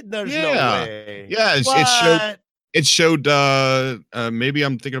they? There's no way. Yeah, it showed maybe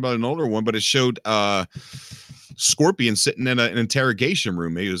I'm thinking about an older one, but it showed Scorpion sitting in an interrogation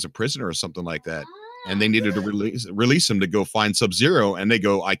room. Maybe he was a prisoner or something like that. And they needed to release him to go find Sub-Zero, and they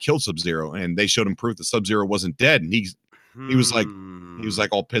go, I killed Sub-Zero, and they showed him proof that Sub-Zero wasn't dead, and he was like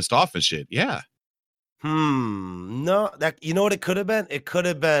all pissed off and shit. Yeah. No, that what it could have been? It could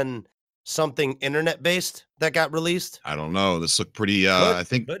have been something internet based that got released. I don't know. This looked pretty I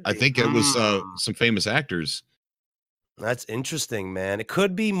think it was some famous actors. That's interesting, man. It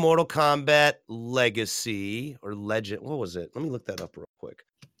could be Mortal Kombat Legacy or Legend. What was it? Let me look that up real quick.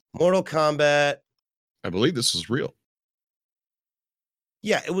 Mortal Kombat. I believe this is real.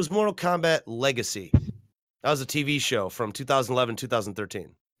 Yeah, it was Mortal Kombat Legacy. That was a TV show from 2011,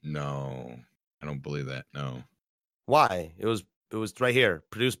 2013. No, I don't believe that. No. Why? It was right here,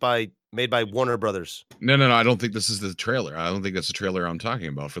 made by Warner Brothers. No. I don't think this is the trailer. I don't think that's the trailer I'm talking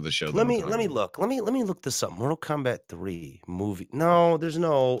about for the show. Let me look. Let me look this up. Mortal Kombat 3 movie. No, there's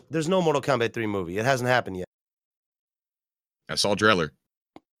no Mortal Kombat 3 movie. It hasn't happened yet. I saw a trailer.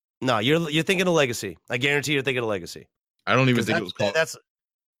 No, you're thinking of Legacy. I guarantee you're thinking of Legacy. I don't even think it was called.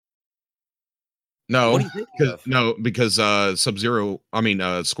 Because Sub-Zero. I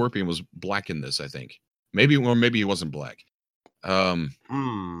mean, Scorpion was black in this. I think maybe he wasn't black. No,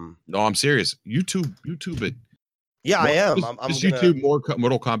 I'm serious. YouTube it. Yeah, I am. I'm Just gonna. YouTube more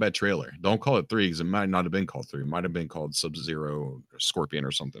Mortal Kombat trailer. Don't call it 3 because it might not have been called 3. It might have been called Sub-Zero or Scorpion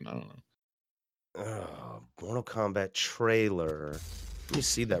or something. I don't know. Mortal Kombat trailer. Let me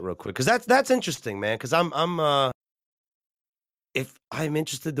see that real quick because that's interesting, man. Because if I'm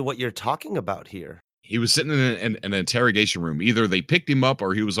interested to what you're talking about here. He was sitting in an interrogation room. Either they picked him up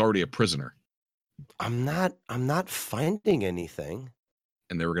or he was already a prisoner. I'm not finding anything.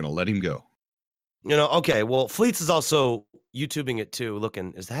 And they were going to let him go. Okay. Well, Fleets is also YouTubing it too.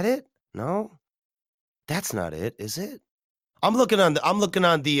 Looking, is that it? No, that's not it. Is it? I'm looking on the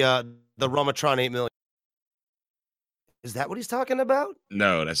Romatron 8 million. Is that what he's talking about?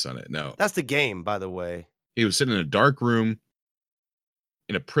 No, that's not it. No, that's the game, by the way. He was sitting in a dark room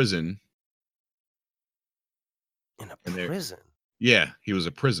in a prison. In a prison? Yeah, he was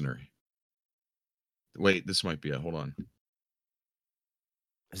a prisoner. Wait, this might be it. Hold on.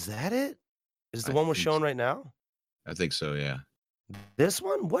 Is that it? Is the one we're showing right now? I think so, yeah. This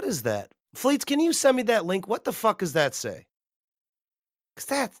one? What is that? Fleets, can you send me that link? What the fuck does that say?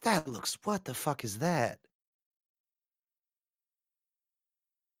 Because that looks... What the fuck is that?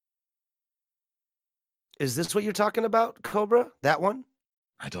 Is this what you're talking about, Cobra? That one?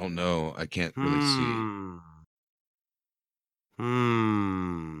 I don't know. I can't really see.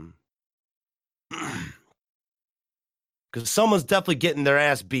 Because someone's definitely getting their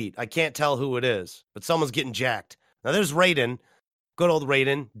ass beat. I can't tell who it is, but someone's getting jacked. Now there's Raiden. Good old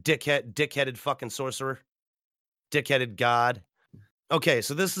Raiden. Dickheaded fucking sorcerer. Dickheaded god. Okay,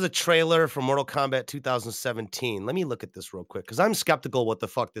 so this is a trailer for Mortal Kombat 2017. Let me look at this real quick, because I'm skeptical what the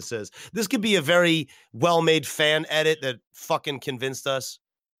fuck this is. This could be a very well-made fan edit that fucking convinced us.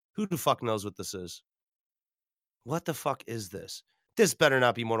 Who the fuck knows what this is? What the fuck is this? This better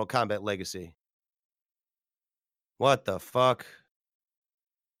not be Mortal Kombat Legacy. What the fuck?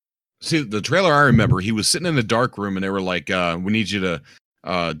 See, the trailer I remember, he was sitting in a dark room and they were like, we need you to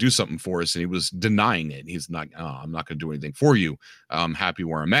do something for us. And he was denying it. He's not, I'm not going to do anything for you. I'm happy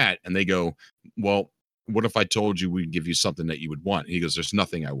where I'm at. And they go, well, what if I told you we'd give you something that you would want? And he goes, there's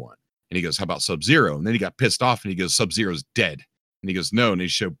nothing I want. And he goes, how about Sub-Zero? And then he got pissed off and he goes, Sub-Zero's dead. And he goes, no. And he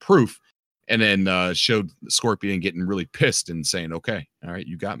showed proof and then showed Scorpion getting really pissed and saying, okay, all right,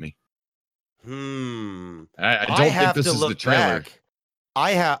 you got me. I don't think this is the trailer. Back.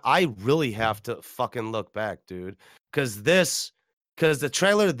 I really have to fucking look back, dude. Because the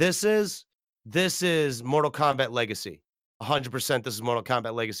trailer, this is Mortal Kombat Legacy. 100% this is Mortal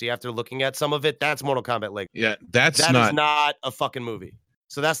Kombat Legacy. After looking at some of it, that's Mortal Kombat Legacy. Yeah, that is not a fucking movie.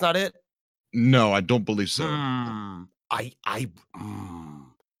 So that's not it? No, I don't believe so. I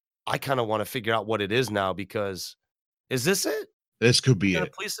kind of want to figure out what it is now, because is this it? This could be it. A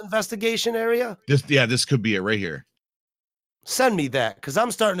police investigation area? This could be it right here. Send me that, because I'm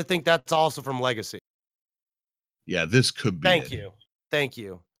starting to think that's also from Legacy. Yeah, this could be Thank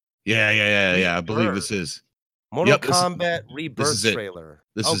you. Yeah. I believe this is. Mortal Kombat Rebirth trailer.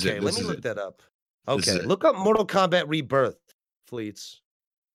 This is it. Let me look that up. Okay, look up Mortal Kombat Rebirth, Fleets.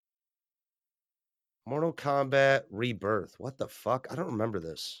 Mortal Kombat Rebirth. What the fuck? I don't remember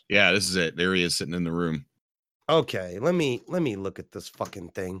this. Yeah, this is it. There he is sitting in the room. Okay, let me look at this fucking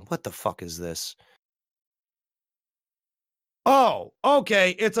thing. What the fuck is this? Oh,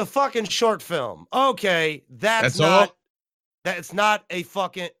 okay. It's a fucking short film. Okay, that's not all? It's not a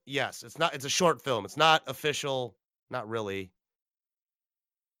fucking yes. It's not. It's a short film. It's not official. Not really.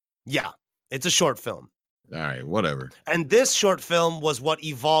 Yeah, it's a short film. All right, whatever. And this short film was what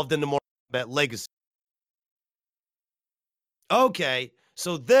evolved into Mortal Kombat Legacy. Okay,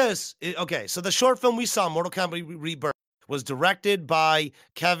 so so the short film we saw, Mortal Kombat Rebirth, was directed by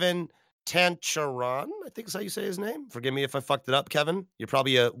Kevin Tancharan. I think is how you say his name. Forgive me if I fucked it up, Kevin. You're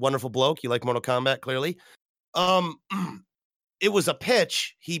probably a wonderful bloke. You like Mortal Kombat, clearly. It was a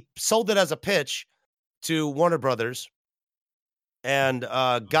pitch. He sold it as a pitch to Warner Brothers and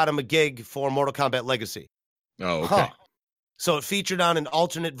got him a gig for Mortal Kombat Legacy. Oh, okay. So it featured on an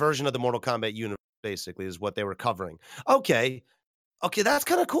alternate version of the Mortal Kombat universe, basically, is what they were covering. Okay, that's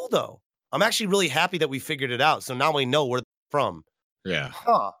kind of cool, though. I'm actually really happy that we figured it out. So now we know where they're from. Yeah.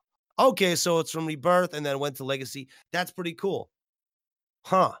 Okay, so it's from Rebirth and then went to Legacy. That's pretty cool.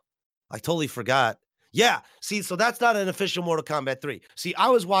 I totally forgot. Yeah, see, so that's not an official Mortal Kombat 3. See, I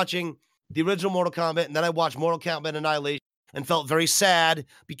was watching the original Mortal Kombat, and then I watched Mortal Kombat Annihilation and felt very sad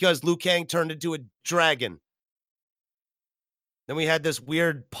because Liu Kang turned into a dragon. Then we had this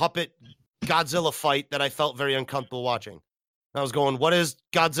weird puppet Godzilla fight that I felt very uncomfortable watching. I was going, what is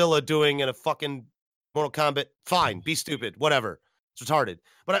Godzilla doing in a fucking Mortal Kombat? Fine, be stupid, whatever. It's retarded.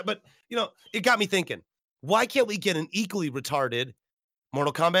 But it got me thinking. Why can't we get an equally retarded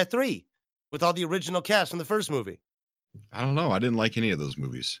Mortal Kombat 3 with all the original cast from the first movie? I don't know. I didn't like any of those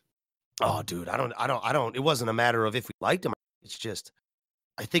movies. Oh, dude, I don't. It wasn't a matter of if we liked them. It's just,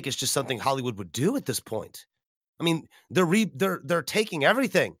 I think it's just something Hollywood would do at this point. I mean, they're taking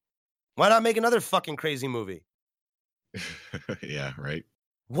everything. Why not make another fucking crazy movie? Yeah, right.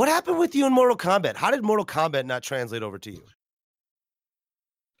 What happened with you in Mortal Kombat? How did Mortal Kombat not translate over to you?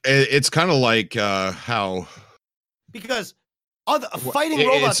 It's kind of like how Because other fighting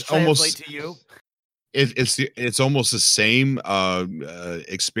robots translate to you. It's almost the same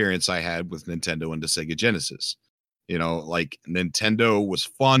experience I had with Nintendo and the Sega Genesis. You know, like Nintendo was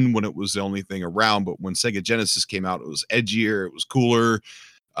fun when it was the only thing around, but when Sega Genesis came out, it was edgier, it was cooler.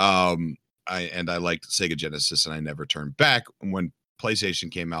 I liked Sega Genesis, and I never turned back. When PlayStation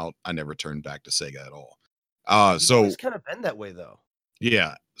came out, I never turned back to Sega at all. So it's kind of been that way, though.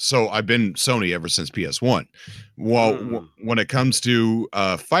 Yeah, so I've been Sony ever since PS1. Well, when it comes to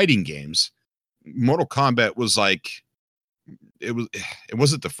fighting games, Mortal Kombat was like it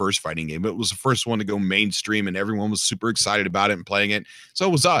wasn't the first fighting game, but it was the first one to go mainstream, and everyone was super excited about it and playing it. So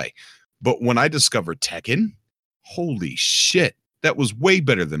was I. But when I discovered Tekken, holy shit, that was way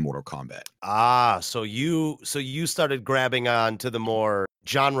better than Mortal Kombat. So you started grabbing on to the more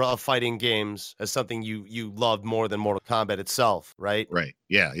genre of fighting games as something you loved more than Mortal Kombat itself, right? Right.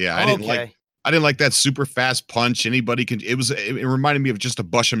 Yeah. Okay. I didn't like that super fast punch. Anybody can. It reminded me of just a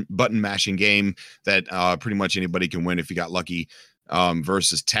button mashing game that pretty much anybody can win if you got lucky.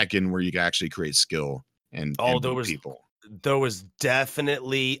 Versus Tekken, where you can actually create skill and beat people. There was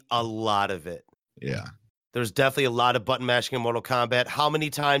definitely a lot of it. Yeah. There's definitely a lot of button mashing in Mortal Kombat. How many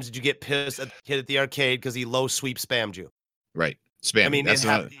times did you get pissed at the kid at the arcade because he low sweep spammed you? Right. Spam. I mean,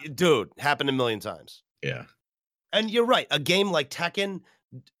 happened a million times. Yeah. And you're right. A game like Tekken,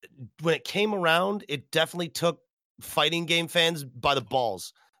 when it came around, it definitely took fighting game fans by the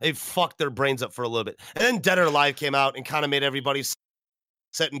balls. They fucked their brains up for a little bit. And then Dead or Alive came out and kind of made everybody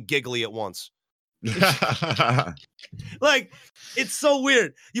sit and giggly at once. Like, it's so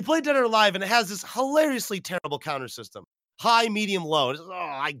weird. You play Dead or Alive and it has this hilariously terrible counter system. High, medium, low.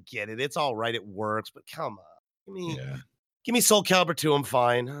 I get it. It's all right. It works. But come on. Give me Soul Calibur 2. I'm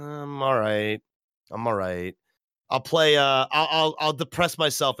fine. I'm all right. I'll play. I'll depress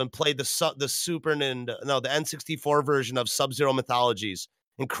myself and play the N64 version of Sub-Zero Mythologies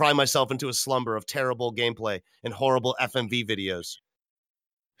and cry myself into a slumber of terrible gameplay and horrible FMV videos.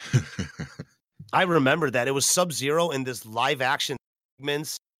 I remember that it was Sub-Zero in this live action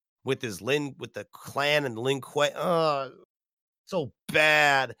segments with the clan and Lin Kuei. So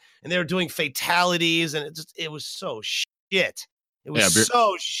bad, and they were doing fatalities, and it was so shit. It was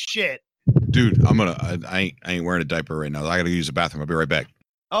so shit. Dude, I ain't wearing a diaper right now. I gotta use the bathroom. I'll be right back.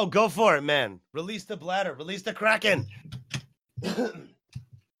 Oh, go for it, man. Release the bladder. Release the Kraken.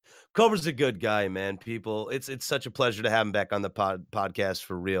 Cobra's a good guy, man. People, it's such a pleasure to have him back on the podcast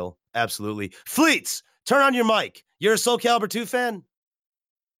for real. Absolutely. Fleets, turn on your mic. You're a Soul Calibur 2 fan?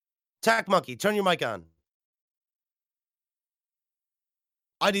 Tech Monkey, turn your mic on.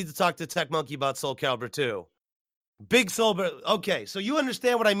 I need to talk to Tech Monkey about Soul Calibur 2. Big Soul. Okay, so you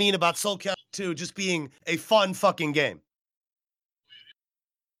understand what I mean about Soul Calibur 2 just being a fun fucking game.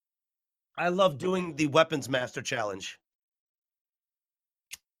 I love doing the Weapons Master Challenge.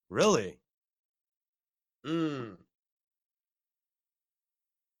 Really? Dude,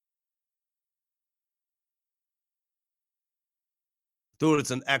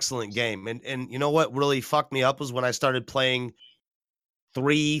 it's an excellent game. And you know what really fucked me up was when I started playing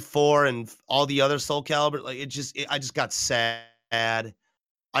 3, 4, and all the other Soul Calibur. Like I just got sad. I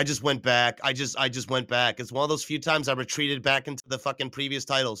just went back. I just went back. It's one of those few times I retreated back into the fucking previous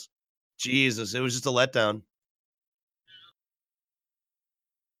titles. Jesus, it was just a letdown.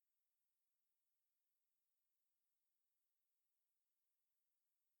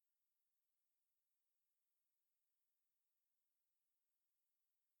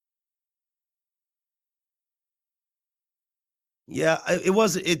 Yeah,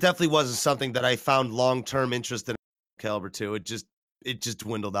 it definitely wasn't something that I found long-term interest in Calibur 2. It just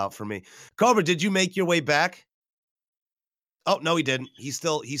dwindled out for me. Cobra, did you make your way back? Oh, no, he didn't. He's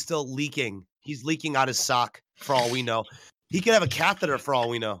still leaking. He's leaking out his sock for all we know. He could have a catheter for all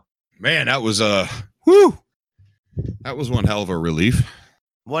we know. Man, that was that was one hell of a relief.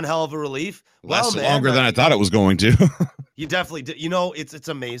 One hell of a relief. Lasted longer than I thought it was going to. You definitely did. You know, it's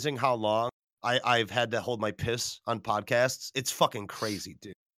amazing how long I've had to hold my piss on podcasts. It's fucking crazy,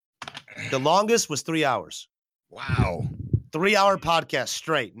 dude. The longest was 3 hours. Wow. 3-hour podcast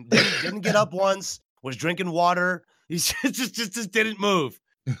straight. Didn't get up once, was drinking water. He just didn't move.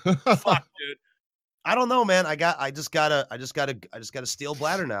 Fuck, dude. I don't know, man. I just got a steel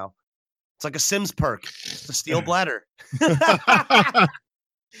bladder now. It's like a Sims perk. It's a steel bladder.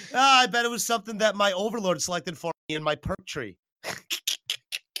 I bet it was something that my overlord selected for me in my perk tree.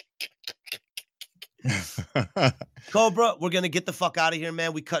 Cobra, we're gonna get the fuck out of here,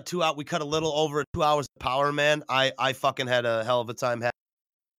 man. We cut a little over 2 hours of power, man. I fucking had a hell of a time.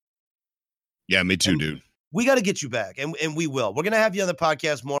 Yeah, me too, dude. We got to get you back, and we will. We're gonna have you on the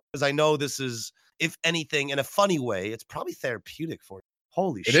podcast more because I know this is, if anything, in a funny way, it's probably therapeutic for you.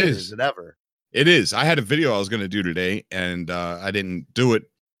 Holy shit, is it ever? It is. I had a video I was gonna do today, and I didn't do it.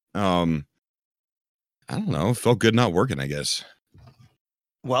 I don't know. It felt good not working, I guess.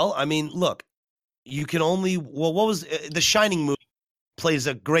 Well, I mean, look, you can only. Well, what was the Shining movie? Plays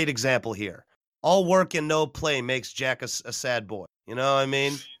a great example here. All work and no play makes Jack a sad boy. You know what I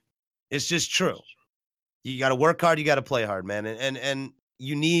mean? It's just true. You got to work hard. You got to play hard, man. And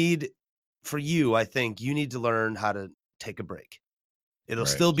you need, for you, I think you need to learn how to take a break. It'll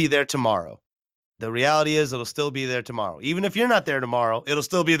still be there tomorrow. The reality is it'll still be there tomorrow. Even if you're not there tomorrow, it'll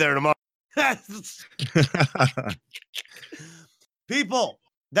still be there tomorrow. People,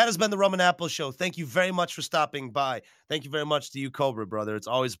 that has been the Rumandapples Show. Thank you very much for stopping by. Thank you very much to you, Cobra, brother. It's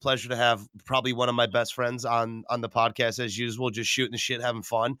always a pleasure to have probably one of my best friends on the podcast as usual, just shooting the shit, having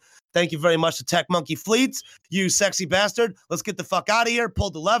fun. Thank you very much to Tech Monkey Fleets, you sexy bastard. Let's get the fuck out of here. Pull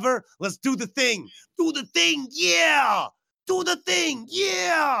the lever. Let's do the thing. Do the thing. Yeah. Do the thing.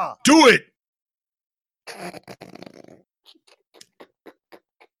 Yeah. Do it.